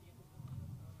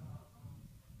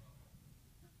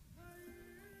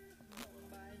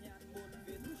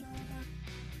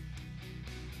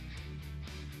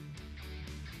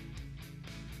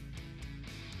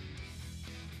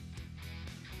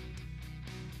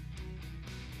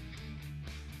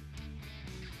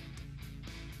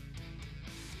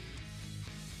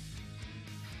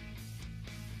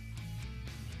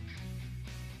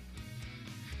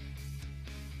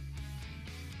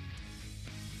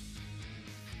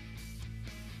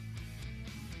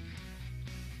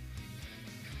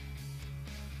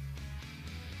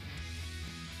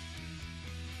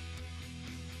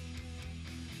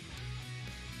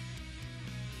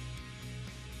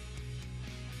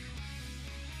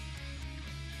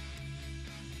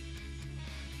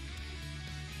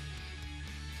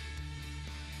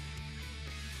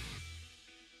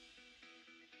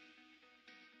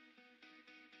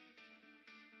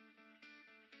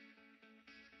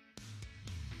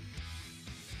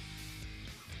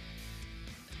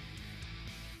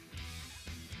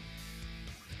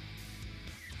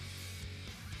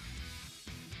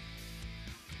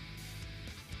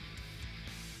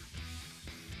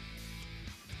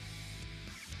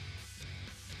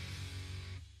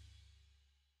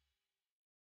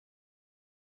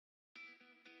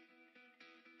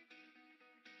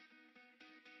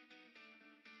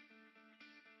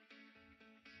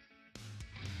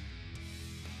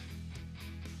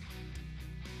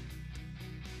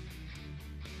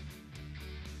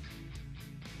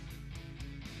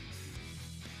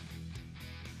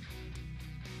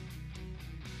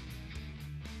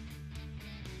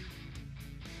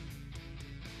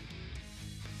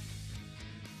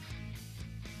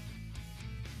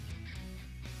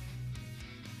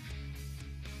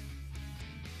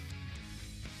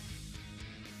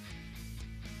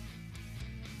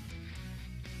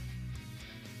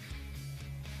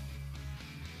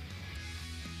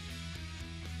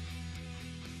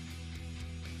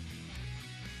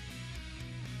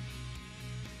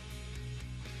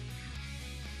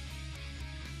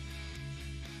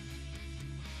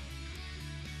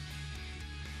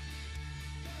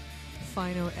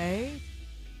 Final A.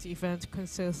 The event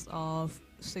consists of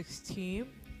 6 teams.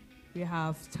 We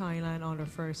have Thailand on the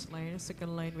first lane.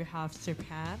 Second lane we have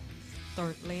Japan.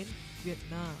 Third lane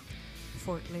Vietnam.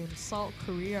 Fourth lane South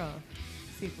Korea.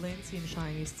 Fifth lane Team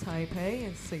Chinese Taipei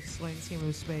and sixth lane Team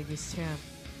Uzbekistan.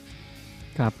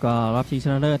 ครับก็รอบชิงช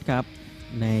นะเลิศครับ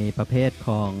ในประเภทข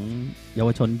องเยาว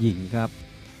ชนหญิงครับ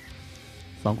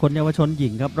2 คนเยาวชนหญิ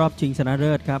งครับรอบชิงชนะเ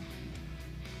ลิศครับ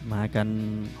มากัน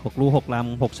6 ลูก 6 ล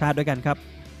ำ 6 ชาติด้วยกันครับ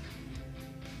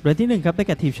เหรียญที่1ครับได้แ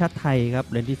ก่ทีมชาติไทยครับ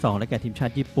เหรียญที่2ได้แก่ทีมชา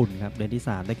ติญี่ปุ่นครับเหรียญที่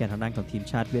3ได้แก่ทางด้านของทีม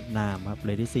ชาติเวียดนามครับเห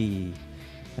รียญที่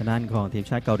4ทางด้านของทีม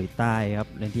ชาติเกาหลีใต้ครับ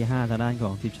เหรียญที่5ทางด้านข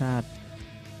องทีมชาติ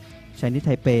ไชนีสไท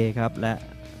เปครับและ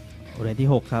เหรียญที่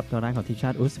6ครับทางด้านของทีมชา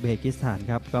ติอุซเบกิสถาน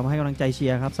ครับก็มาให้กำลังใจเชี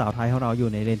ยร์ครับสาวไทยของเราอยู่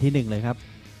ในเหรียญที่1เลยครับ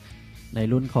ใน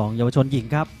รุ่นของเยาวชนหญิง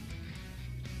ครับ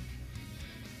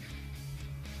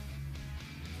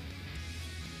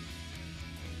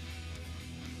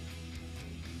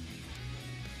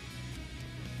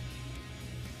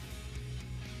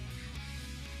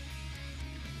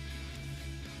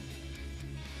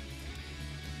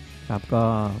ครับก็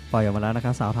ปล่อยออกมาแล้วนะค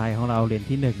รับสาวไทยของเราเหรียญ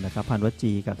ที่1นะครับพันว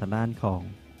จีกับทางด้านของ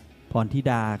พรธิ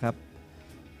ดาครับ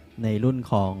ในรุ่น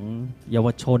ของเยาว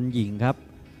ชนหญิงครับ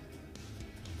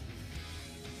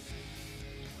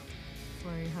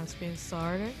Race has been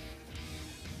started.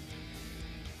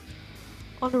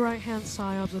 On the right hand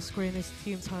side of the screen is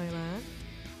Team Thailand.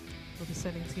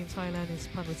 Representing Team Thailand is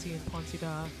Panwati and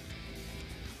Pontida.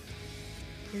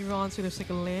 Moving on to the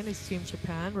second lane is Team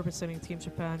Japan. Representing Team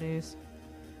Japan is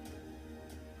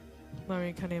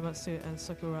Marin Kanematsu and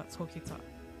Sakura Tokita.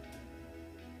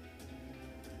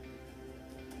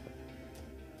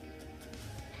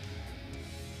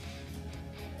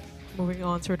 Moving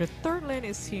on to the third lane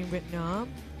is Team Vietnam.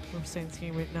 Representing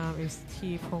Team Vietnam is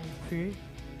T Pong Phu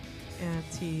and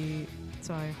T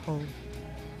Tai Ho.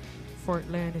 Fourth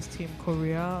lane is Team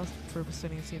Korea.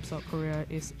 Representing Team South Korea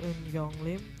is Eun Yong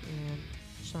Lim and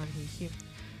Shan Hee Kim.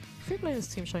 Fifth lane is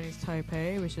Team Chinese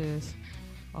Taipei, which is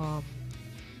on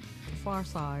the far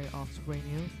side of the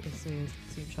venue. This is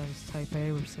Team Chinese Taipei.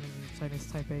 Representing Chinese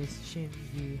Taipei is Shin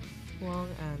Yi Huang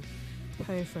and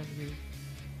Pei Fen Yu.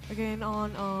 Again,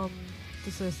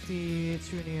 this is the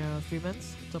junior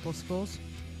women's double sculls,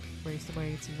 race number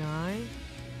 89,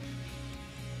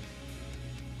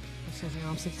 setting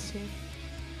off 16,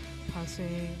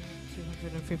 passing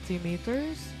 250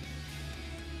 meters.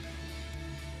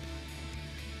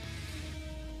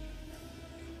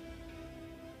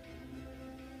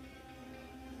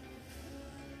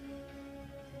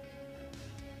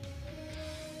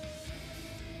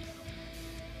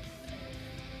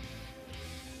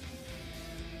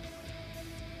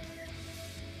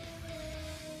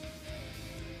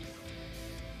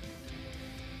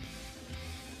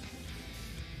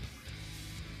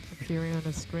 Appearing on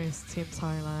the screen is Team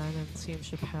Thailand and Team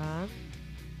Japan.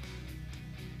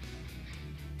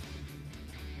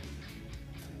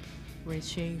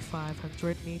 Reaching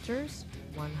 500 meters,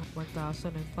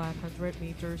 1,500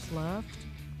 meters left.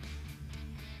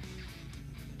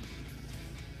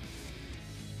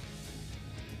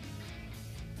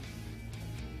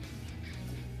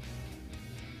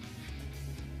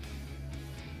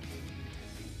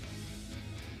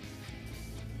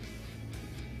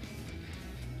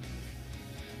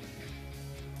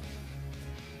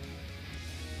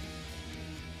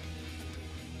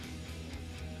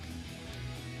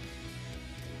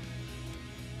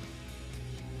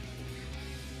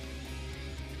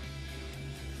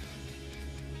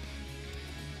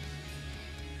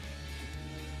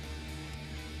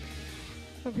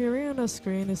 Appearing on the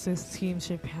screen is this Team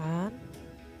Japan.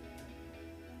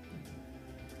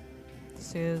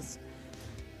 This is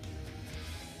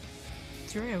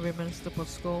during a women's double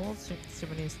scull.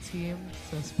 Japanese team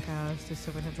just passed the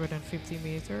 750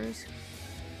 meters,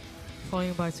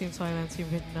 followed by Team Thailand, Team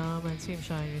Vietnam, and Team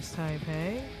Chinese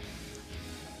Taipei.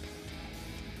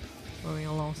 Rowing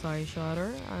alongside each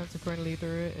other, and the current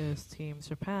leader is Team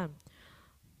Japan.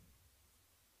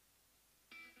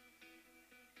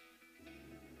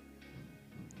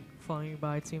 Followed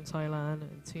by Team Thailand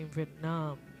and Team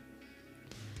Vietnam.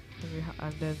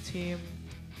 And then Team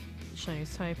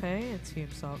Chinese Taipei and Team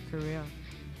South Korea.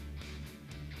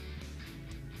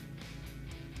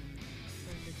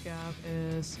 And the gap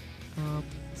is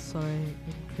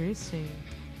increasing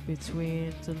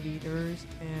between the leaders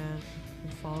and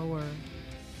the follower.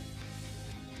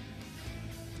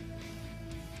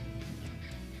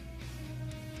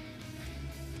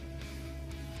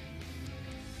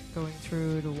 Going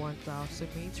through the 1,000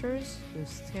 meters, the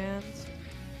stands.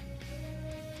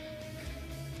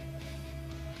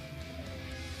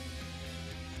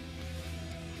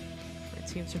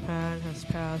 Team Japan has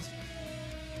passed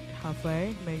halfway,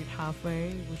 made it halfway,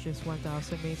 which is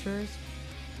 1,000 meters.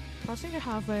 Passing the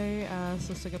halfway as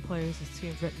the second place is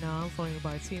Team Vietnam, followed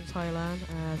by Team Thailand.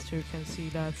 As you can see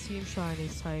that Team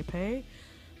Chinese Taipei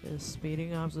is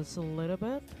speeding up just a little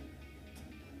bit.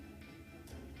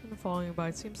 And followed by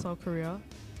Team South Korea.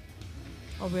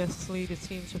 Obviously the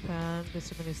Team Japan, the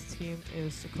Japanese team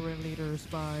is the current leaders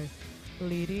by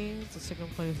leading the second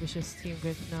place, which is Team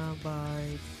Vietnam by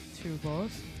 2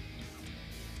 balls.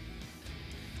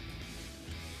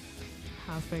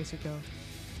 Halfway to go.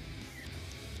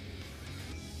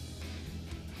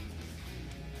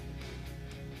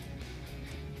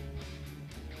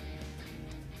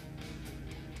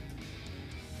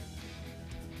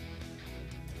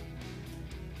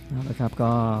นะครับ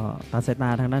ก็ตัดสายตา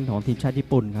ทางด้านของทีมชาติญี่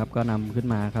ปุ่นครับก็นำขึ้น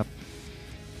มาครับ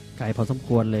ไกลพอสมค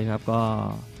วรเลยครับก็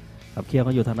ขับเคี่ยว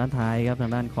กันอยู่ทางด้านท้ายครับทา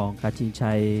งด้านของการชิง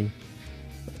ชัย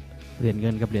เหรียญเงิ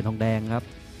นกับเหรียญทองแดงครับ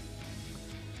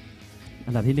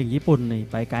อันดับที่1ญี่ปุ่นนี่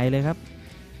ไปไกลเลยครับ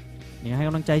นี่ให้ก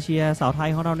ำลังใจเชียร์สาวไทย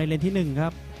ของเราในเลนที่1ค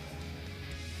รับ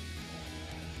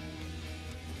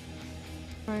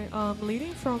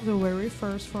Leading from the very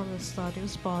first from the starting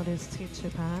spot is Team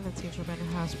Japan, and Team Japan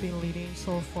has been leading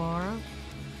so far.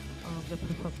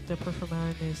 The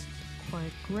performance is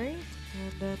quite great,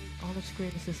 and then on the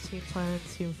screen is Team Thailand,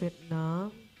 Team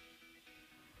Vietnam.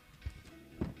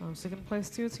 Second place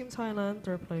to Team Thailand,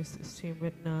 third place is Team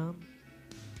Vietnam.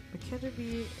 But can there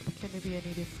be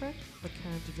any difference? But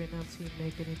can the Vietnam team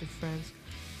make any difference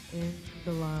in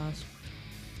the last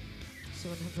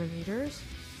 700 meters?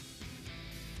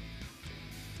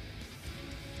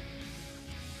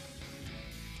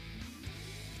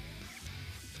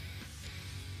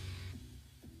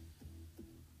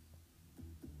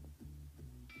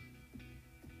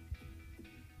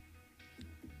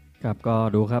 ครับก็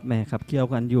ดูครับแม่ขับเคี่ยว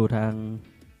กันอยู่ทาง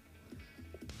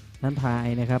ด้านท้าย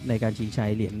นะครับในการชิงชั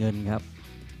ยเหรียญเงินครับ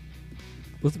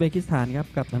อุซเบกิสถานครับ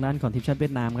กับทางด้านของทีมชาติเวี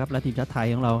ยดนามครับและทีมชาติไทย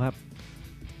ของเราครับ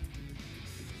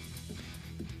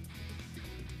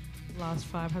Last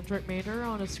 500 meter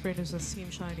on the screen is the Team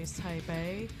Chinese Taipei,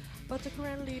 but the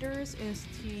current leaders is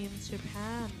Team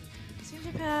Japan. Team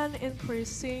Japan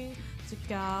increasing the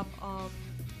gap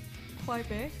quite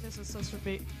big. This is such a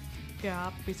big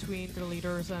gap between the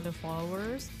leaders and the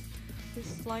followers.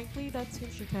 It's likely that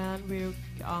Team Japan will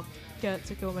get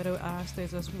the gold medal as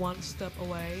they're just one step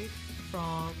away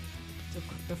from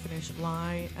the finish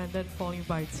line, and then followed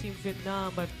by Team Vietnam.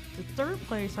 But the third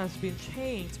place has been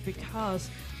changed because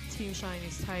Team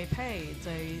Chinese Taipei,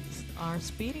 they are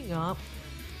speeding up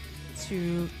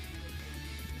to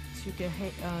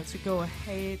go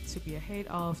ahead, to be ahead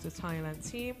of the Thailand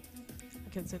team.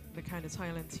 The kind of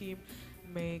Thailand team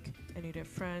make any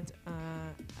difference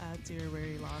at their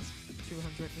very last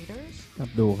 200 meters ครับ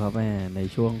ดูครับแม่ใน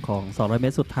ช่วงของ200 เม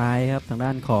ตรสุดท้ายครับทางด้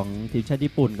านของทีมชาติ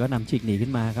ญี่ปุ่นก็นำฉีกหนีขึ้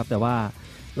นมาครับแต่ว่า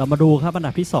เรามาดูครับอัน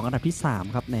ดับที่2อันดับที่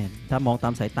3ครับแน่ถ้ามองตา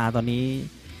มสายตาตอนนี้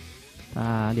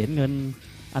เหรียญเงิน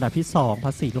อันดับที่2ภ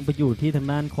าษีลงไปอยู่ที่ทาง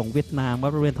ด้านของเวียดนามครั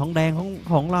บบริเวณท้องแดง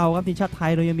ของเราครับทีมชาติไท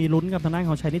ยเรายังมีลุ้นกับทางด้าน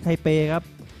ของไชนีสไทเปครับ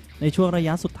ในช่วงระย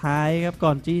ะสุดท้ายครับก่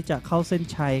อนที่จะเข้าเส้น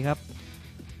ชัยครับ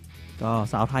ก็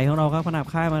สาวไทยของเราครับขนาบ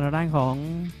ค่ายมาทางด้านของ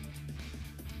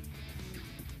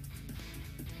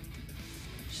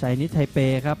ไชนีสไทเป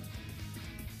ครับ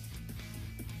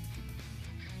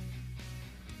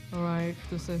Alright,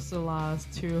 this is the last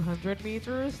 200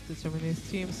 meters. The Japanese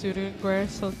team is doing great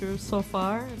so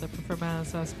far. The performance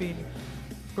has been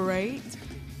great.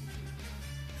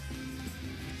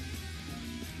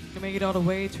 They make it all the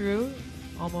way through,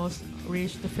 almost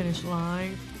reached the finish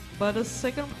line. But the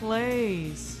second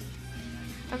place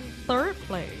and third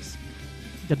place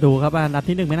จะดูครับอันดับ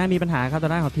ที่1ไม่น่ามีปัญหาครับทา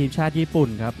งด้านของทีมชาติญี่ปุ่น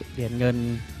ครับเหรียญเงิน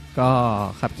ก็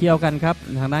ขับเคี่ยวกันครับ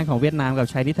ทางด้านของเวียดนามกับ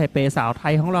ไชนีสไทเปสาวไท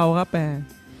ยของเราครับ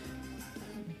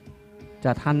จ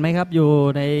ะทันไหมครับอยู่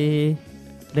ใน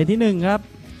เลนที่1ครับ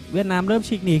เวียดนามเริ่ม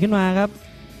ฉีกหนีขึ้นมาครับ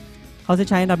เขาจะ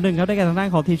ใช้อันดับ1ครับได้แก่ทางด้าน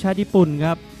ของทีมชาติญี่ปุ่นค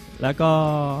รับแล้วก็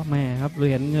แม่ครับเห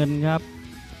รียญเงินครับ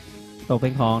ตกเป็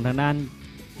นของทางด้าน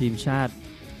ทีมชาติ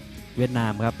เวียดนา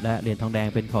มครับและเหรียญทองแดง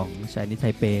เป็นของไชนีสไท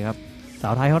เปครับสา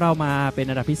วไทยของเรามาเป็น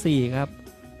อันดับที่4ครับ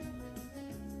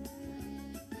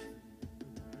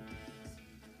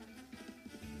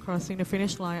Crossing the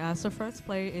finish line as the first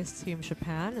place is Team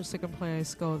Japan, the second place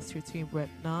goes to Team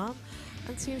Vietnam,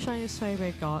 and Team Chinese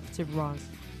Taipei got the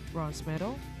bronze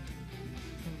medal.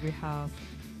 And we have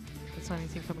the Thailand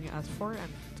team coming at 4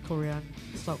 and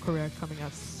South Korea coming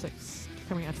at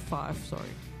 5.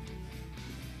 Sorry.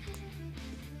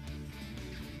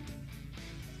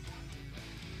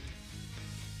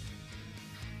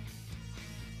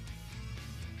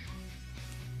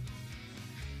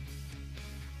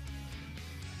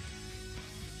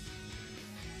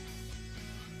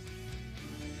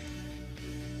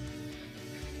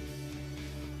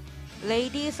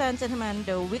 Ladies and gentlemen,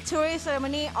 the victory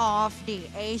ceremony of the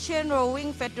Asian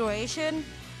Rowing Federation,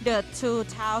 the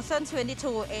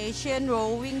 2022 Asian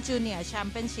Rowing Junior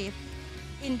Championship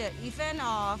in the event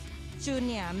of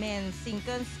Junior Men's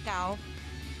Single Sculls.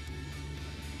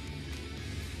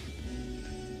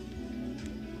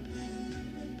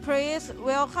 Please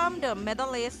welcome the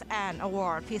medalists and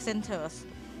award presenters.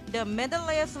 The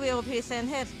medalists will be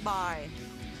presented by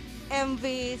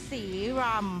MV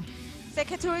Ram,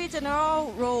 Secretary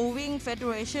General Rowing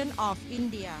Federation of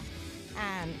India,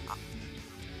 and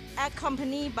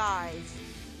accompanied by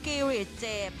Girit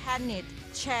J. Panit,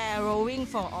 Chair Rowing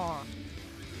for All.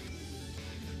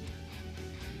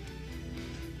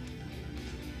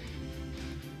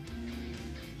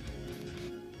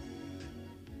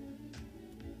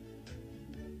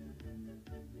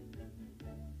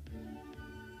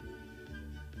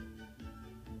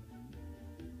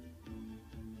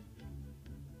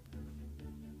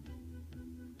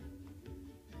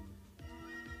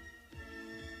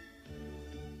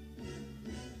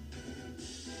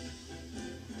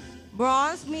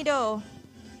 Bronze medal,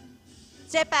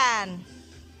 Japan.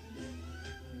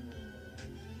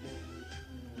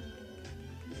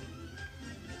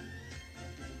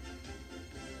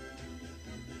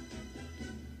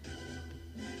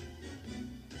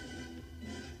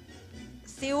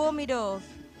 Silver medal,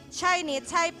 Chinese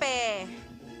Taipei.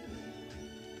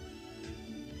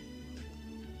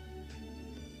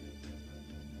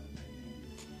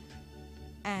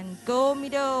 And gold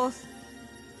medals,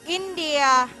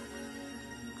 India.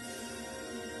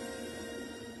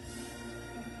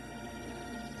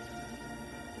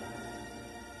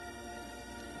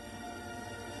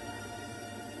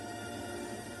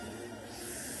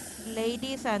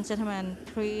 Ladies and gentlemen,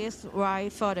 please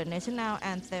rise for the national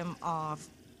anthem of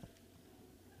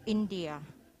India.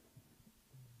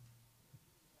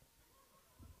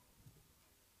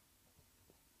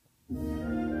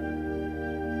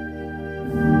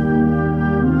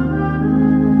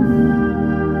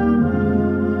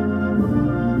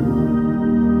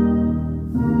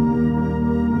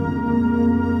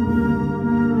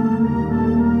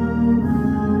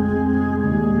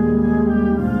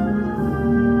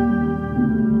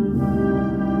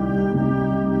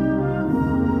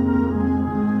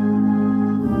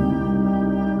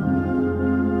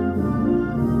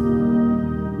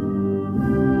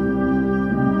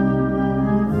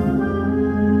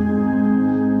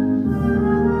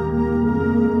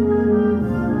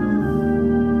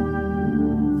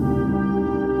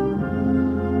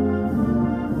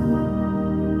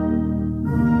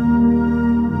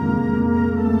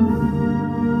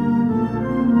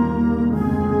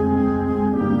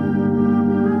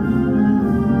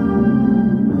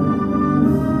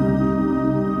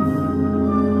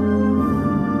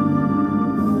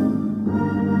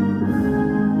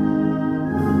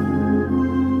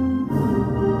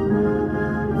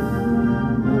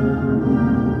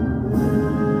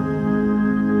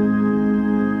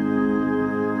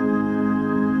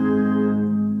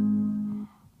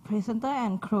 Presenter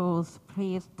and crews,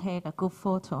 please take a group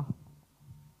photo.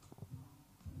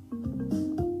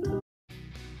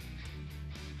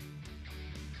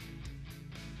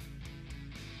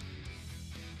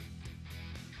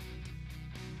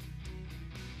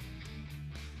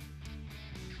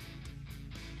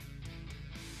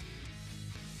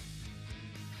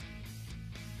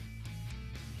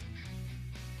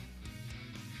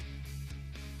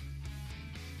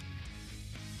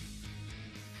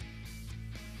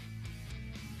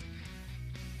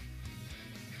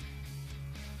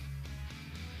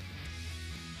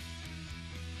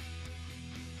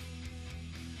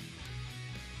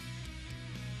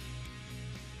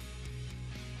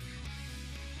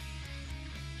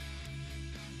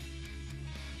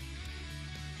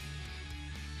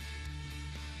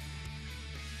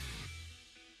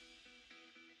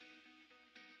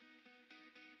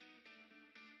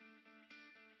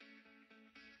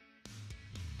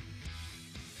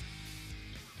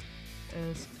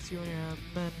 Is junior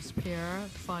men's pair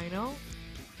final,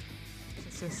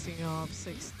 consisting of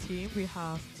 6 teams. We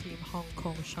have Team Hong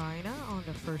Kong, China on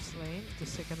the first lane. The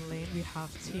second lane we have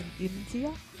Team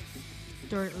India.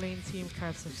 Third lane Team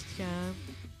Kazakhstan.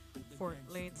 Fourth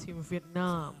lane Team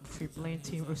Vietnam. Fifth lane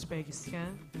Team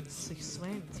Uzbekistan. And sixth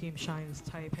lane Team Chinese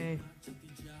Taipei.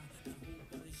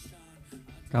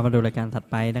 ก็มาดูรายการถัด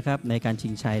ไปนะครับในการชิ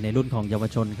งชัยในรุ่นของเยาว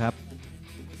ชนครับ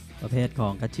ประเภทขอ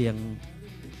งกระเชียง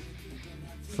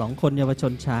2 คนเยาวช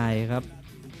นชายครับ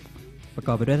ประก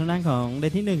อบไปด้วยทางด้านของเล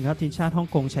นที่1ครับทีมชาติฮ่อง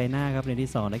กงไชน่าครับเลน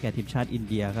ที่2ได้แก่ทีมชาติอิน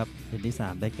เดียครับเลนที่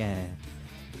3ได้แก่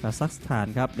คาซัคสถาน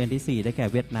ครับเลนที่4ได้แก่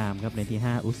เวียดนามครับเลนที่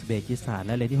5อุซเบกิสถานแ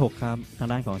ละเลนที่6ครับทาง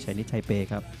ด้านของไชนีสไทเป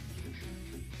ครับ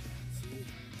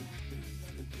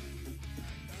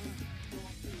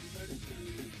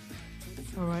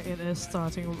Alright, it is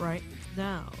starting right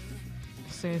now.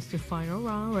 Says the final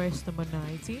round, race number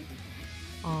 90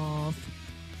 of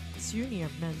junior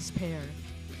men's pair.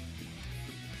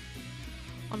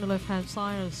 On the left-hand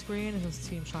side of the screen is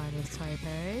Team Chinese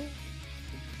Taipei.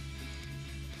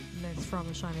 Next from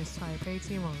the Chinese Taipei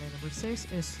team on lane number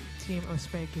 6 is Team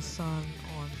Uzbekistan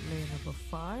on lane number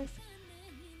 5.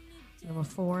 Number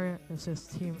 4 is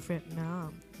Team Vietnam.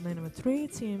 Lane number 3,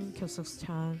 Team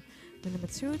Kazakhstan. Lane number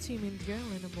 2, Team India.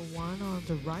 Lane number 1 on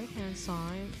the right-hand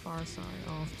side, far side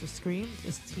of the screen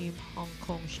is Team Hong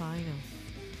Kong, China.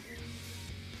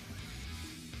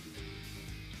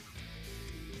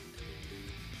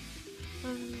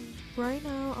 And right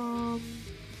now,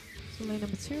 so lane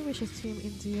number 2, which is Team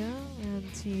India, and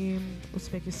Team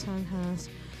Uzbekistan has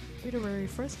been the very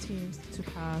first teams to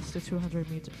pass the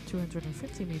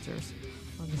 250 meters.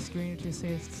 On the screen, this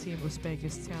is Team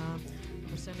Uzbekistan.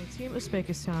 Representing Team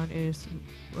Uzbekistan is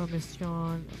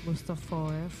Ramesjan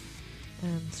Mustafaev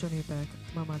and Sonibek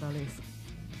Mamadaliyev.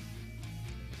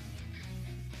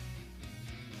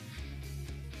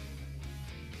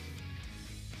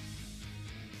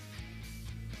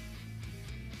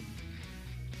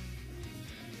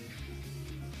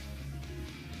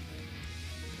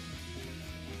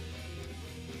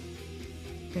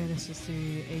 Okay, this is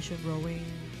the Asian Rowing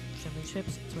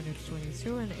Championships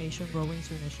 2022 and Asian Rowing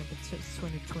Junior Championships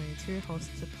 2022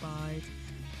 hosted by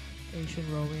Asian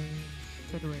Rowing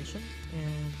Federation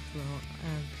and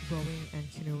Rowing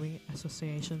and Canoeing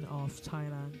Association of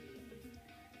Thailand.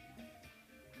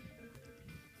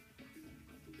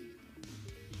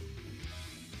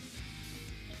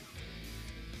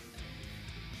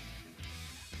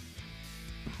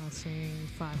 Passing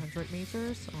 500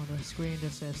 meters on the screen,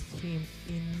 this says Team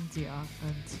India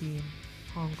and Team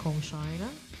Hong Kong, China.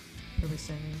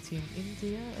 Representing Team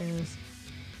India is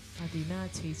Adina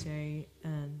TJ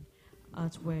and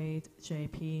Adwait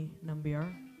JP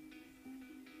Nambiar.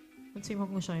 And Team Hong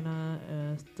Kong, China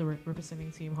is the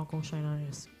representing Team Hong Kong, China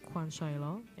is Kwan Chai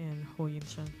Lo and Ho Yin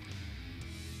Shen.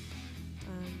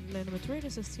 And lane number 3,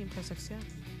 this is Team Kazakhstan.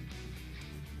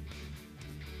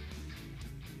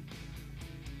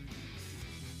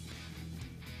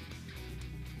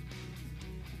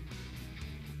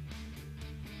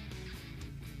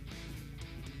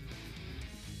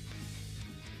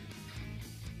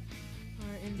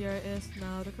 India is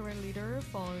now the current leader,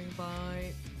 following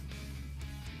by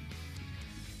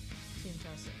Team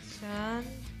Kazakhstan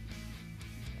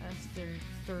as their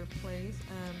third place,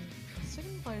 and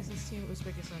second place is Team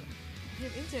Uzbekistan.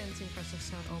 Team India and Team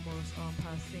Kazakhstan almost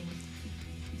passing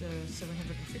the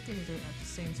 750 meter at the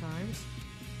same times.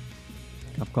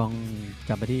 กับกองก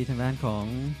ลับไปที่ทางด้านของ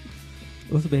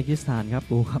อุซเบกิสถานครับ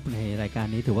ปูครับในรายการ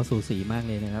นี้ถือว่าสูสีมาก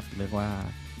เลยนะครับเรียกว่า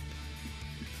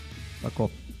ประก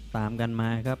บตามกันมา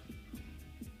ครับ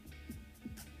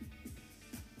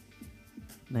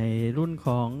ในรุ่นข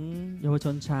องเยาวช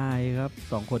นชายครับ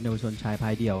2คนเยาวชนชายพา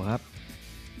ยเดี่ยวครับ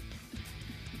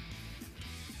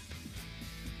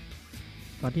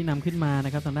ก่อนที่นำขึ้นมาน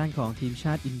ะครับทางด้านของทีมช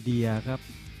าติอินเดียครับ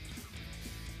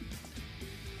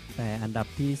แต่อันดับ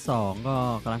ที่2ก็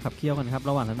กำลังขับเคี่ยวกันครับ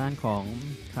ระหว่างทางด้านของ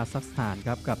คาซัคสถานค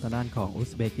รับกับทางด้านของอุ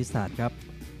ซเบกิสถานครับ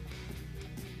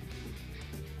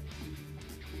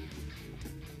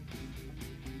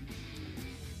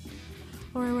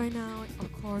Alright, right now, of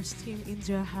course, Team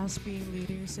India has been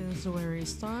leading since the very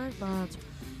start, but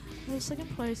the second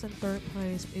place and third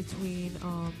place between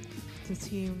the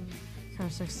Team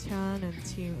Kazakhstan and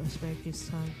Team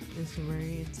Uzbekistan is a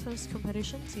very intense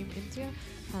competition. Team India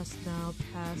has now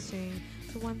passing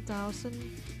to 1,000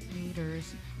 meters,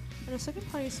 and the second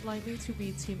place likely to be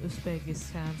Team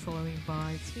Uzbekistan, following by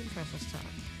Team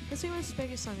Kazakhstan. The Team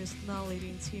Uzbekistan is now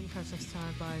leading Team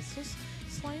Kazakhstan by just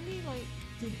slightly like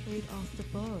the height of the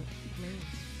boat lane.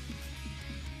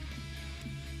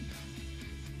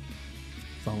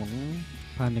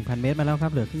 2,100 เมตรมาแล้วครั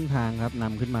บเหลือครึ่งทางครับน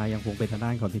ำขึ้นมายังคงเป็นทางด้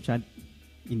านของทีมชาติ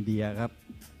อินเดียครับ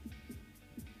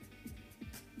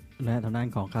และทางด้าน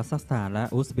ของคาซัคสถานและ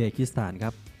อุซเบกิสถานค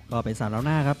รับก็เป็น3แล้วห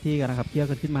น้าครับที่กำลังขับเคี่ยว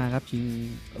กันขึ้นมาครับชิง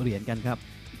เหรียญกันครับ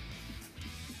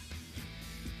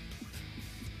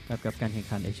กับการแข่ง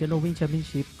ขัน Asian Rowing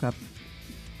Championship ครับ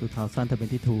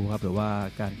2022ครับหรือว่า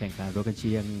การแข่งขันโรกันเ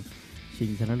ชียงชิง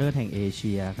ชนะเลิศแห่งเอเ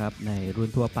ชียครับในรุ่น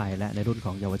ทั่วไปและในรุ่นข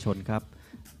องเยาวชนครับ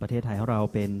ประเทศไทยของเรา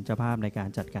เป็นเจ้าภาพในการ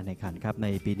จัดการแข่งขันครับใน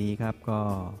ปีนี้ครับก็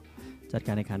จัดก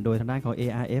ารแข่งขันโดยทางด้านของ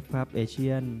ARF ครับ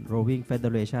Asian Rowing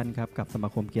Federation ครับกับสมา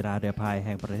คมกีฬาเรือพายแ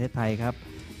ห่งประเทศไทยครับ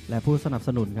และผู้สนับส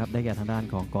นุนครับได้แก่ทางด้าน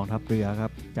ของกองทัพเรือครั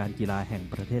บการกีฬาแห่ง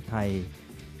ประเทศไทย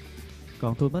ก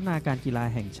องทุนพัฒนาการกีฬา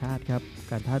แห่งชาติครับ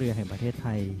การท่าเรือแห่งประเทศไท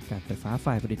ยการไฟฟ้า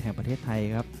ฝ่ายผลิตแห่งประเทศไทย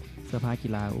ครับเสื้อผ้ากี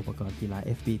ฬาอุปกรณ์กีฬา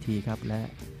FPT ครับและ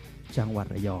จังหวัด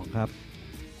ระยองครับ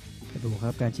ดูค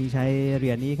รับการชิงชัยเห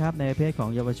รียญนี้ครับในประเภทของ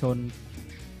เยาวชน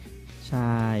ช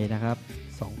ายนะครับ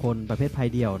2คนประเภทพาย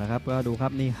เดี่ยวนะครับก็ดูครั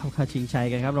บนี่เขาชิงชัย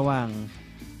กันครับระหว่าง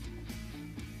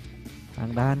ทา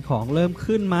งด้านของเริ่ม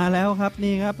ขึ้นมาแล้วครับ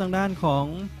นี่ครับทางด้านของ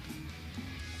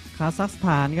คาซัคสถ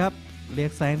านครับเรีย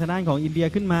กแซงทางด้านของอินเดีย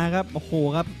ขึ้นมาครับโอ้โห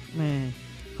ครับแม่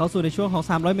เข้าสู่ในช่วงของ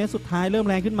300เมตรสุดท้ายเริ่ม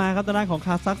แรงขึ้นมาครับทางด้านของค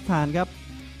าซัคสถานครับ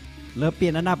เริ่มเปลี่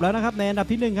ยนอันดับแล้วนะครับในอันดับ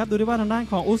ที่1ครับดูดิว่าทางด้าน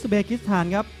ของอุซเบกิสถาน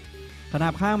ครับขนา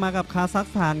บข้างมากับคาซัค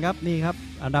สถานครับนี่ครับ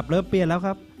อันดับเริ่มเปลี่ยนแล้วค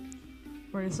รับ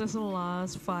Races in the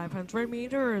last 500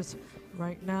 meters.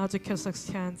 Right now, the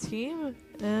Kazakhstan team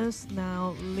is now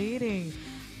leading.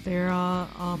 They are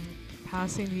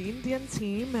passing the Indian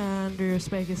team and the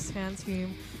Uzbekistan team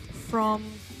from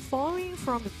following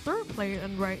from the third place,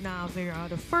 and right now they are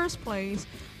the first place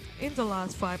in the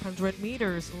last 500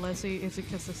 meters. Let's see if the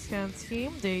Kazakhstan team,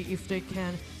 if they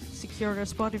can secure their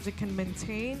spot, if they can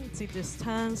maintain the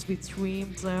distance between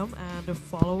them and the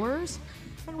followers.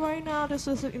 And right now, this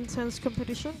is an intense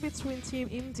competition between Team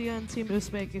India and Team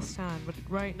Uzbekistan. But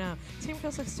right now, Team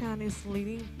Kazakhstan is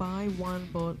leading by one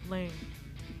boat lane.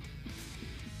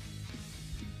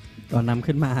 ก็นำ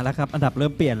ขึ้นมาแล้วครับอันดับเริ่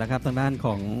มเปลี่ยนแล้วครับทางด้านข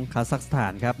องคาซัคสถา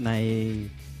นครับใน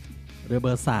เรือเบ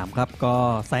อร์3ครับก็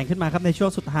แซงขึ้นมาครับในช่ว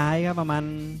งสุดท้ายครับประมาณ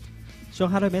ช่วง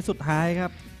500เมตรสุดท้ายครั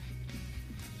บ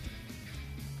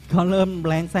เขาเริ่ม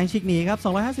แรงแซงชิกหนีครับ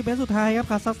250เมตรสุดท้ายครับ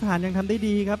คาซัคสถานยังทำได้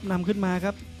ดีครับนำขึ้นมาค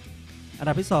รับอัน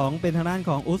ดับที่2เป็นทางด้านข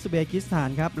องอุซเบกิสถาน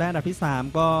ครับและอันดับที่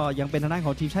3ก็ยังเป็นทางด้านข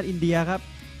องทีมชาติอินเดียครับ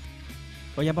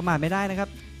ก็ยังประมาทไม่ได้นะครับ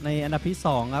ในอันดับที่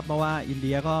2ครับเพราะว่าอินเ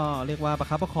ดียก็เรียกว่าประ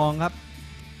คับประคองครับ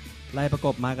ไล่ประก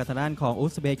บมากับทางด้านของอุ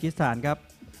ซเบกิสถานครับ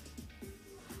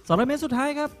200เมตรสุดท้าย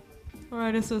ครับ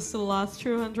Alright, this is the last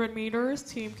 200 meters.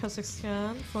 Team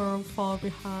Kazakhstan from falling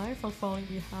behind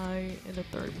in the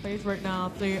third place. Right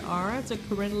now, they are the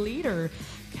current leader.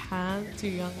 Can the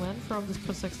young man from the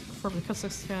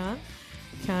Kazakhstan,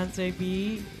 can they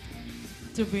be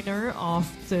the winner of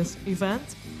this event?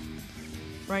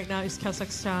 Right now, it's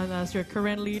Kazakhstan as your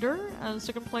current leader, and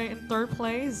second third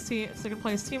place,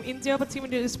 Team India. But Team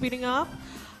India is speeding up.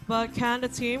 But can the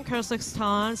team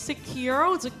Kazakhstan secure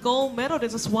the gold medal? They're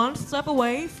just one step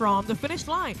away from the finish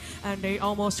line, and they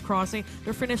almost crossing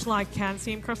the finish line. Can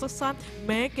Team Kazakhstan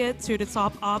make it to the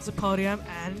top of the podium?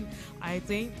 And I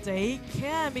think they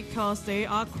can because they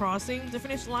are crossing the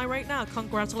finish line right now.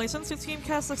 Congratulations to Team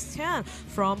Kazakhstan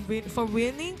for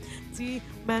winning the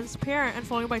men's pair, and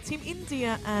followed by Team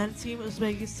India and Team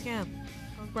Uzbekistan.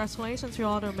 Congratulations to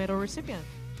all the medal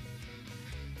recipients.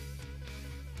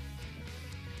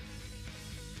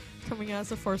 Coming as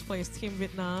the first place, Team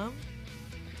Vietnam.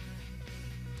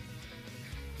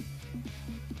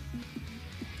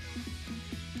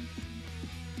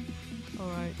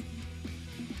 All right.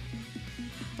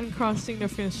 And crossing the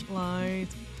finish line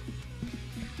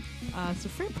as the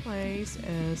third place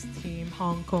is Team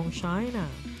Hong Kong, China.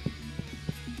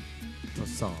 ทด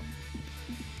สอบ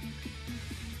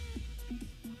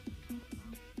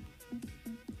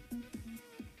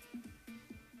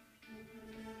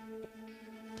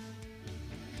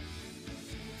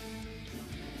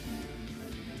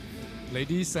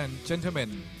Ladies and gentlemen,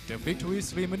 the victory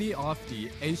ceremony of the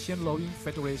Asian Rowing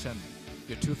Federation,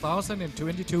 the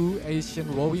 2022 Asian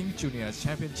Rowing Junior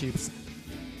Championships,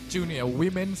 Junior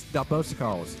Women's Double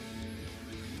Sculls.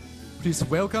 Please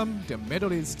welcome the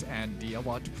medalists and the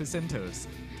award presenters.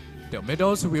 The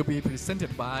medals will be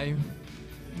presented by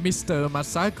Mr.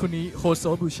 Masakuni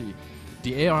Hosobushi,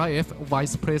 the ARF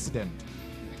Vice President.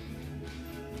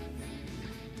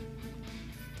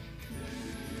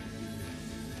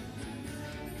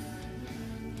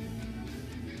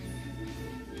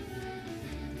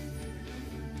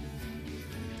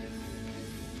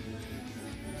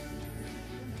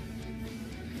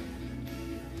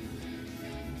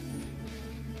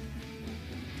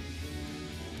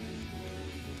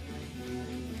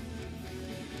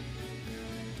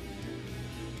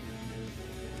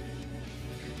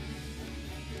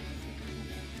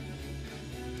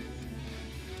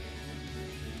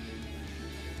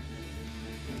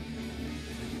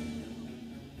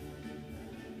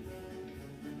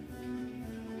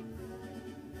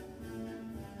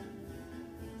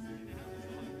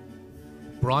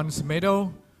 Bronze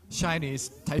medal,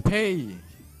 Chinese Taipei.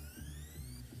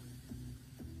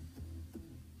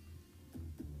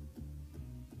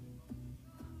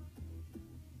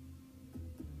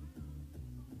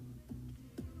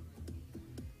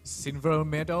 Silver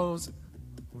medals,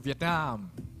 Vietnam.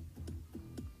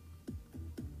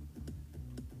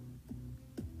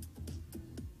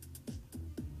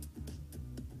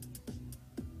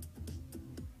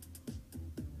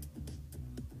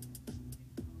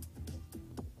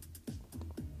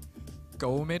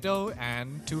 Gold medal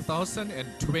and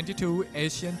 2022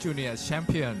 Asian Junior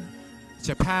Champion,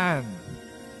 Japan.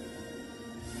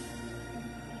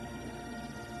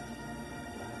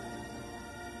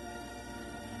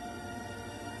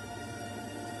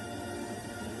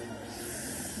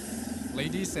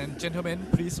 Ladies and gentlemen,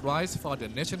 please rise for the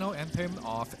national anthem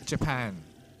of Japan.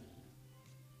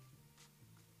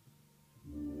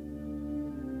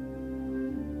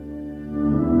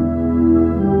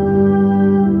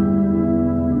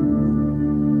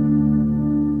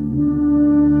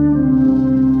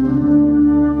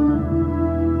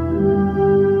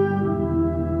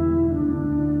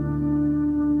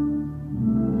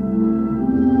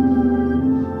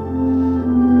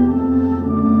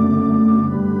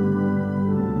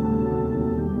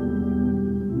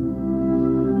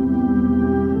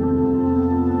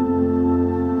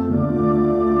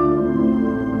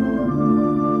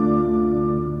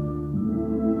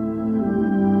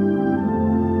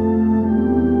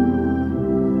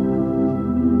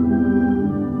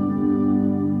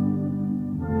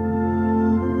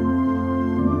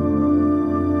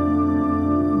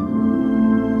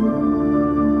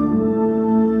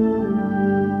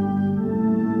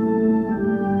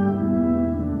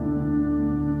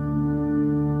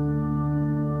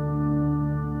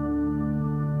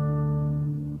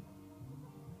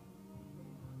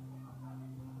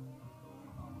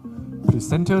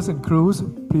 Presenters and crews,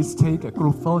 please take a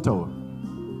group photo.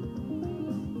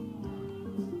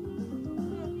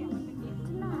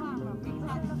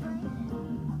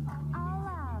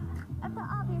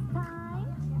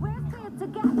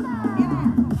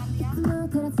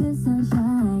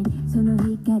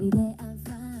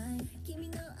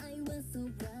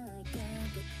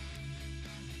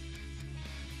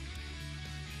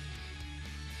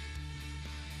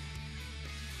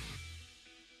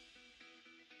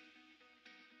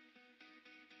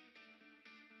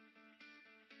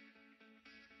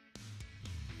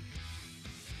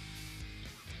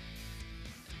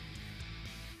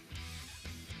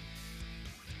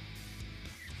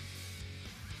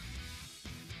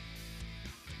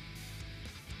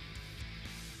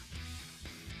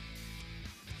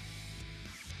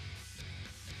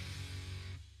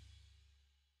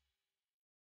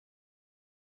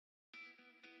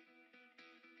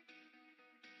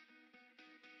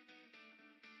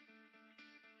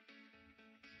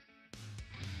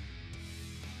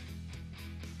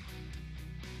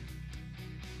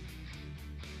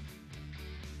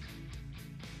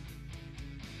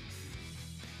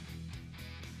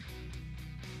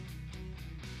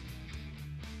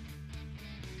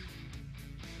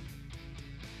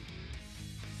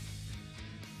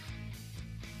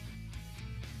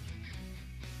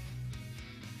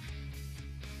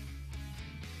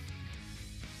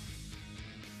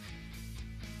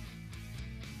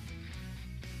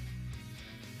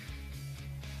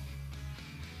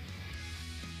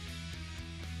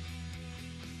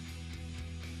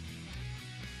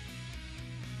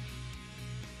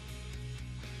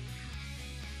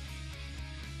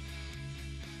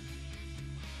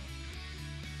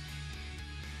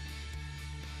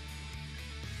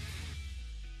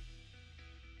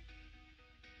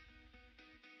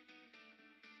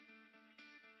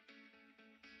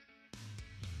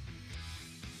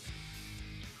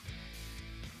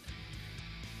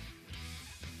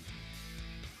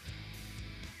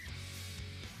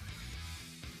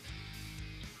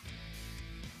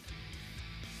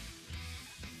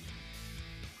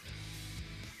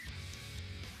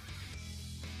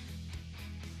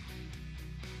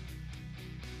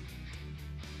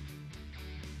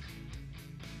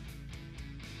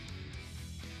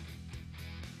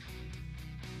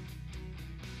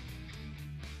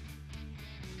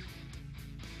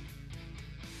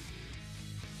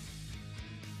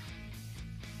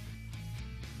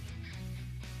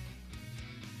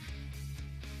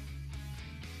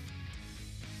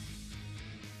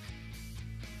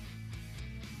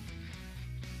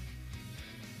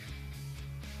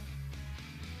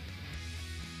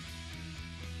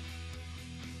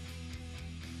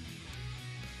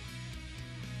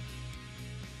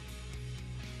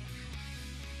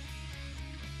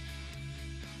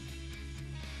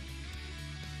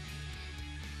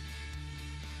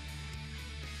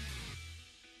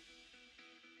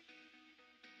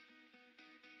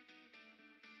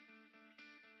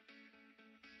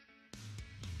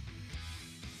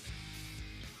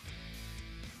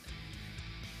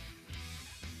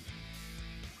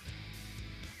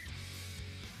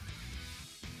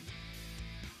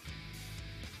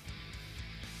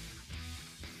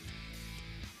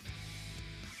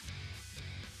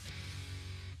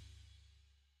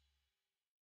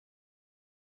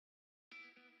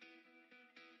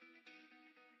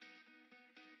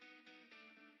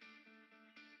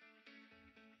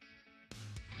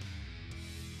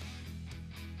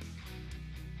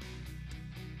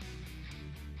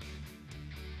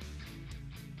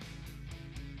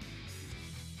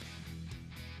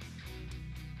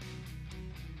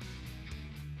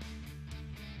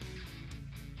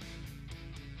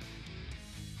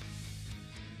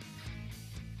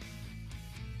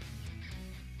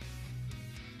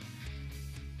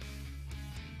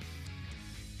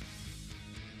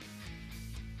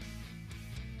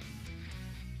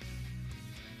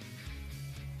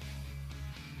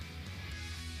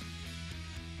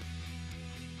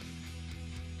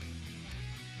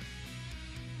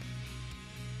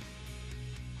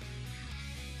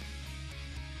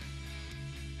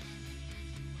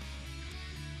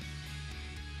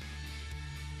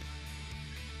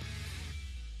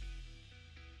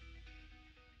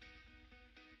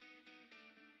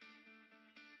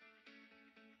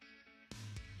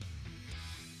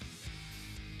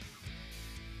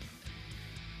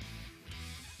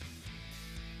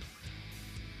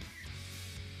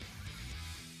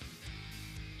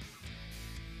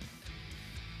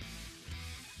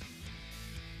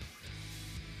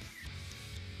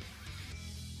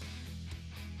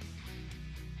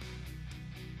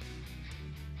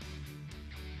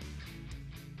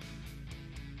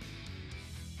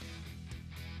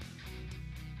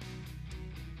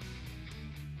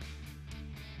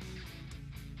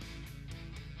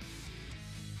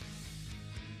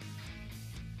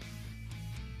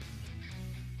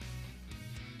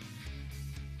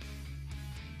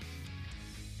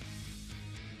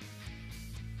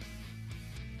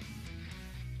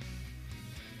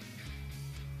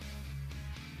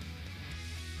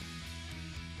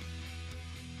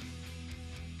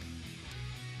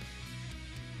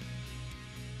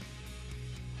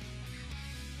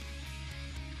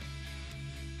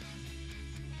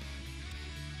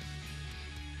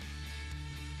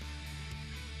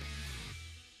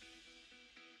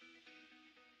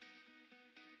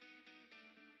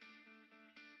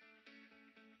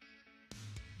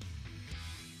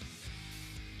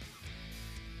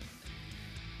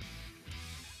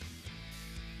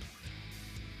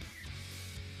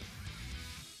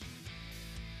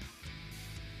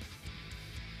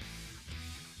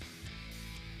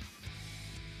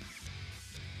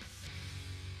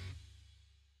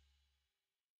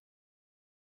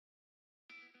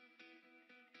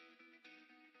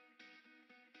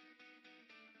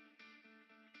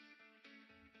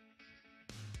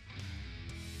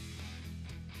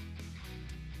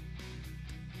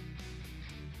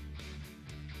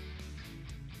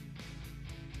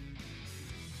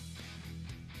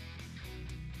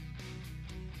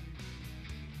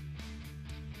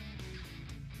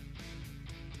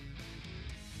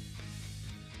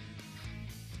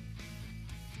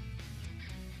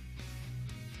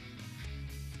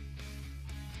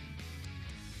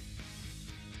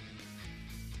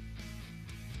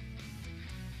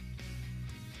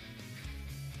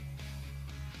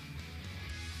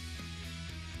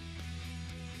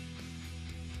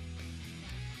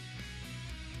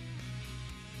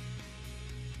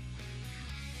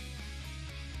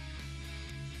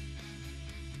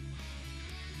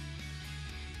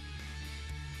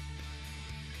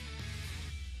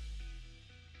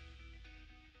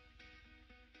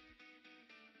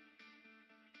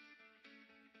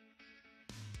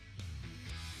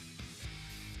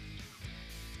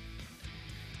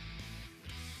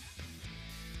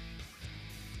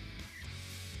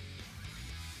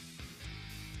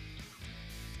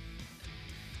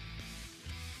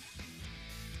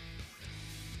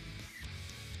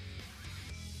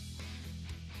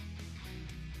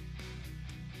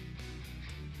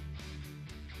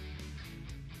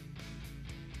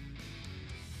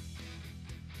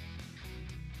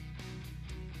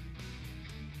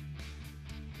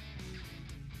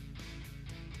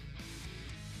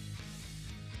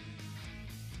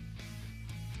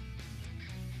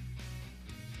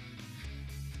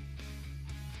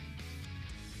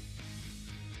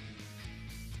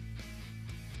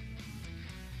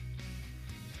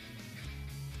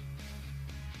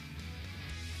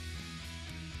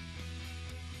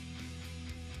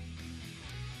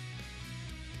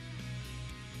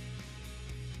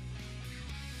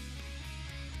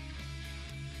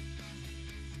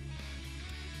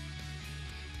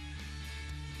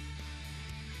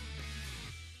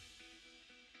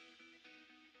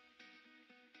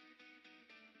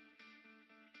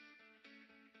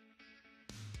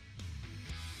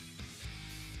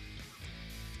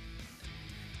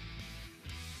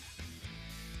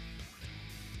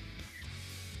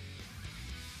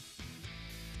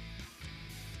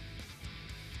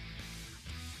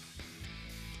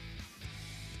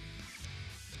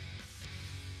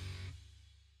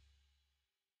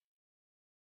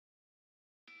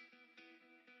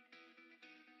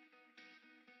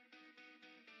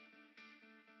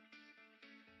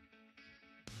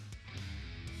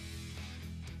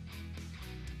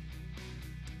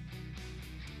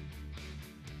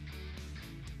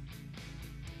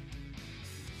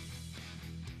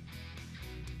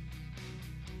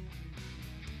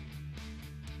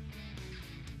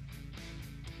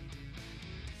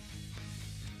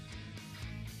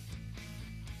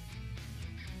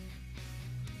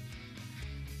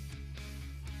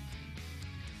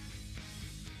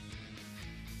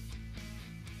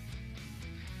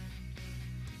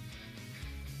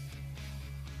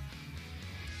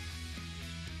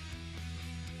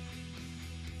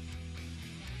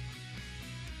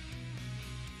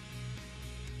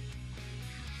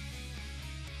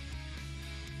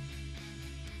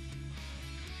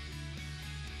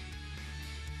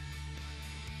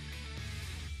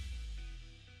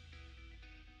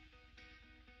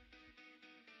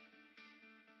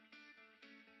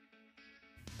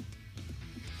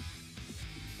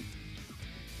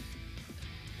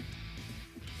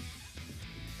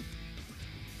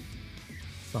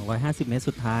 250 เมตร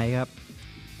สุดท้ายครับ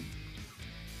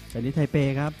แต่นี้ไทเป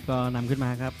ครับก็นำขึ้นมา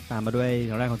ครับตามมาด้วย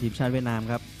ทางด้านของทีมชาติเวียดนาม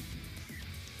ครับ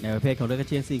ในประเภทของเรือกระเ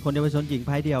ชียง4คนเยาวชนหญิง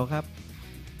พายเดียวครับ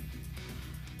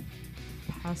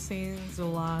Passing the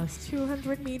last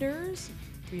 200 meters,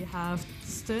 we have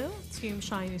still Team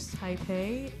Chinese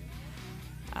Taipei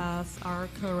as our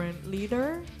current leader,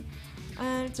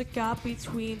 and the gap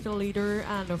between the leader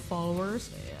and the followers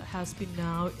has been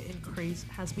increased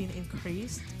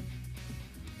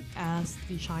as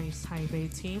the Chinese Taipei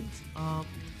team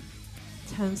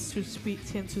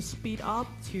tend to speed up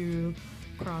to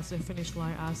cross the finish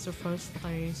line as the first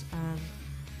place and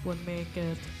would make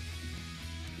it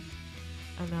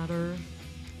another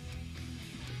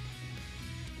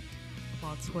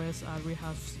plot twist as we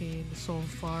have seen so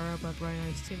far, but right now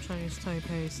it's Team Chinese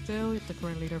Taipei still the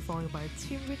current leader, followed by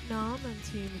Team Vietnam and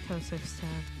Team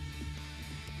Kazakhstan.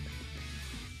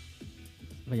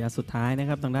 ระยะสุดท้ายนะ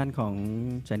ครับทางด้านของ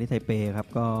ไชนีสไทเปครับ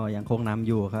ก็ยังคงนำ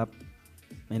อยู่ครับ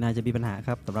ไม่น่าจะมีปัญหาค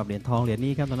รับสำหรับเหรียญทองเหรียญ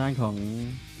นี้ครับทางด้านของ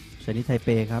ไชนีสไทเป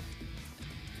ครับ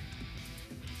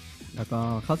แล้วก็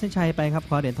เข้าเส้นชัยไปครับ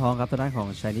คว้าเหรียญทองครับทางด้านของ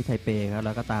ไชนีสไทเปครับแ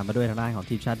ล้วก็ตามมาด้วยทางด้านของ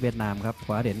ทีมชาติเวียดนามครับค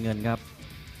ว้าเหรียญเงินครับ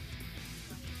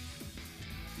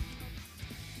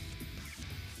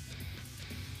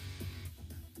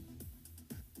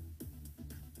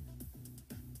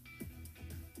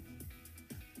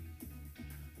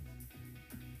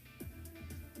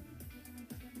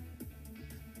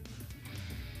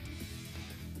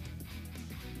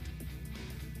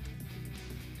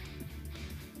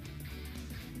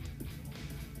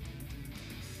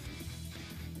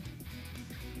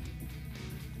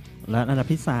และอันดับ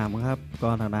ที่3ครับก็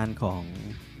ทางด้านของ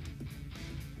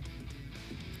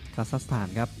คาซัคสถาน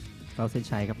ครับเข้าเส้น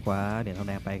ชัยครับคว้าเหรียญทอง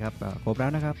แดงไปครับครบแล้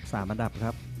วนะครับ3อันดับค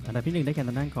รับอันดับที่1ได้แก่ท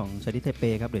างด้านของไชนีสไทเป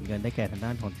ครับเหรียญเงินได้แก่ทางด้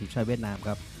านของทีมชาติเวียดนามค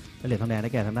รับและเหรียญทองแดงได้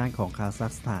แก่ทางด้านของคาซั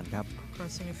คสถานครับ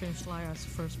Crossing the finish line as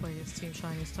first place is Team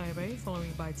Chinese Taipei,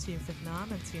 following by Team Vietnam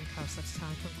and Team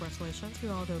Kazakhstan. Congratulations to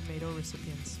all the medal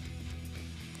recipients.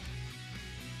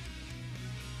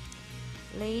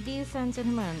 Ladies and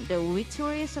gentlemen, the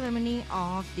victory ceremony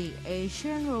of the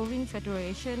Asian Rowing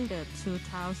Federation, the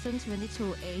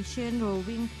 2022 Asian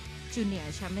Rowing Junior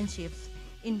Championships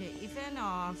in the event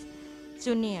of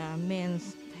Junior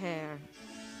Men's Pair.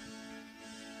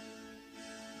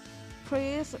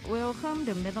 Please welcome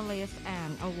the medalists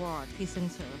and award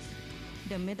presenters.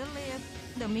 The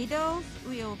medals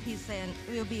will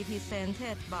be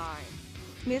presented by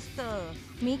Mr.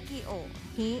 Mikio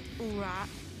Hiura,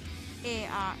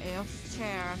 ARF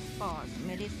Chair Sports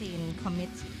Medicine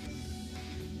Committee.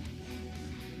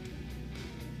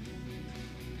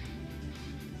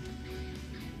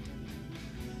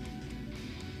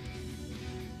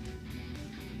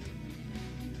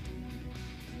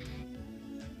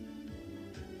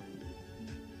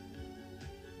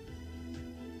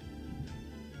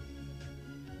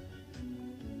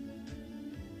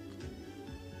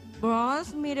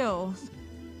 Bronze medals,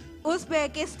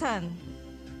 Uzbekistan.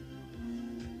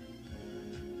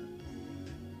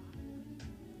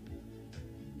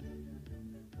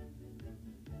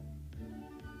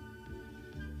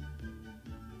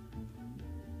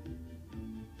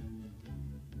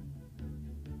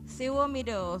 Silver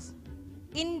medals,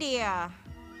 India.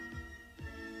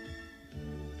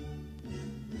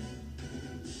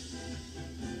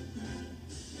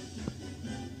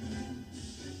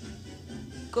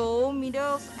 Gold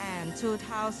medals and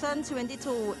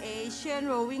 2022 Asian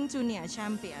Rowing Junior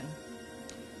Champion,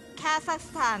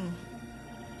 Kazakhstan.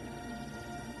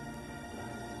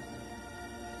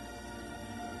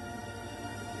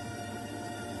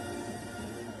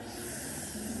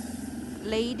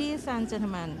 Ladies and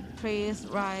gentlemen, please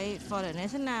rise for the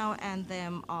national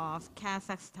anthem of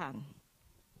Kazakhstan.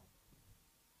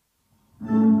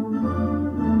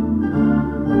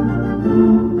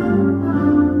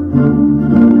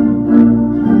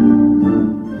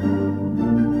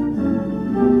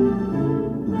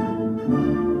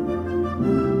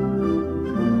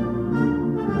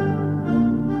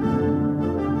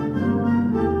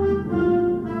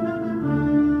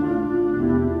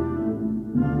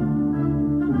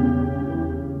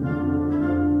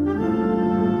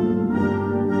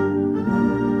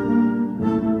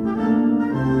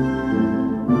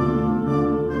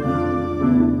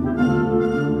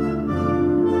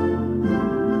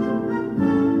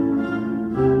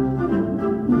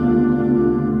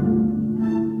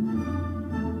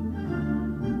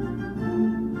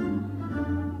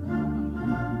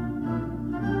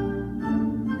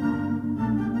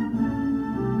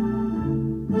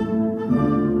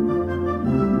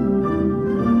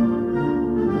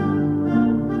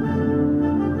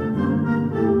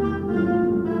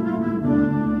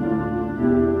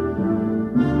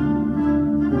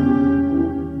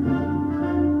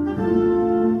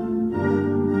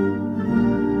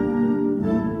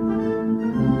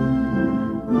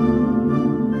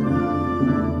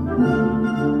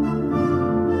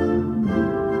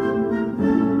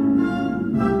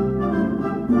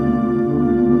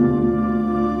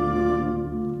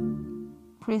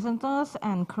 presenters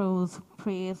and crews,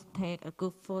 please take a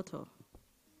group photo.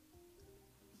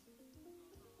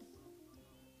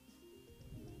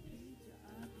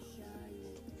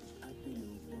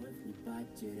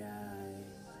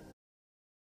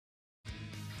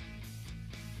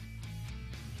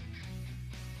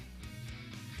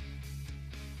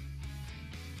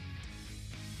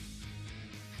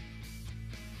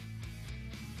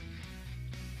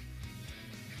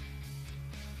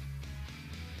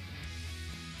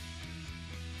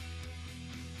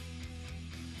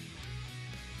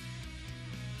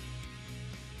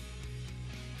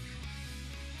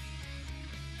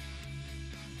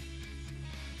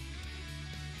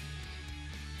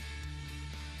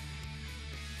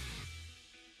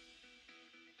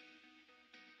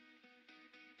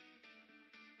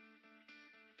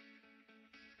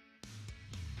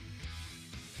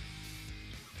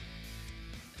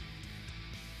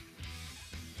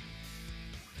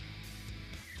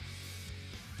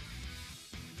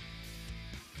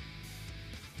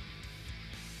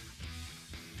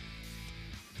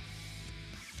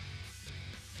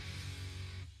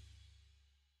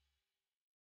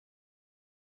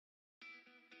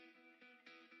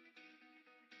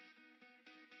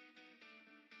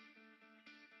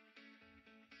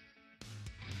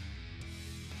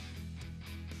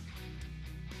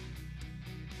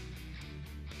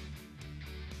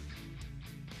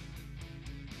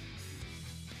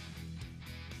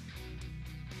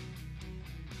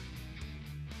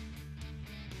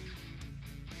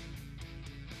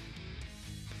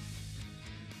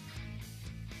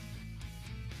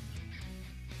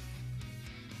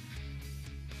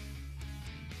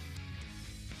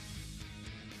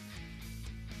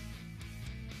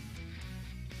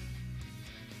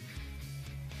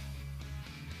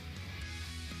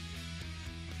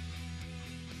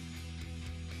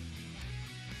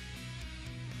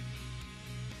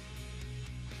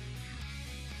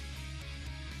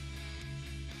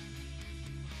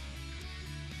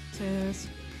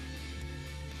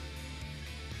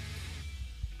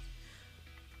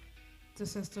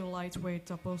 This is the lightweight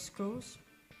double sculls,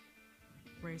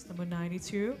 race number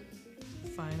 92,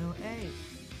 final 8.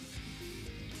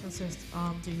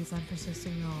 The event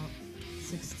consisting of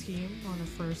 6 teams. On the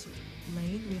first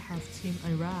lane, we have Team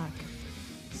Iraq.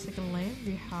 Second lane,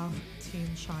 we have Team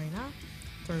China.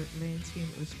 Third lane, Team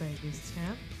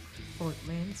Uzbekistan. Fourth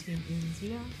lane, Team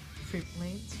India. Fifth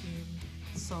lane, Team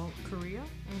South Korea.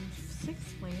 And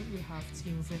sixth lane, we have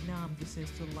Team Vietnam. This is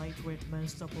the lightweight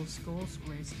men's double sculls,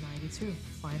 race 92,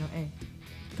 final 8.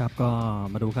ครับก็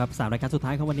มาดูครับ3รายการสุดท้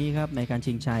ายของวันนี้ครับในการ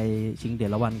ชิงชัยชิงเหรีย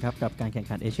ญรางวัลครับกับการแข่ง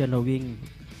ขัน Asian Rowing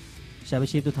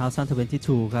Championship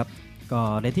 2022 ครับก็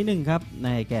เหรียญที่1ครับใน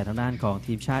แก่ทางด้านของ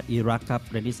ทีมชาติอิรักครับ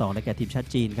เหรียญที่2ได้แก่ทีมชาติ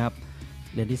จีนครับ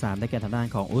เหรียญที่3ได้แก่ทางด้าน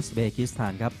ของอุซเบกิสถา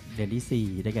นครับเหรียญที่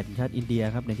4ได้แก่ทีมชาติอินเดีย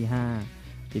ครับเหรียญที่5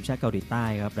ทีมชาติเกาหลีใต้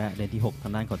ครับและเหรียญที่6ทา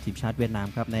งด้านของทีมชาติเวียดนาม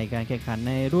ครับในการแข่งขัน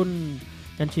ในรุ่น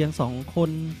กันเชียง2ค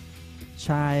นช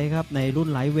ายครับในรุ่น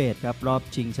ไลท์เวทครับรอบ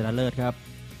ชิงชนะเลิศครับ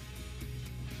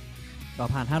ก็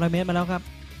ผ่าน500 เมตรมาแล้วครับ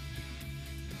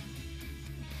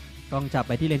กล้องจับไ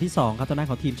ปที่เลนที่2ครับทางด้าน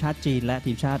ของทีมชาติจีนและ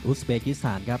ทีมชาติอุซเบกิสถ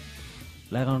านครับ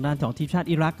และทางด้านของทีมชาติ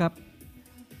อิรักครับ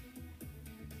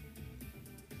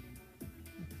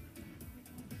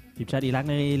ทีมชาติอิรัก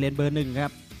ในเลนเบอร์1ครั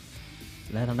บ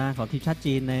และทางด้านของทีมชาติ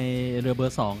จีนในเรือเบอ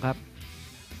ร์2ครับ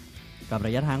กับร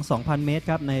ะยะทาง 2,000 เมตร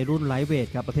ครับในรุ่นไลท์เวท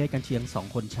ครับประเภทกันเชียง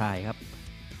2คนชายครับ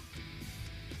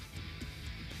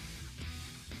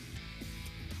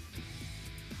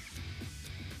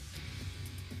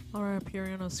Alright,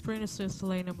 appearing on the screen is this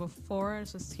lane number 4.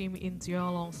 This is Team India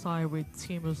alongside with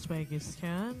Team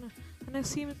Uzbekistan. And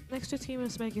next to Team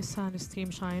Uzbekistan is Team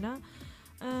China.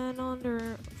 And on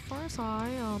the far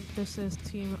side, this is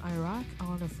Team Iraq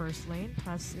on the first lane.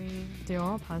 They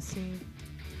are passing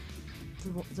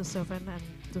the 7 and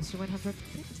the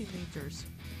 750 meters.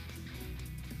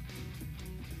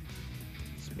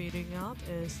 Speeding up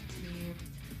is Team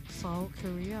South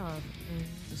Korea in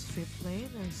the 5th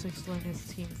lane, and 6th lane is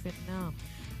Team Vietnam.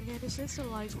 Again, this is the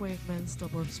lightweight men's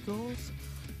double sculls,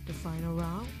 the final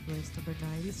round, race number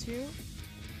 92.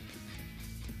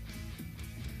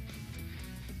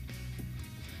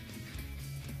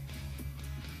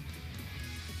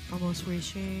 Almost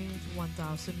reaching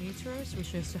 1,000 meters,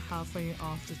 which is the halfway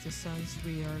of the distance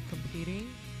we are competing.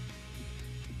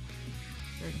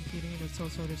 We're competing in a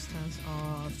total distance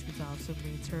of 2,000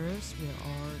 meters. We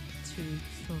are 2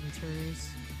 kilometers.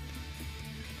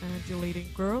 And the leading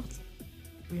group,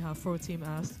 we have 4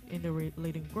 teams in the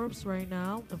leading groups right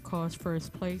now. Of course, first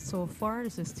place so far,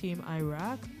 this is Team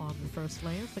Iraq on the first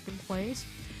lane. Second place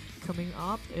coming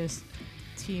up is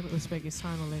Team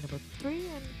Uzbekistan on lane number 3.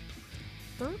 And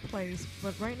third place,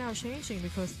 but right now changing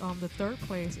because the third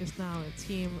place is now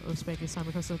Team Uzbekistan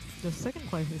because the second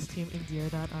place is Team India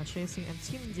that are chasing, and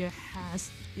Team India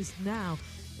is now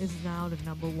the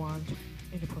number one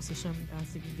in the position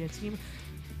as the India team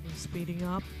is speeding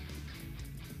up.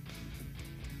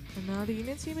 And now the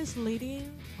Indian team is leading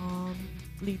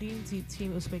the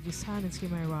Team Uzbekistan and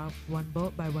Team Iraq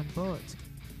by one boat.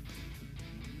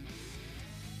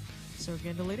 So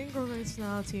again, the leading group is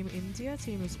now Team India,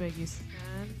 Team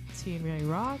Uzbekistan, Team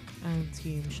Iraq, and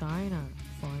Team China,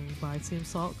 followed by Team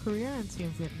South Korea and Team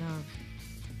Vietnam.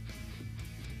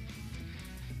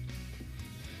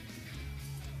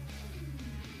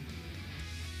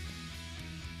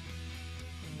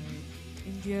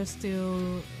 India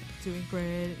still doing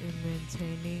great in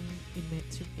maintaining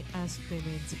as they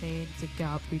maintain the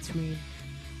gap between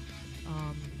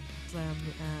them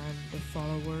and the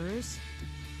followers.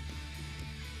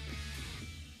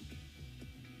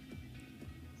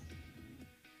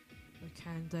 But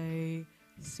can they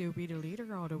still be the leader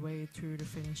all the way to the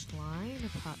finish line?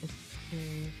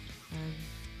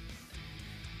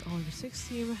 And the sixth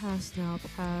team has now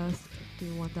passed the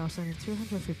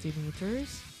 1,250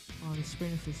 meters. On the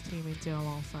sprint of his team India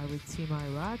alongside with Team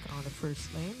Iraq on the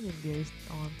first lane. India is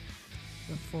on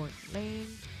the fourth lane.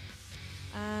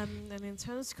 An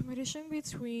intense competition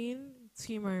between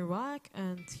Team Iraq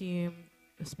and Team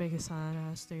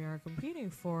Uzbekistan as they are competing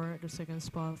for the second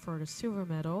spot for the silver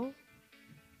medal.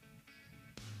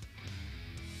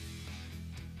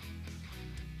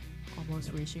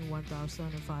 Almost reaching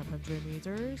 1,500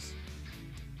 meters.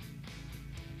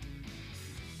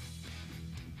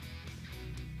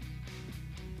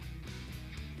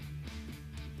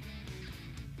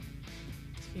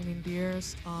 Team India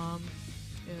is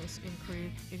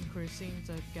increasing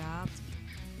the gap.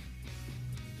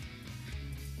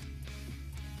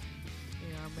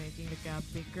 They are making the gap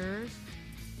bigger.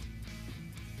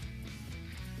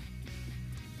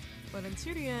 But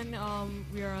until the end,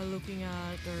 we are looking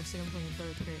at their second place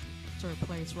and third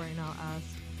place right now as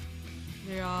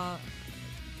they are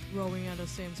rowing at the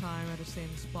same time at the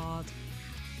same spot.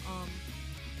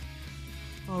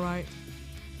 All right.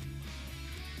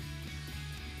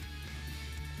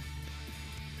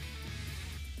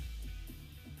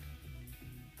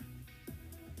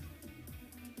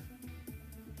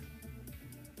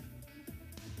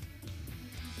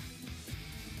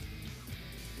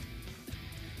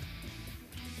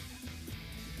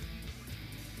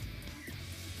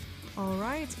 All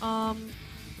right.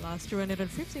 Last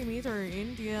 250 meter,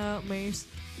 India makes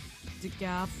the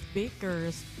gap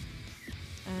bigger,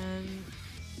 and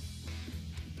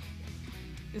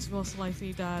it's most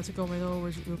likely that the gold medal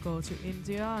will go to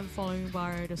India, and following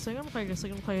by the second place. The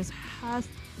second place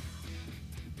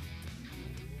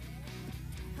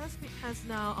has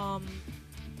now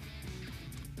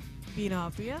been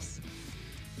obvious,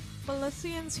 but let's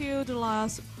see until the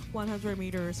last 100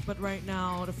 meters. But right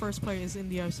now, the first place is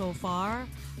India so far.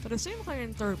 But the same place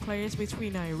in third place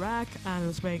between Iraq and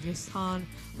Uzbekistan.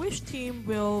 Which team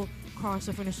will cross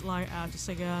the finish line at the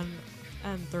second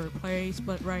and third place?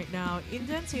 But right now,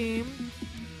 Indian team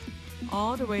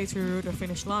all the way to the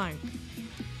finish line.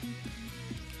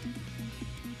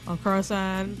 Of course,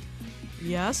 and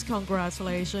yes,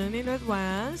 congratulations in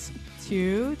advance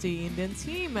to the Indian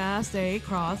team as they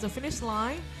cross the finish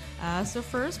line as the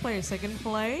first place. Second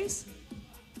place,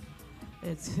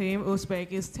 it's Team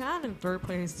Uzbekistan, and third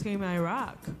place Team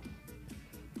Iraq.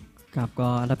 ครับก็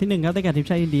อันดับที่1ครับได้แก่ทีม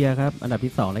ชาติอินเดียครับอันดับ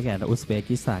ที่2ได้แก่อุซเบ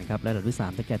กิสถานครับและอันดับที่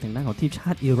3ได้แก่ทางด้านของทีมชา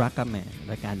ติอิรักครับแหม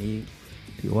รายการนี้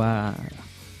ถือว่า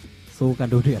สู้กัน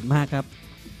ดูเดือดมากครับ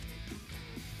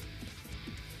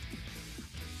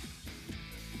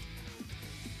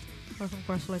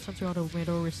Congratulations to all the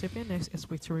medal recipients. Next is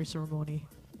victory ceremony.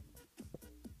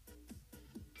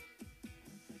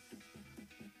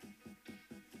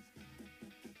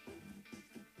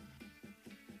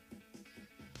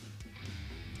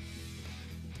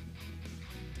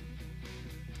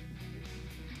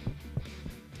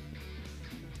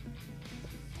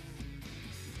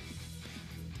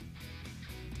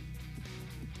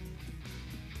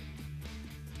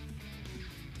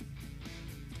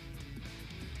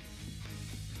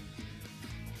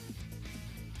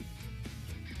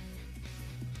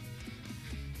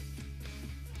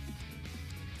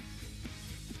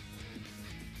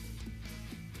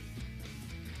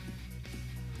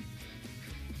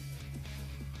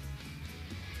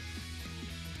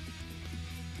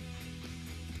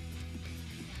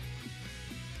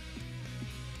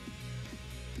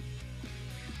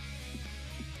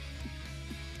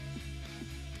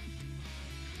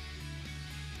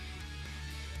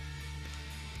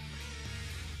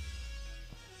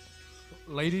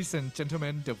 Ladies and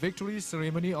gentlemen, the victory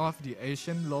ceremony of the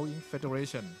Asian Rowing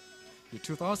Federation, the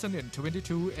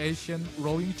 2022 Asian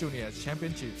Rowing Junior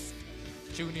Championships,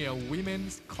 Junior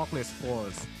Women's Cocklet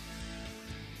Sports.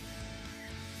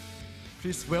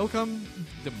 Please welcome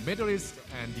the medalists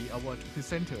and the award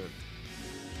presenter.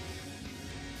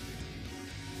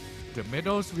 The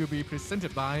medals will be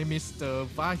presented by Mr.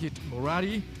 Vahid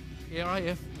Muradi,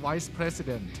 AIF Vice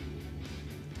President.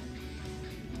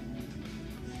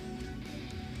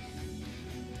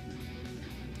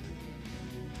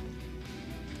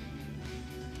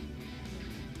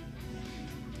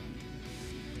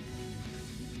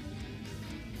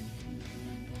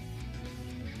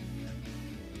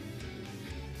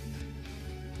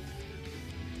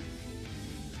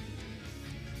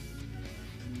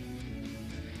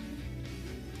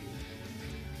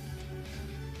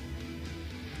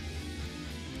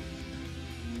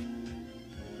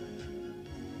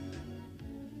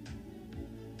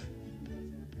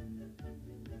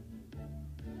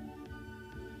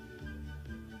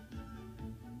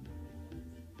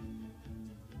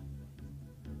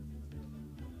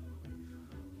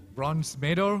 Bronze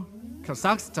medal,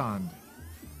 Kazakhstan.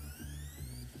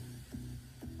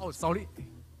 Oh, sorry.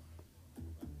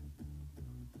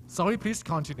 Sorry, please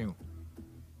continue.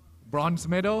 Bronze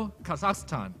medal,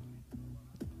 Kazakhstan.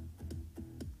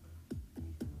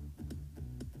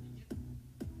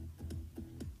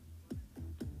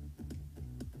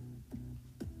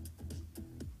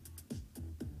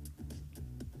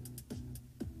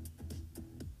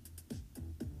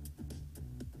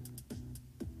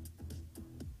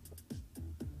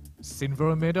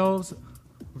 Silver medals,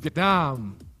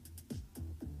 Vietnam.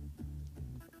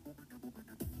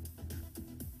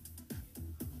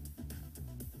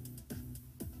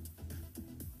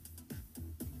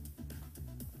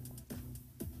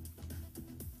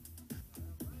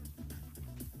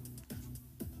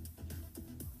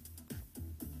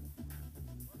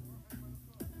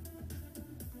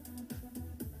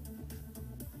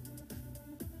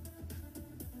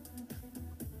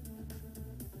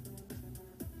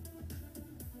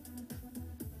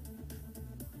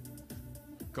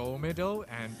 Gold medal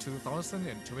and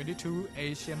 2022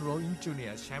 Asian Rowing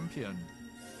Junior Champion,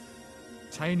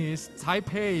 Chinese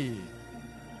Taipei.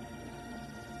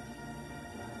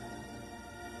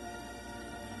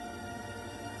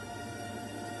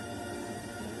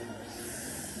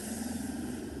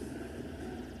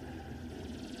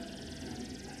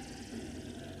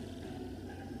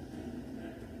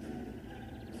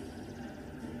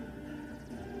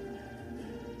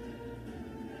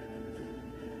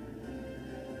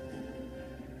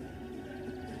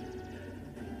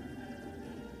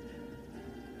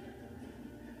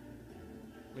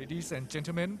 Ladies and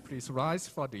gentlemen, please rise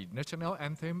for the national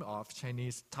anthem of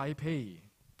Chinese Taipei.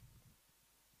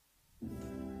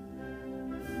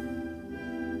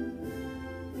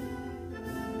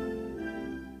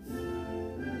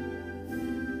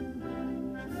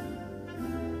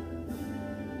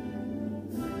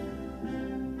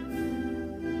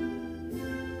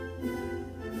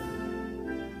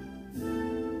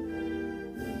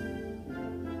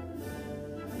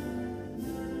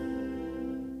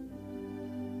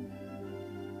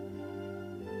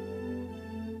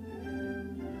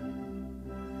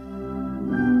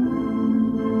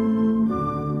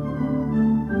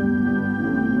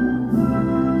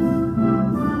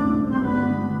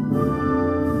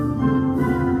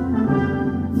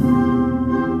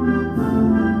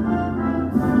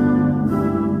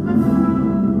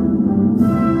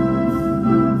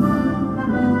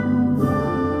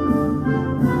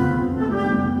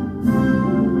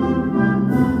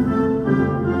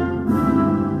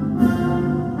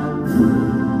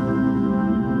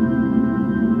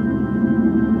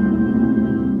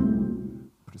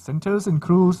 Presenters and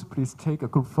crews, please take a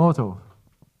group photo.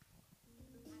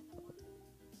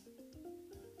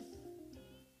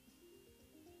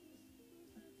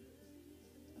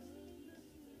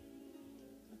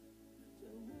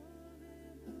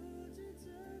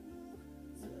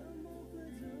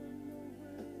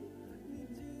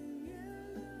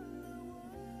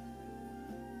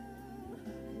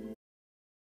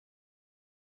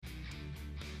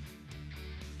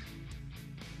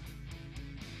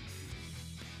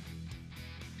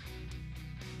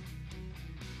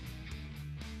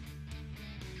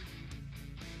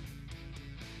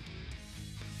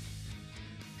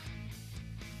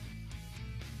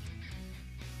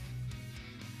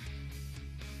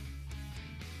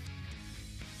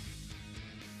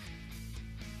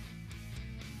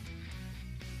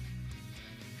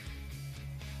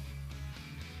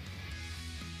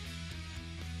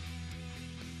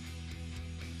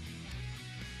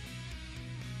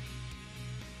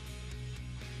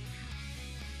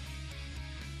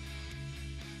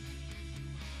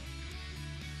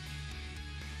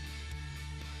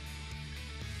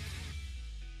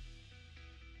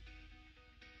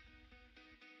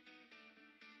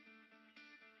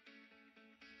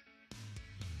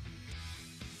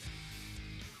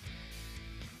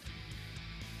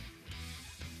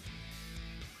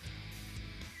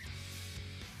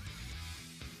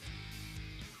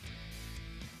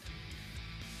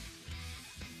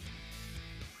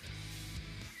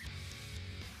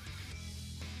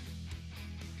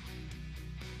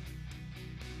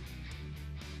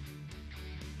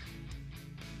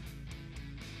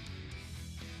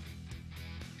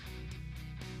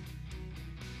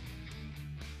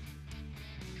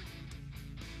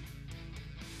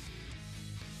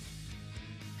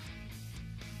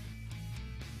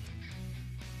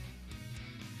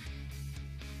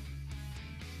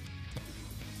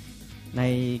 ใน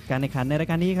การแข่งขันในราย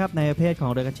การนี้ครับในประเภทขอ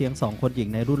งเรือกระเชียง2คนหญิง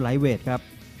ในรุ่นไลท์เวทครับ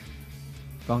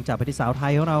กองจับไปที่สาวไท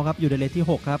ยของเราครับอยู่ในเลนที่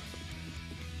6ครับ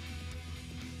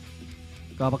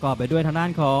ก็ประกอบไปด้วยทางด้า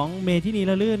นของเมทินี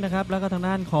ละลื่นนะครับแล้วก็ทาง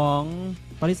ด้านของ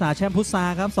ปริษาแชมพุทธา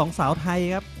ครับ2สาวไทย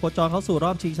ครับโคจรเข้าสู่ร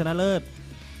อบชิงชนะเลิศ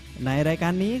ในรายกา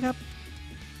รนี้ครับ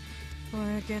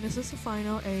Alright, again, this is the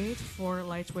final 8 for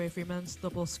lightweight women's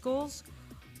double sculls.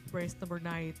 Race number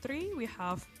 93, we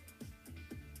have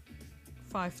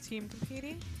 5 teams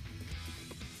competing.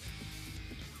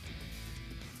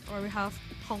 Or we have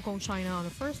Hong Kong, China on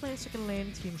the first lane, second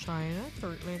lane Team China,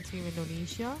 third lane Team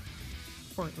Indonesia,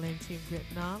 fourth lane Team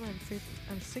Vietnam, and fifth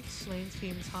and sixth lane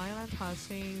Team Thailand,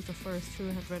 passing the first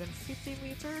 250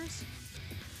 meters.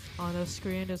 On the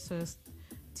screen, this is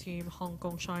Team Hong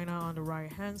Kong, China on the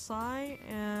right hand side,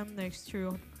 and next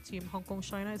to Team Hong Kong,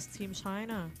 China is Team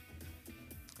China.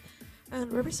 And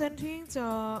representing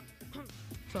the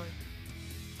sorry.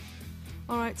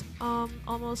 Alright,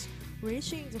 almost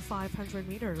reaching the 500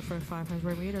 meters, the first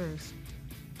 500 meters.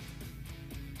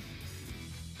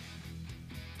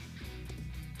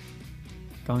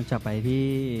 กองจับไปที่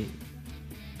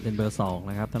เลนเบอร์2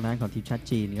นะครับทางด้านของทีมชาติ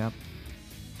จีนครับ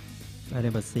และเล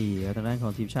นเบอร์4ทางด้านขอ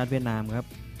งทีมชาติเวียดนามครับ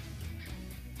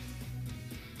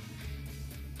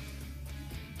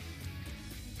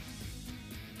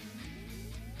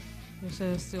This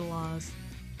is the last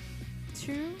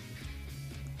 2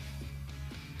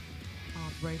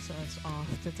 races of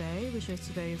the day, which is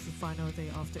today is the final day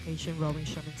of the Asian Rowing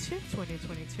Championship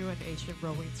 2022 and Asian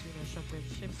Rowing Junior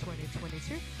Championships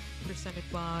 2022, presented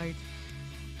by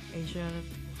Asian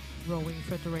Rowing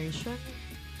Federation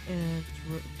and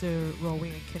the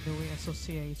Rowing and Canoeing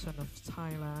Association of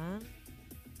Thailand.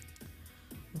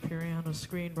 Appearing on the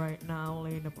screen right now,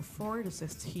 lane number 4, this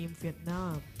is Team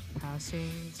Vietnam,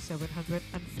 passing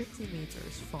 750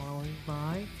 meters, following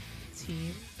by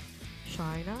Team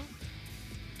China,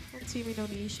 and Team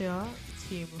Indonesia,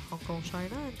 Team Hong Kong,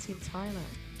 China, and Team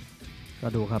Thailand. ก็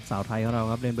ดูครับสาวไทยของเรา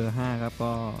ครับเลนเบอร์5ครับ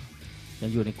ก็ยั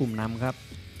งอยู่ในกลุ่มนำครับ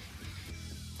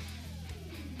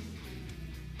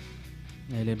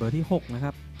ในเลนเบอร์ที่6นะค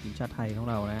รับทีมชาติไทยของ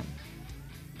เรานะ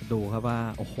ดูครับว่า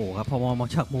โอ้โหครับพอมอง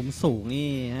จากมุมสูงนี่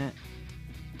ฮะ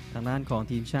ทางด้านของ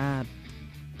ทีมชาติ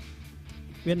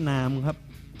เวียดนามครับ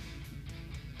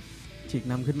ฉีก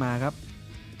นำขึ้นมาครับ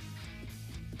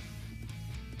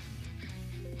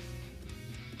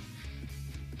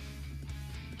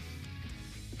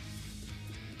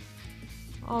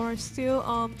Alright, still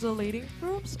the leading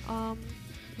groups.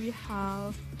 We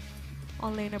have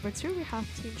on lane number 2, we have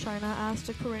Team China as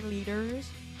the current leaders.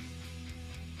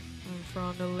 And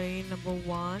from the lane number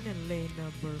 1 and lane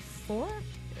number 4,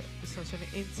 it's such an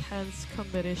intense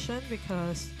competition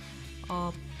because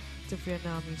the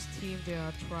Vietnamese team, they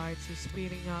are trying to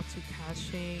speeding up to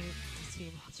catching the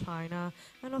Team China,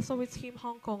 and also with Team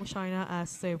Hong Kong, China, as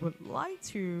they would like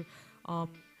to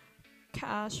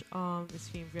catch the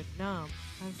Team Vietnam,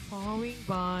 and following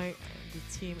by the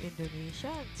Team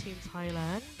Indonesia and Team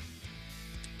Thailand.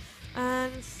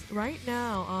 And right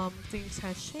now, things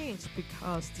have changed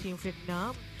because Team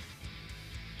Vietnam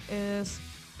is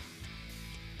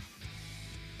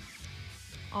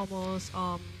almost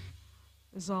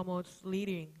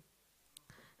leading,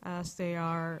 as they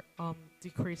are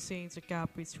decreasing the gap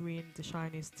between the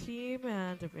Chinese team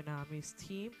and the Vietnamese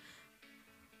team.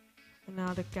 And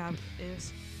now the gap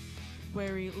is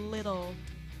very little,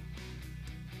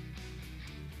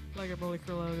 like a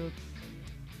molecular.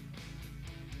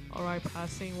 Alright,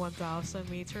 passing 1,000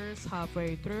 meters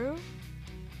halfway through.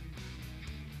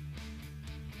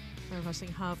 We're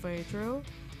passing halfway through.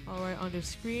 Alright, on the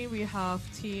screen we have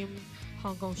Team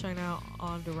Hong Kong, China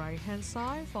on the right hand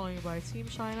side, followed by Team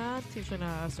China. Team China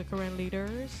as the current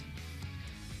leaders.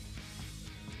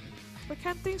 But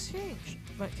can things change?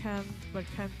 But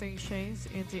can things change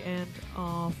in the end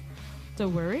of the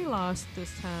very last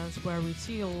distance, where we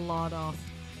see a lot of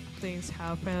things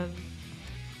happen?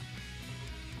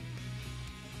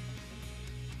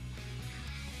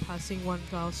 Passing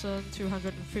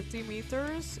 1,250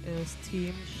 meters is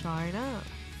Team China,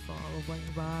 followed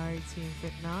by Team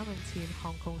Vietnam and Team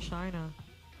Hong Kong, China.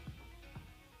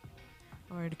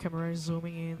 Alright, the camera is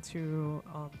zooming into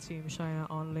Team China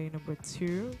on lane number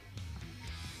 2.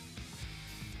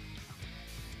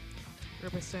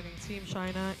 Representing Team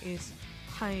China is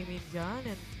Hai Min Yan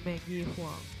and Meng Yi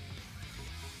Huang.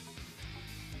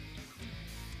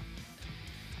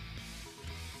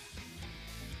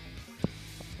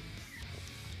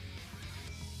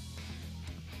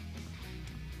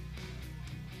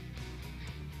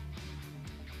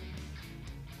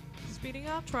 Speeding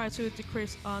up, try to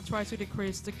decrease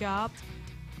the gap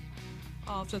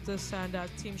after this and that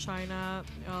Team China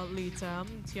leads them.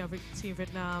 Team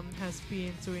Vietnam has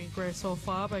been doing great so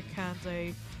far, but can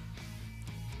they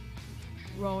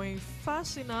rowing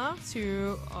fast enough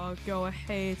to go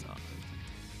ahead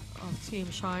of Team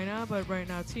China? But right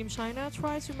now Team China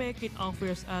tries to make it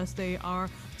obvious as they are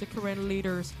the current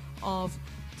leaders of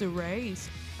the race,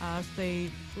 as they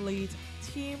lead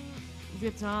Team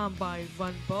Vietnam by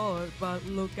one boat. But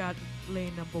look at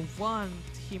lane number 1,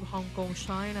 Team Hong Kong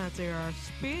China. They are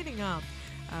speeding up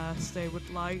as they would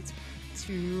like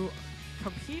to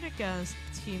compete against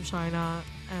Team China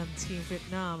and Team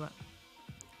Vietnam.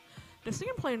 The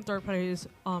second place and third place,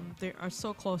 they are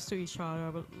so close to each other,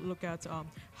 but look at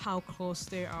how close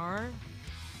they are.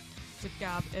 The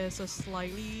gap is a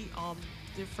slightly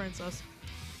difference, as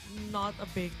not a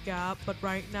big gap, but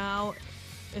right now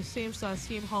it seems that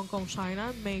Team Hong Kong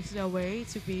China makes their way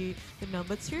to be the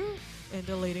number 2 in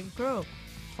the leading group,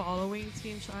 following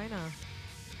Team China.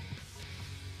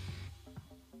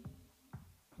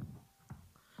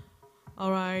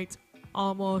 All right,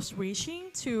 almost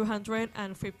reaching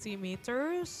 250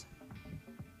 meters.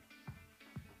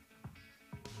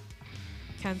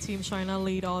 Can Team China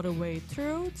lead all the way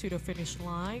through to the finish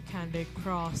line? Can they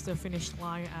cross the finish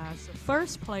line as the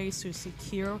first place to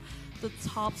secure the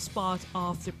top spot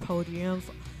of the podium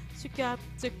to get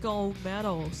the gold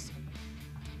medals?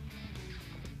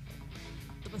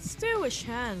 But still a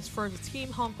chance for the Team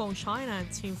Hong Kong China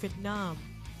and Team Vietnam.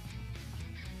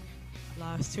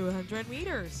 Last 200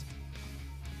 meters.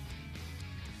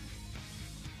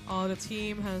 All the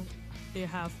team they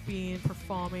have been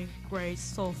performing great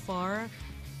so far,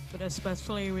 but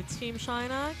especially with Team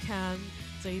China, can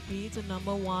they be the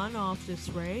number 1 of this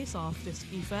race, of this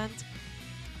event?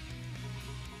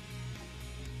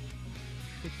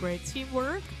 With great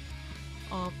teamwork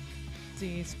of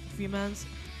these women's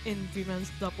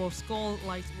double sculls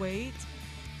lightweight,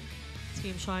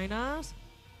 Team China,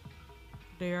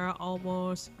 they are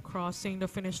almost crossing the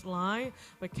finish line,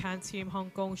 but can Team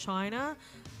Hong Kong China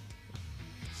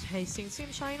chasing Team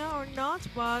China or not?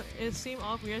 But it seems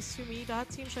obvious to me that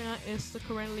Team China is the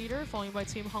current leader, followed by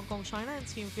Team Hong Kong China and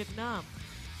Team Vietnam.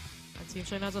 And Team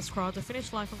China just crossed the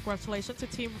finish line. Congratulations to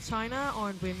Team China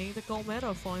on winning the gold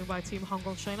medal, followed by Team Hong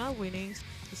Kong China winning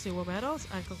the silver medals.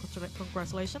 And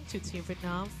congratulations to Team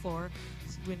Vietnam for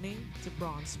winning the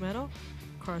bronze medal.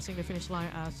 Crossing the finish line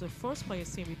as the first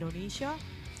place Team Indonesia,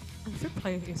 and fifth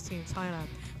place is Team Thailand.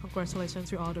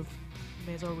 Congratulations to all the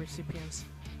medal recipients.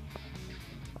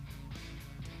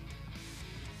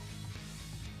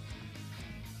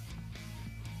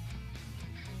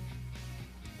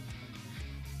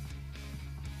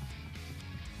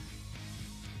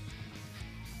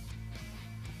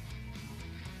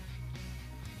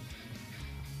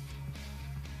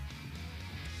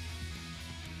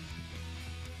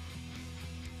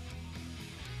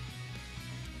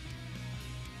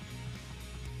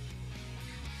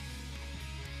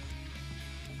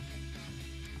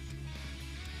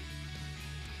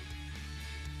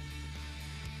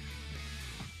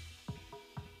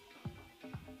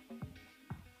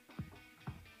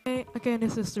 Again,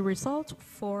 this is the result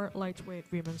for lightweight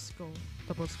women's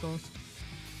double sculls.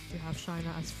 We have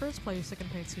China as first place,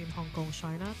 second place Team Hong Kong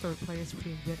China, third place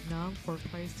Team Vietnam, fourth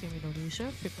place Team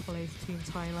Indonesia, fifth place Team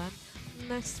Thailand.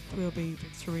 Next will be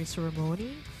victory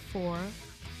ceremony for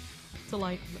the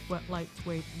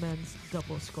lightweight men's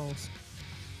double sculls.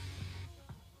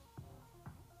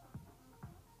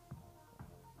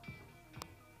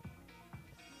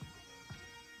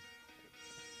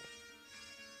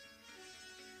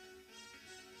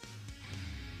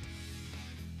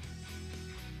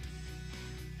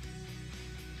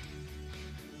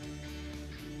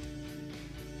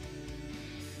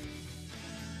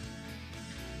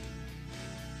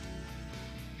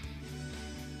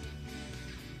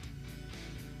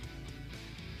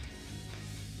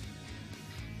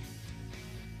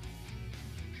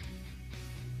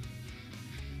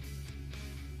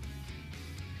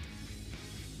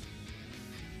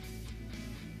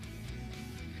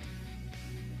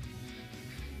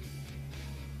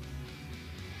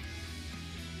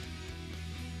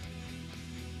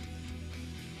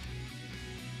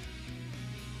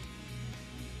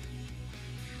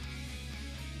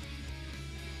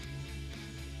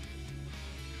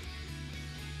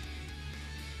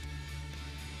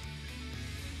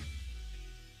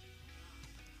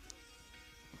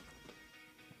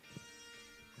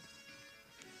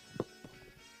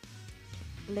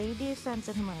 Ladies and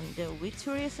gentlemen, the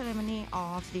victory ceremony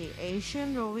of the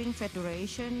Asian Rowing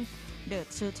Federation, the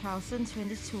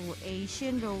 2022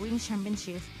 Asian Rowing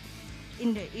Championship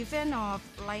in the event of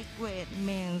lightweight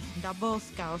men's double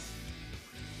sculls.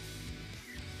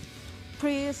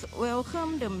 Please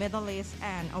welcome the medalists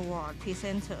and award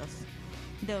presenters.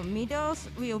 The medals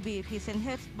will be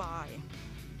presented by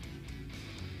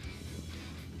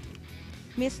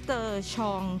Mr.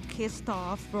 Chong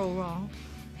Christophe Roland,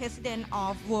 President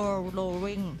of World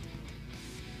Rowing,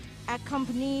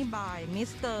 accompanied by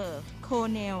Mr.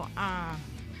 Cornel R.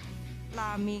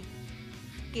 Lamikisana,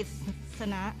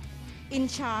 in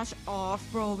charge of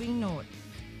rowing note.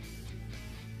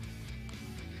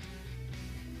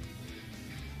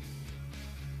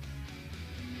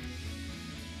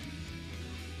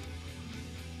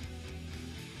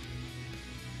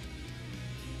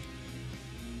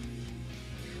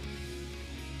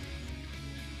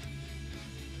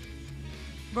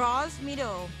 Bronze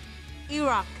medal,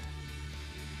 Iraq.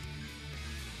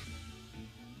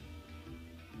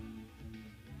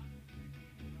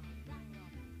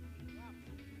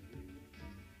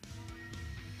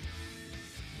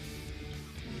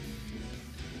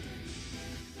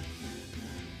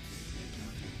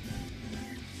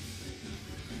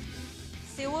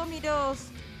 Silver medals,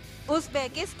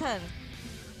 Uzbekistan.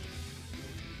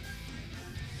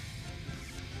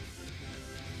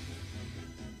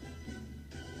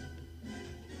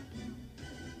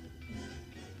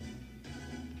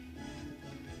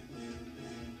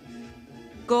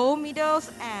 Gold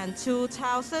medals and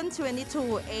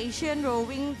 2022 Asian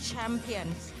Rowing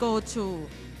Champions go to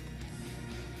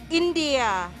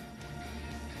India.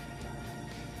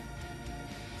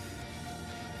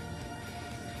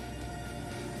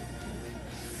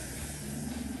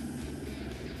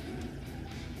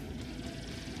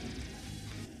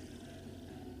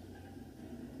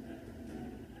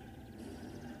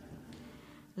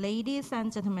 Ladies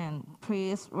and gentlemen,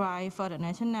 please rise for the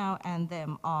national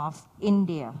anthem of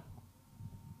India.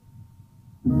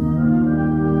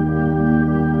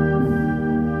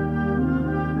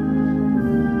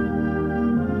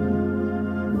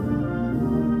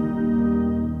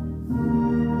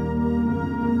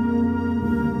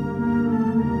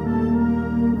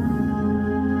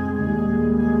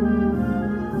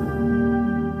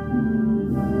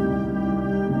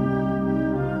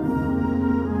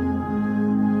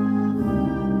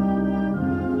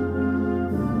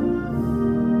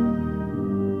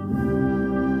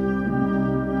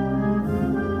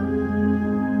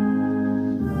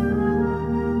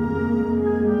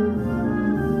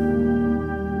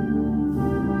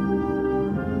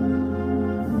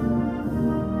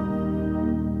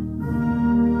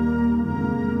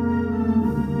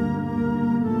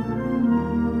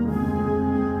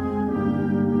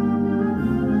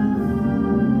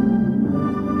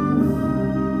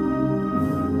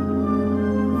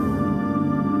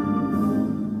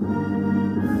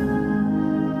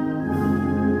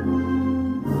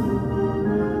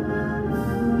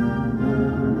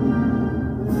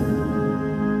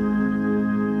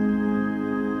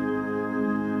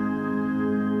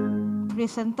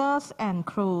 Presenters and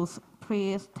crews,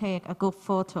 please take a group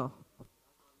photo.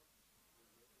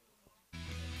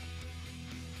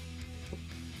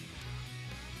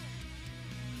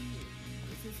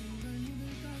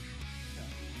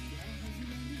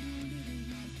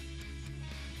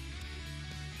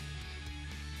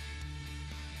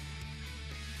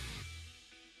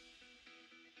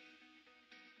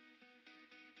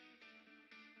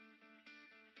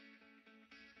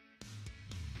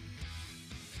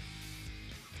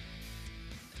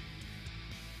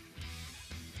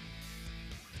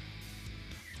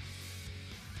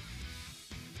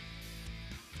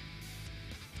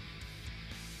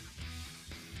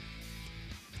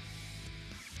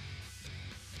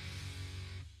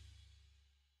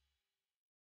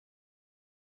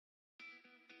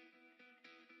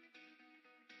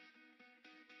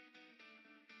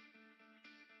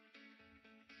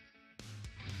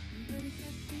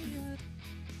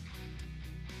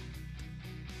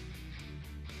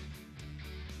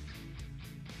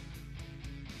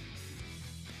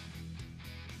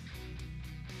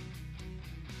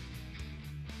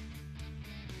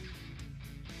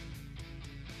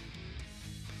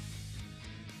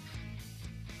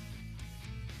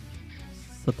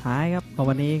สุดท้ายครับของ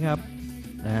วันนี้ครับ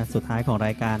สุดท้ายของร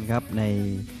ายการครับใน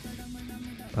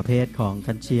ประเภทของ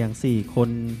กันเชียง4คน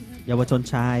เยาวชน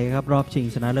ชายครับรอบชิง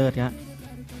ชนะเลิศครับ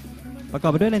ประกอ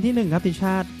บไปด้วยเลนที่1ครับทีมช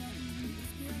าติ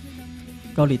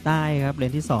เกาหลีใต้ครับเล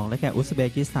นที่2ได้แก่อุซเบ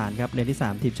กิสถานครับเลนที่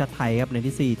3ทีมชาติไทยครับเลน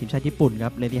ที่4ทีมชาติญี่ปุ่นค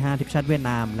รับเลนที่5ทีมชาติเวียด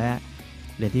นามและ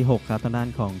เลนที่6ครับทางด้าน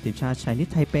ของทีมชาติไชนีส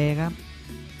ไทเปครับ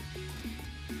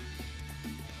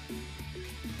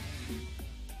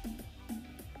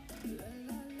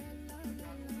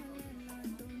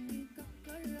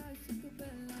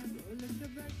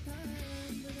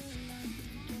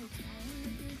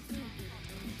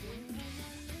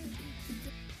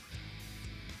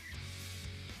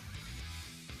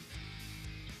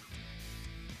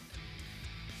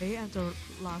and the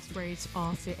last race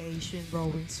of the Asian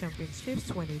Rowing Championships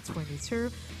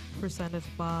 2022, presented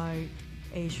by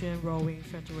Asian Rowing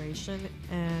Federation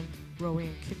and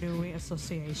Rowing Canoeing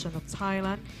Association of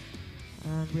Thailand.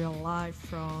 And we are live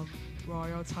from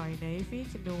Royal Thai Navy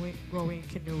Rowing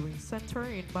Canoeing Center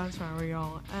in Ban Chang,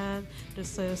 RAYONG, and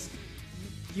this is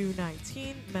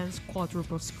U19 Men's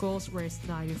Quadruple Sculls Race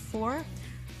 94.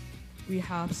 We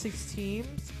have 6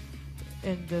 teams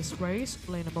in this race.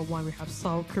 Lane number 1 we have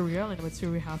South Korea, lane number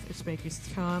 2 we have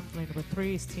Uzbekistan, lane number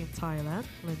 3 is Team Thailand,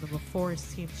 lane number 4 is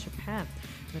Team Japan,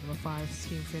 lane number 5 is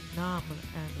Team Vietnam,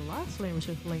 and the last lane, which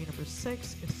is lane number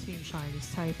 6, is Team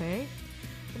Chinese Taipei.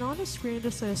 And on the screen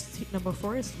this is number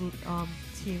 4 is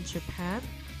Team Japan.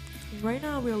 And right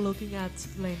now we're looking at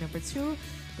lane number 2.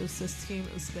 This is Team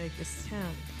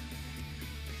Uzbekistan.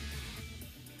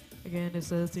 Again,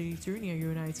 this is the Junior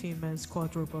U19 Men's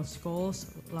Quadruple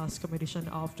Sculls, last competition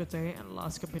of the day and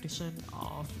last competition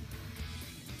of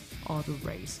all the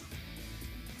race.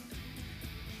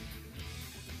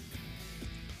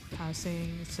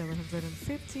 Passing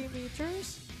 750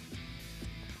 meters.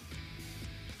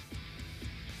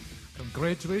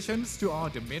 Congratulations to all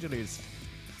the medalists.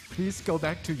 Please go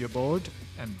back to your boat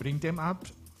and bring them up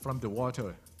from the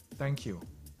water. Thank you.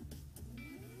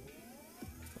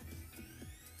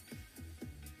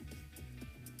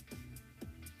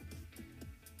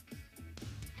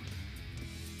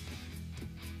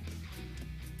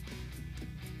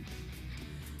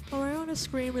 Alright, on the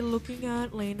screen we're looking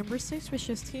at lane number 6, which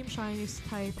is Team Chinese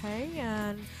Taipei,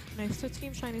 and next to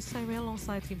Team Chinese Taipei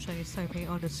alongside Team Chinese Taipei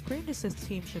on the screen this is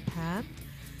Team Japan.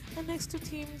 And next to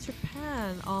Team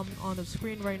Japan on the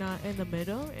screen right now in the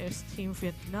middle is Team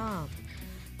Vietnam.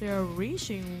 They are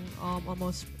reaching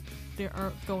they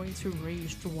are going to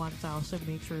reach the 1,000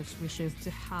 meters, which is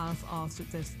the half of the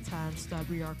distance that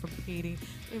we are competing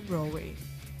in rowing.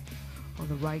 On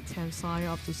the right hand side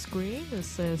of the screen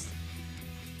this is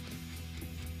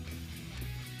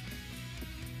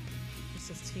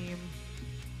Team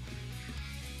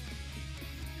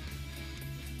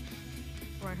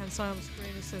right hand side of the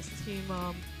screen it says Team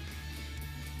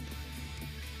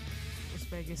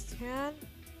Uzbekistan.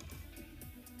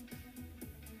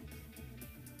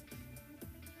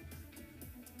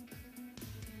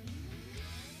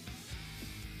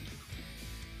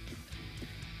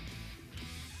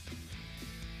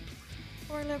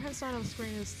 Right left hand side of the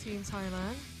screen is Team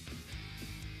Thailand.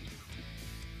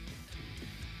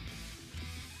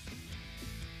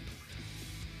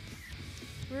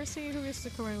 We'll see who is the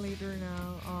current leader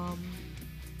now,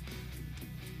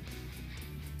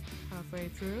 halfway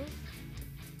through.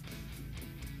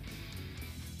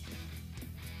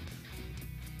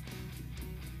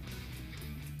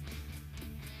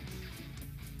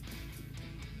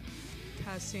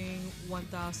 Passing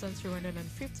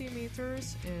 1,250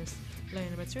 meters is lane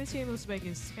number 2, Team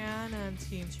Uzbekistan and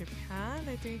Team Japan.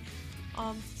 I think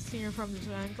seeing from this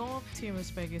angle, Team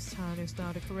Uzbekistan is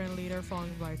now the current leader,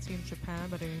 followed by Team Japan,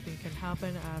 but anything can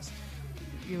happen as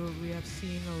we have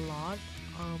seen a lot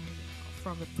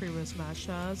from the previous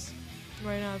matches.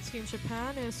 Right now, Team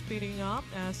Japan is speeding up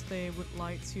as they would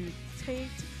like to take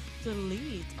the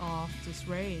lead of this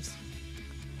race.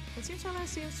 And Team Thailand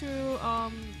seems to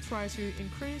try to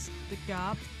increase the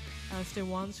gap as they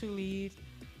want to lead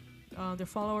their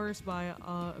followers by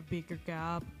a bigger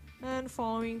gap. And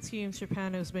following Team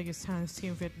Japan and Uzbekistan is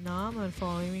Team Vietnam, and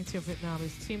following Team Vietnam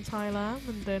is Team Thailand,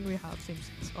 and then we have Team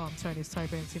Chinese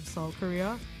Taipei and Team South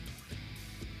Korea.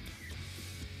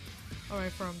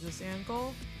 Alright, from this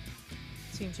angle,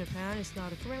 Team Japan is now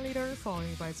the current leader,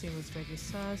 followed by Team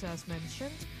Uzbekistan as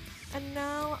mentioned. And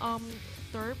now,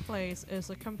 third place is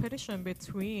a competition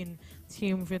between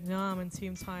Team Vietnam and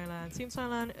Team Thailand. Team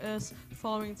Thailand is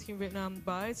following Team Vietnam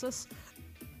by just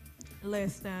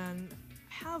less than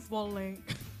half bowling.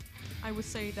 I would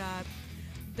say that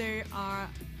they are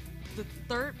the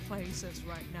third places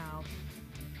right now.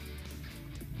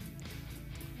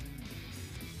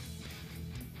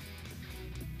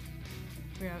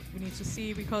 We need to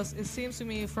see, because it seems to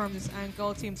me from this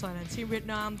angle, Team Thailand and Team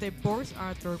Vietnam, they both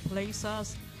are third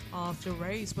places of the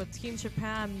race, but Team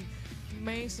Japan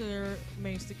makes the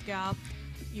gap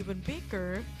even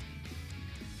bigger,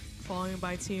 followed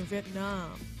by Team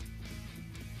Vietnam.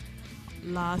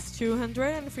 Last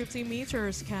 250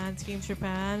 meters, can Team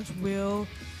Japan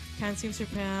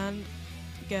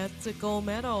get the gold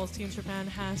medal? Team Japan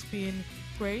has been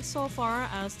great so far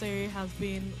as they have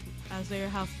been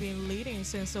leading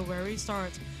since the very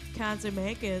start. Can they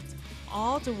make it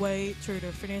all the way to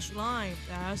the finish line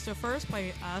as the first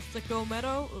place as the gold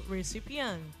medal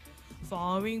recipient?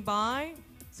 Following by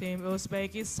Team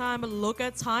Uzbekistan, but look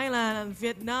at Thailand and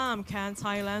Vietnam. Can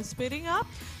Thailand speeding up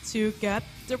to get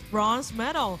the bronze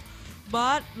medal?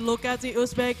 But look at the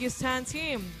Uzbekistan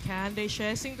team. Can they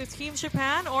chasing the Team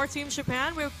Japan, or Team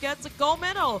Japan will get the gold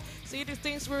medal? See, the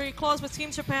things very close, but Team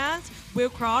Japan will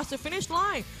cross the finish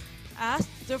line as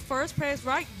the first place,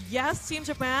 right? Yes, Team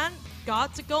Japan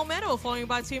got the gold medal, followed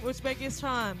by Team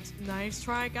Uzbekistan. Nice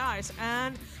try, guys.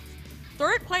 And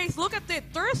third place, look at it.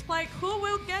 Third place, who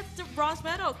will get the bronze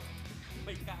medal?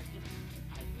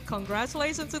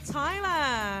 Congratulations to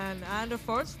Thailand. And the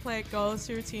fourth place goes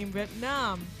to Team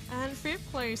Vietnam. And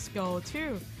fifth place goes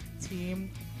to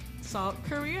Team South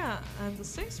Korea. And the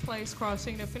sixth place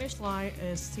crossing the finish line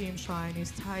is Team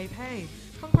Chinese Taipei.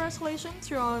 Congratulations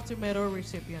to all the medal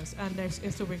recipients. And next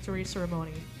is the victory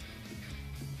ceremony.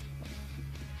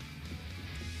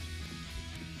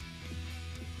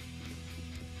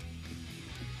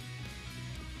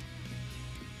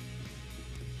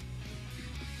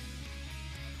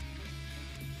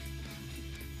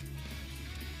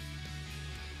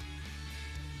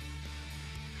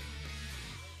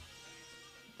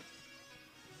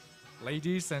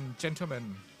 Ladies and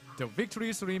gentlemen, the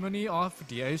victory ceremony of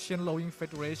the Asian Rowing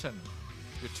Federation,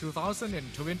 the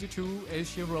 2022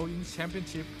 Asian Rowing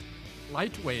Championship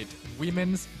Lightweight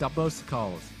Women's Double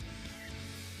Sculls.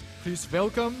 Please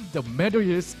welcome the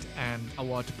medalist and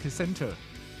award presenter.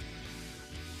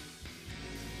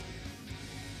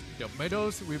 The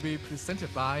medals will be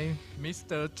presented by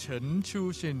Mr. Chen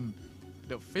Chu-shin,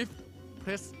 the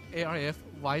 5th ARF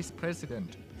Vice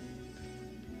President.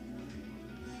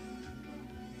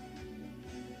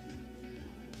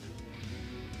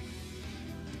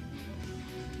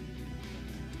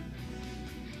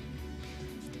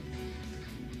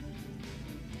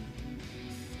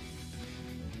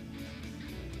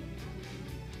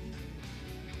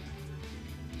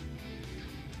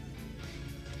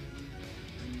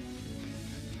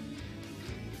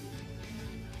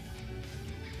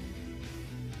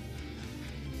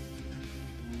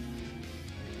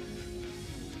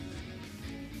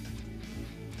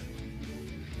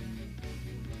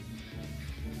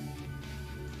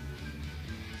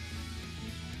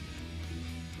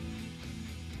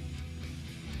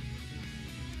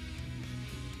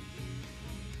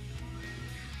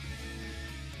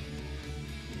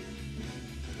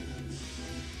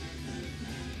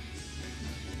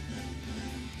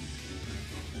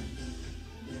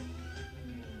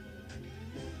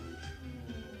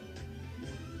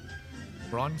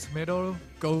 Bronze medal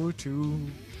go to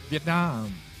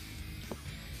Vietnam.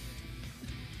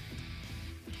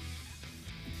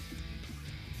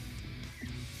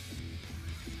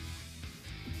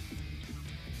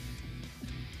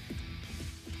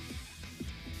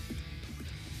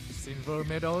 Silver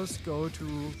medals go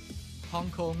to Hong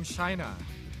Kong, China.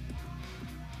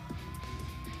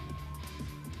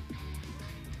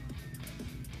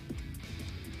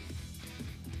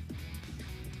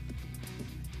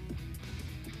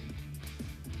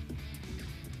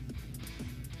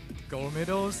 Gold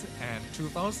medals and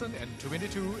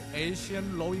 2022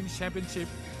 Asian Rowing Championship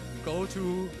go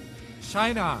to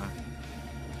China.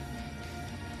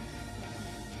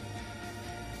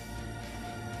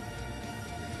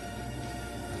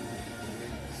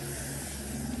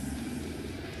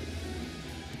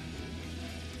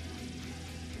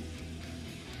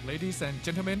 Ladies and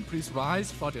gentlemen, please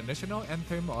rise for the national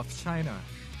anthem of China.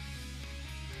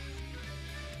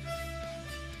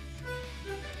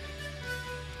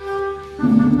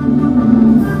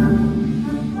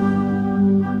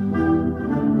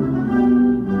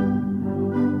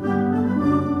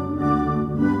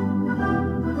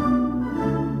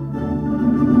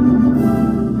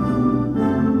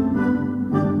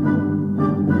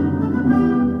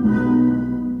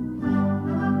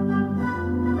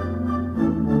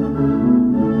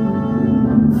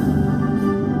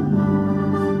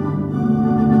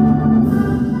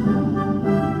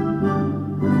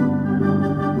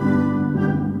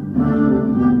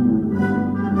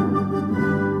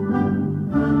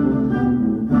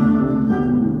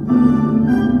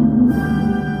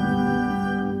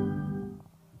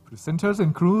 Presenters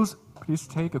and crews, please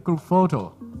take a group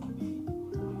photo.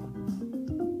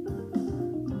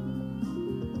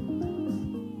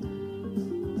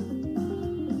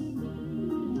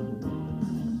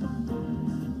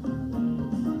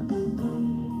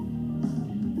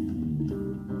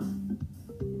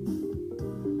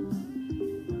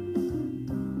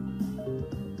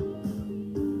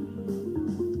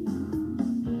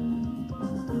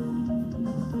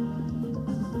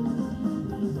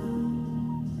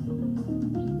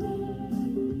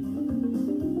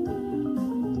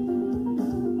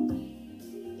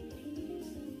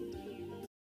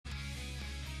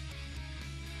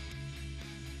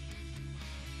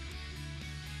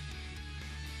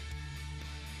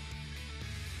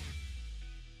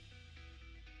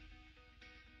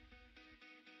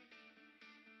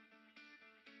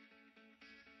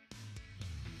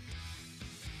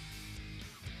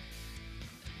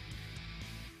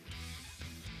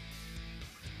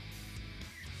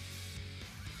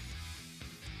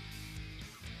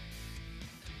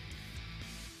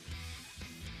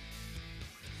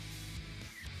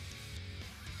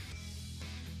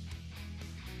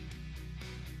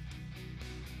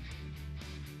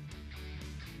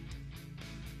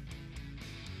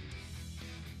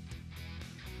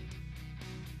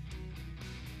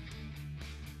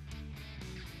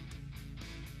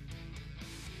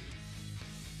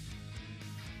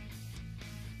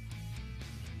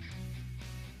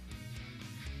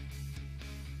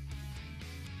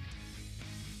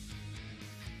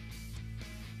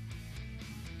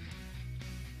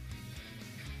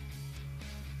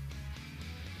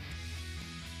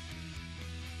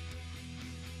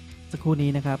 ครู่นี้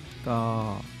นะครับก็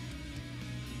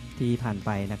ที่ผ่านไป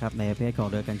นะครับในประเภทของ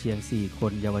เรือกันเชียง4ค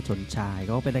นเยาวชนชาย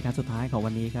ก็เป็นรายการสุดท้ายของ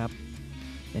วันนี้ครับ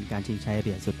เป็นการชิงชัยเห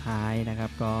รียญสุดท้ายนะครับ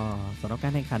ก็สำหรับกา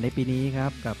รแข่งขันในปีนี้ครั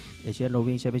บกับ Asian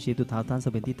Rowing Championship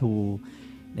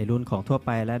 2022 ในรุ่นของทั่วไป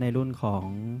และในรุ่นของ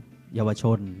เยาวช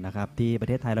นนะครับที่ประ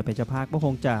เทศไทยเราเป็นเจ้าภาพก็ค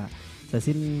งจะเสร็จ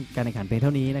สิ้นการแข่งขันเพียงเท่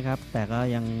านี้นะครับแต่ก็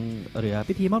ยังเหลือ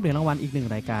พิธีมอบเหรียญรางวัลอีก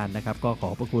1รายการนะครับก็ขอ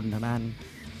ขอบคุณทางด้าน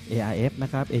ARF น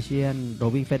ะครับ Asian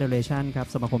Rowing Federation ครับ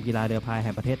สมาคมกีฬาเรือพายแ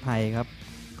ห่งประเทศไทยครับ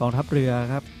กองทัพเรือ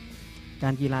ครับกา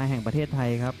รกีฬาแห่งประเทศไทย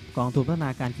ครับกองทุนพัฒนา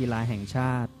การกีฬาแห่งช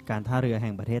าติการท่าเรือแ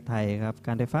ห่งประเทศไทยครับก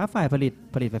ารไฟฟ้าฝ่ายผลิ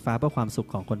ตไฟฟ้าเพื่อความสุข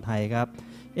ของคนไทยครับ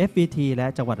FVT และ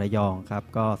จังหวัดระยองครับ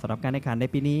ก็สำหรับการแข่งขันใน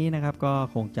ปีนี้นะครับก็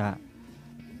คงจะ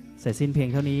เสร็จสิ้นเพียง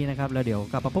เท่านี้นะครับแล้วเดี๋ยว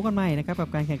กลับมาพบกันใหม่นะครับกับ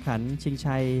การแข่งขันชิง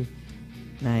ชัย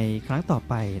ในครั้งต่อ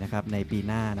ไปนะครับในปี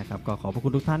หน้านะครับก็ขอบพระคุ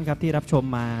ณทุกท่านครับที่รับชม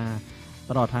มา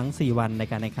ตลอดทั้ง4วันใน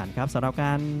การแข่งขันครับสำหรับก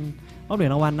ารมอบเหรีย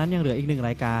ญรางวัลนั้นยังเหลืออีก1ร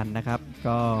ายการนะครับ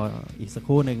ก็อีกสักค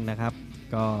รู่หนึ่งนะครับ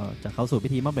ก็จะเข้าสู่พิ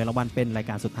ธีมอบเหรียญรางวัลเป็นราย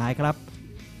การสุดท้ายครับ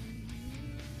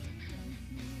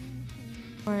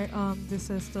Alright, this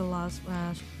is the last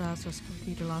match that just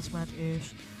completed. Last match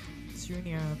is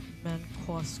junior men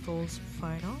quad sculls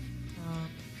final.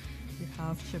 We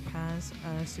have Japan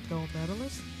as the gold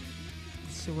medalist,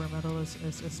 silver medalist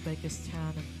is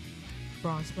Uzbekistan, and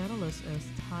bronze medalist is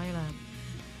Thailand.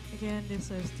 Again, this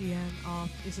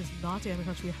is not the end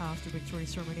because we have the victory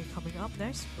ceremony coming up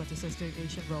next, but this is the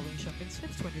Asian Rowing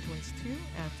Championships 2022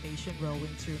 and Asian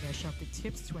Rowing Junior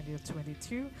Championships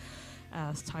 2022,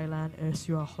 as Thailand is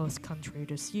your host country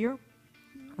this year.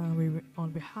 On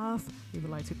behalf, we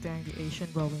would like to thank the Asian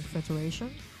Rowing Federation,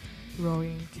 the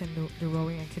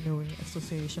Rowing and Canoeing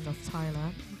Association of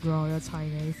Thailand, Royal Thai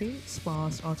Navy,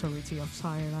 Sports Authority of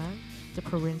Thailand, the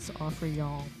Province of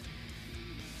Rayong,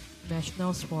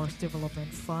 National Sports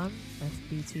Development Fund,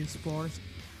 FBT Sports,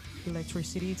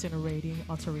 Electricity Generating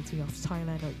Authority of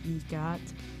Thailand or EGAT,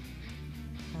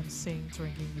 and Sing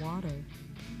Drinking Water.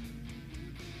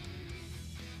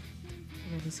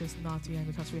 And this is not the end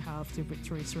because we have the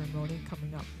victory ceremony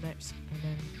coming up next.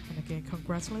 And again,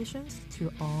 congratulations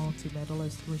to all the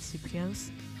medalist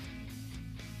recipients.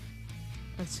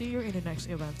 And see you in the next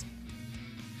event.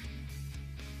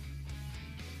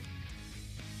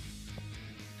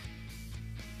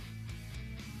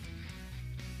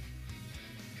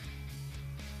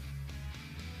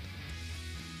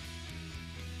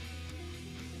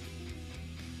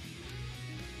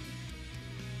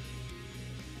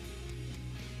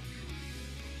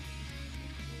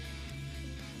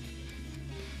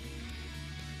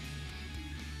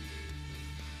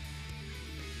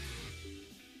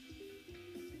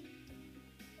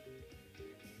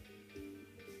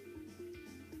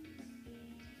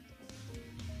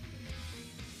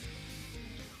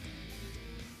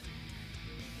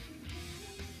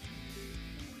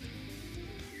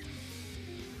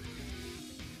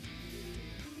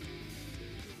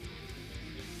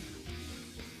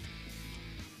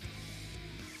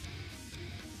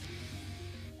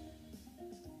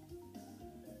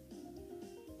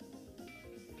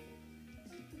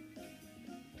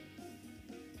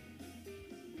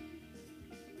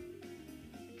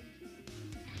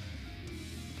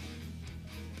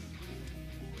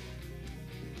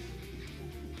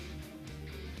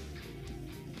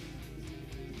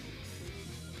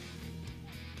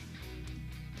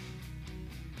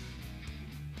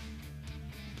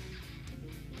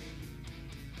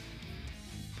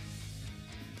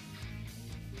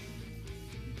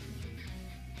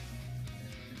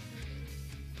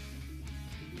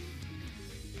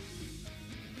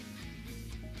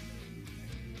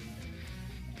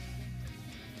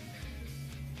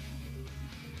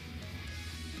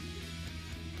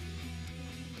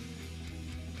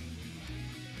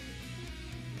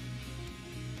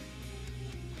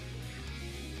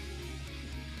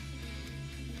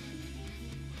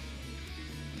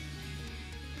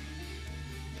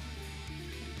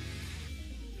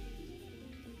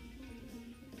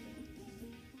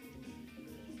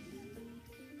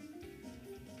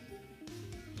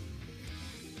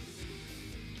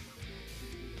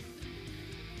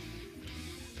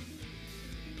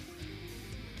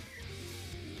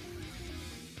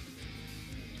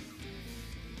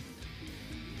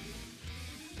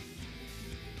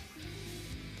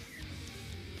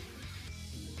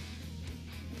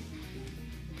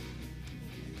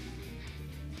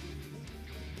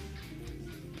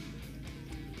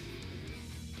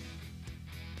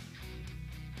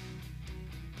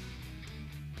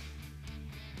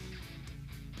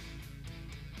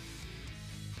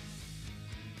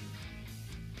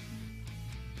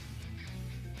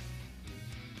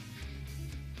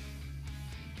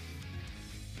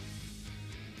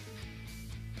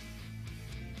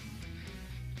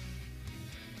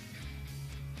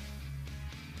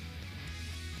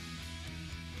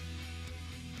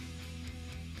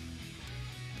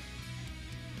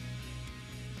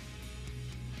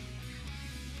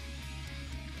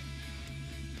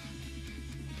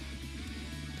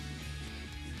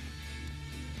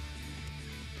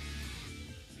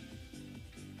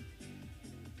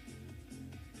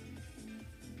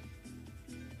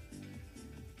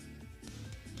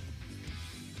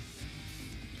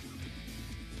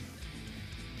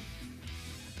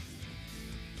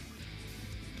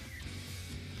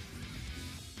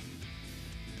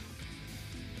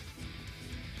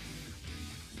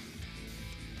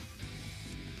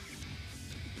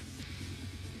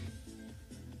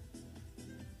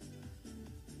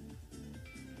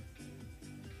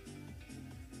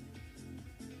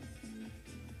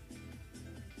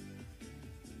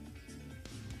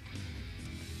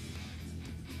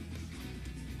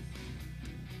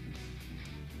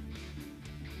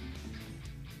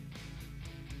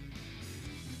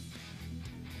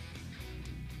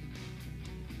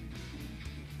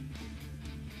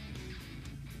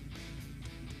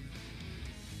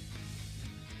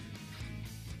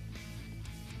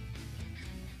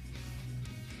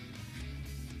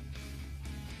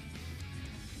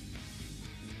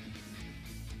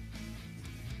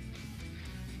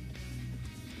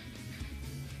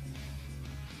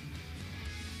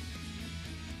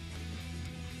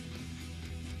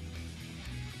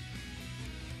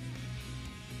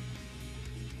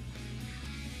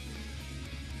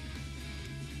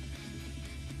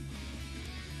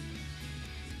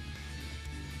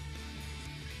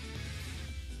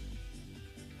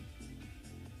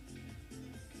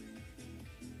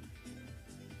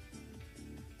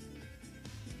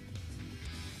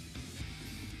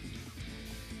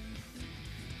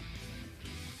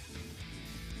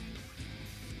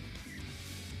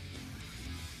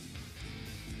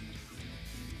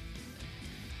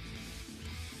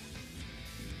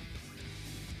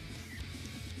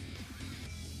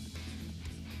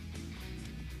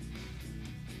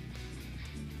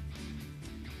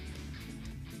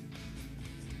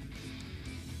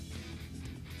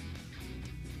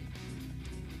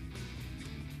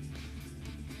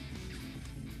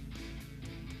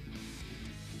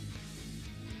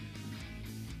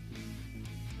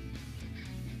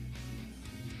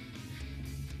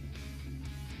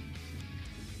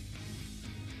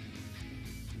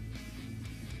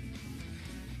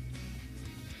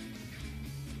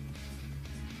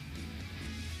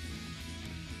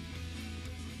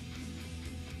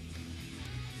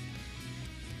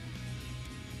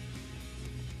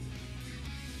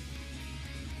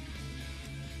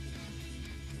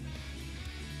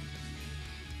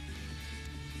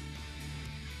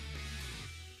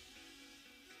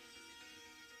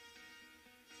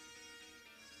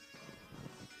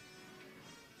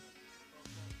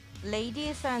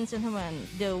 Ladies and gentlemen,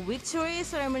 the victory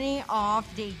ceremony of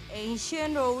the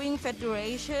Asian Rowing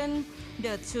Federation,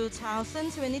 the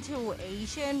 2022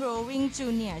 Asian Rowing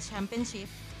Junior Championship.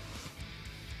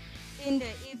 In the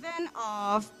event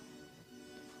of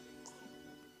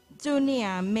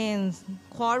Junior Men's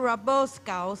Quadruple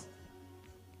Sculls,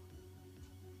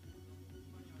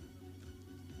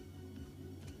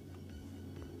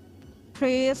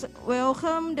 please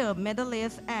welcome the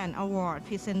medalists and award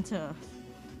presenters.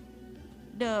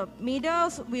 The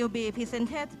medals will be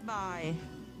presented by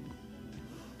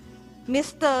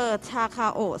Mr.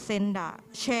 Takao Senda,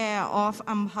 Chair of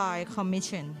Umpire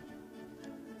Commission.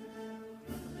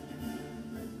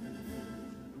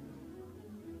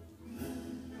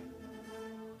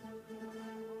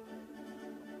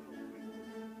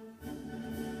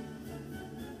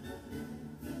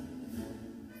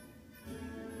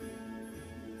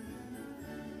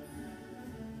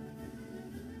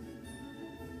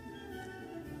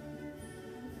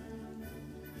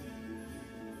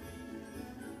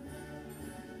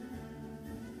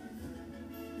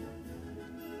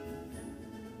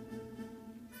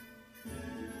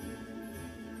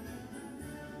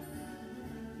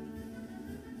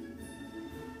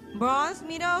 Bronze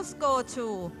medals go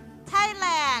to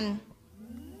Thailand.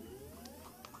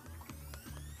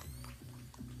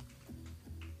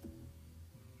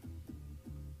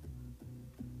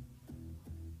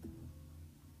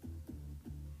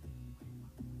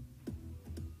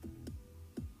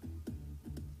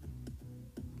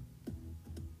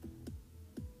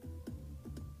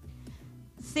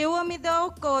 Silver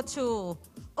medal go to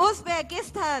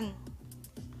Uzbekistan.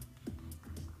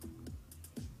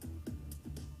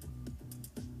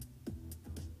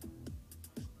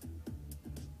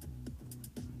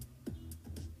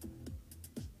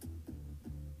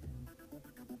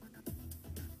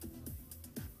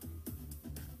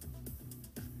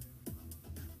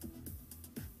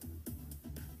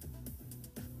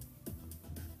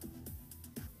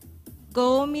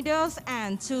 Gold medals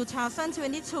and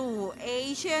 2022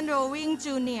 Asian Rowing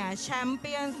Junior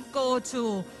Champions go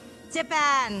to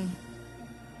Japan.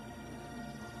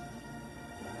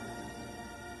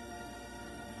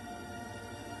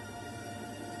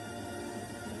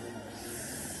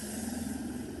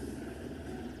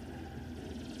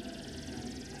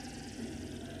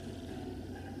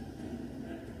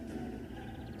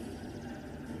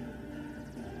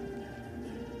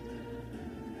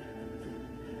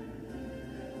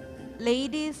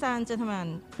 Ladies and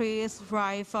gentlemen, please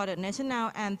rise for the national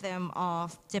anthem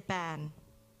of Japan.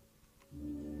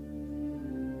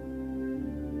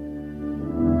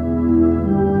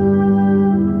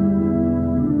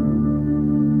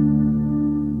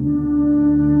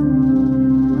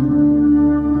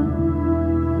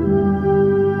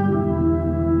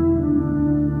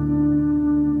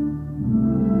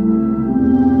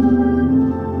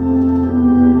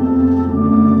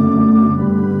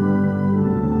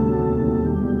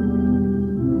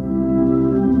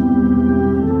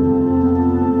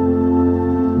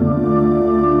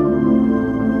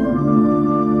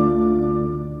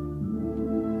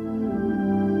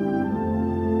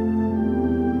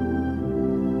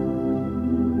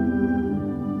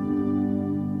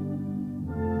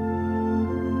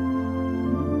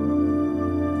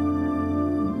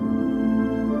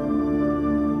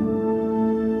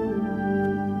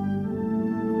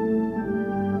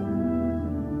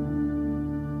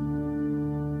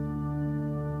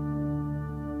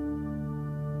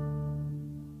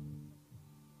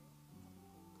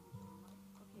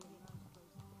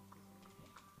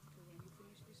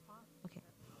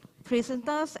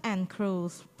 Presenters and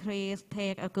crews, please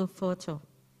take a good photo.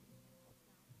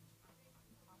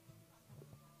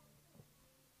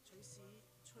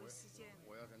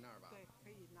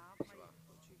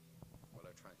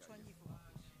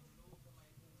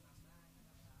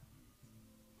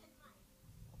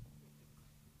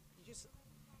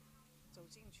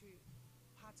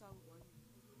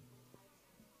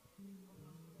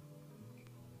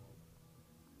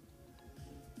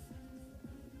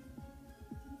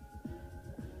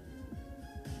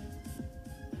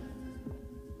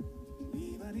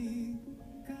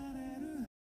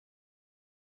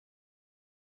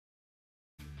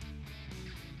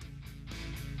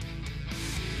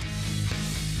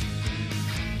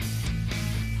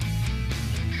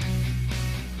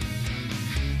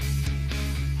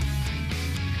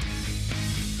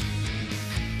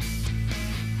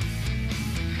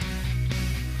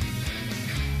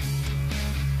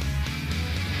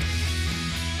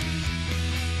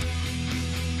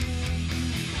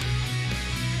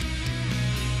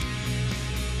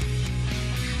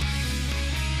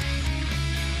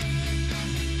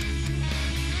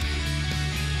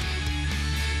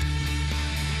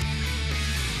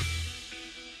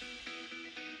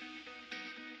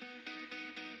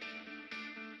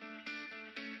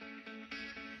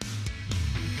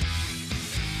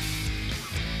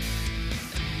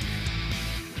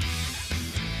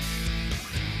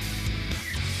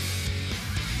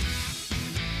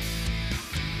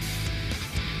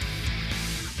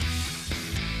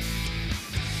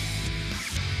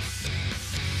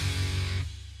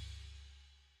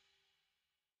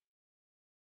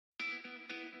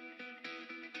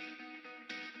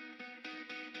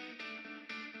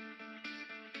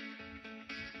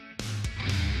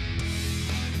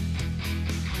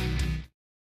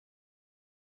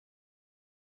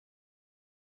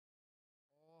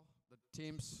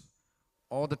 teams,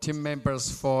 all the team members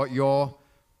for your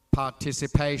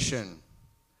participation.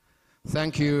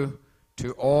 Thank you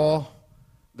to all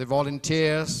the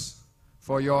volunteers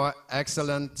for your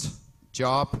excellent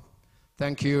job.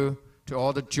 Thank you to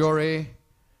all the jury,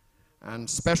 and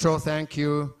special thank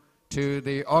you to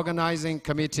the organizing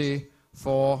committee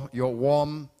for your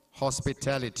warm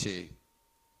hospitality.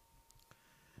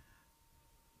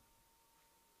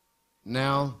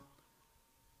 Now,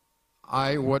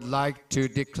 I would like to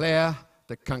declare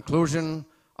the conclusion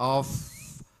of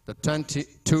the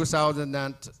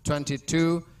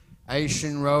 2022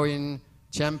 Asian Rowing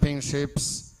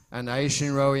Championships and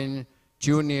Asian Rowing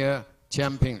Junior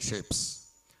Championships.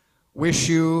 Wish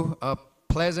you a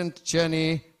pleasant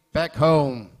journey back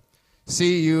home.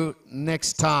 See you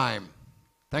next time.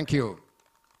 Thank you.